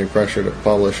feeling any pressure to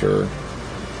publish or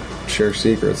share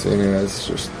secrets. It's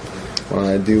just when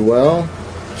I do well,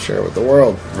 share it with the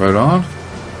world. Right on.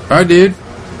 All right, dude.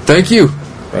 Thank you.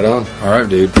 Right on. All right,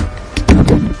 dude.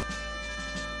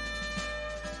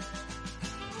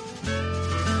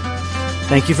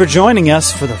 Thank you for joining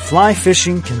us for the Fly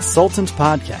Fishing Consultant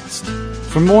Podcast.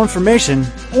 For more information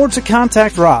or to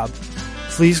contact Rob,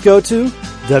 please go to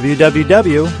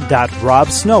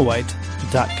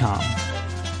www.robsnowhite.com.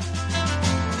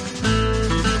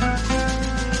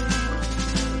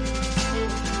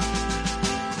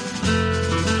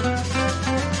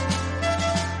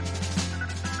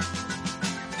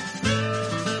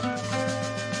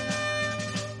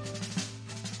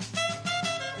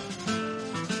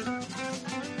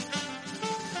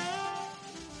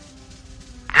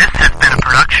 This has been a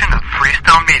production of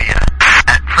Freestone Media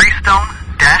at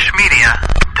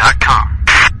freestone-media.com.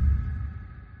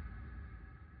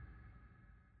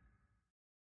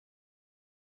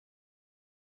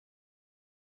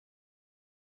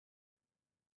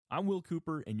 I'm Will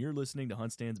Cooper, and you're listening to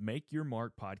HuntStand's Make Your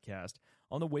Mark podcast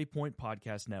on the Waypoint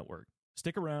Podcast Network.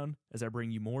 Stick around as I bring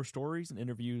you more stories and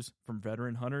interviews from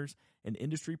veteran hunters and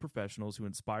industry professionals who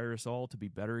inspire us all to be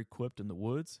better equipped in the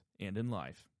woods and in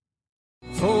life.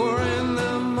 4 in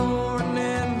the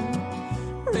morning.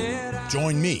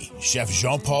 Join me, Chef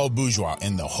Jean-Paul Bourgeois,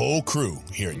 and the whole crew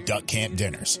here at Duck Camp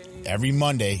Dinners every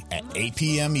Monday at 8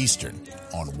 p.m. Eastern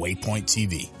on Waypoint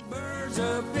TV. Birds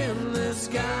up in the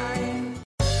sky.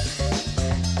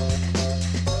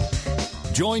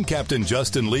 Join Captain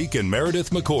Justin Leake and Meredith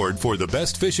McCord for the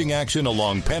best fishing action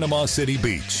along Panama City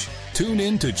Beach. Tune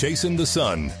in to Chasing the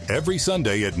Sun every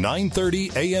Sunday at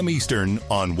 9:30 a.m. Eastern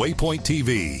on Waypoint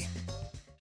TV.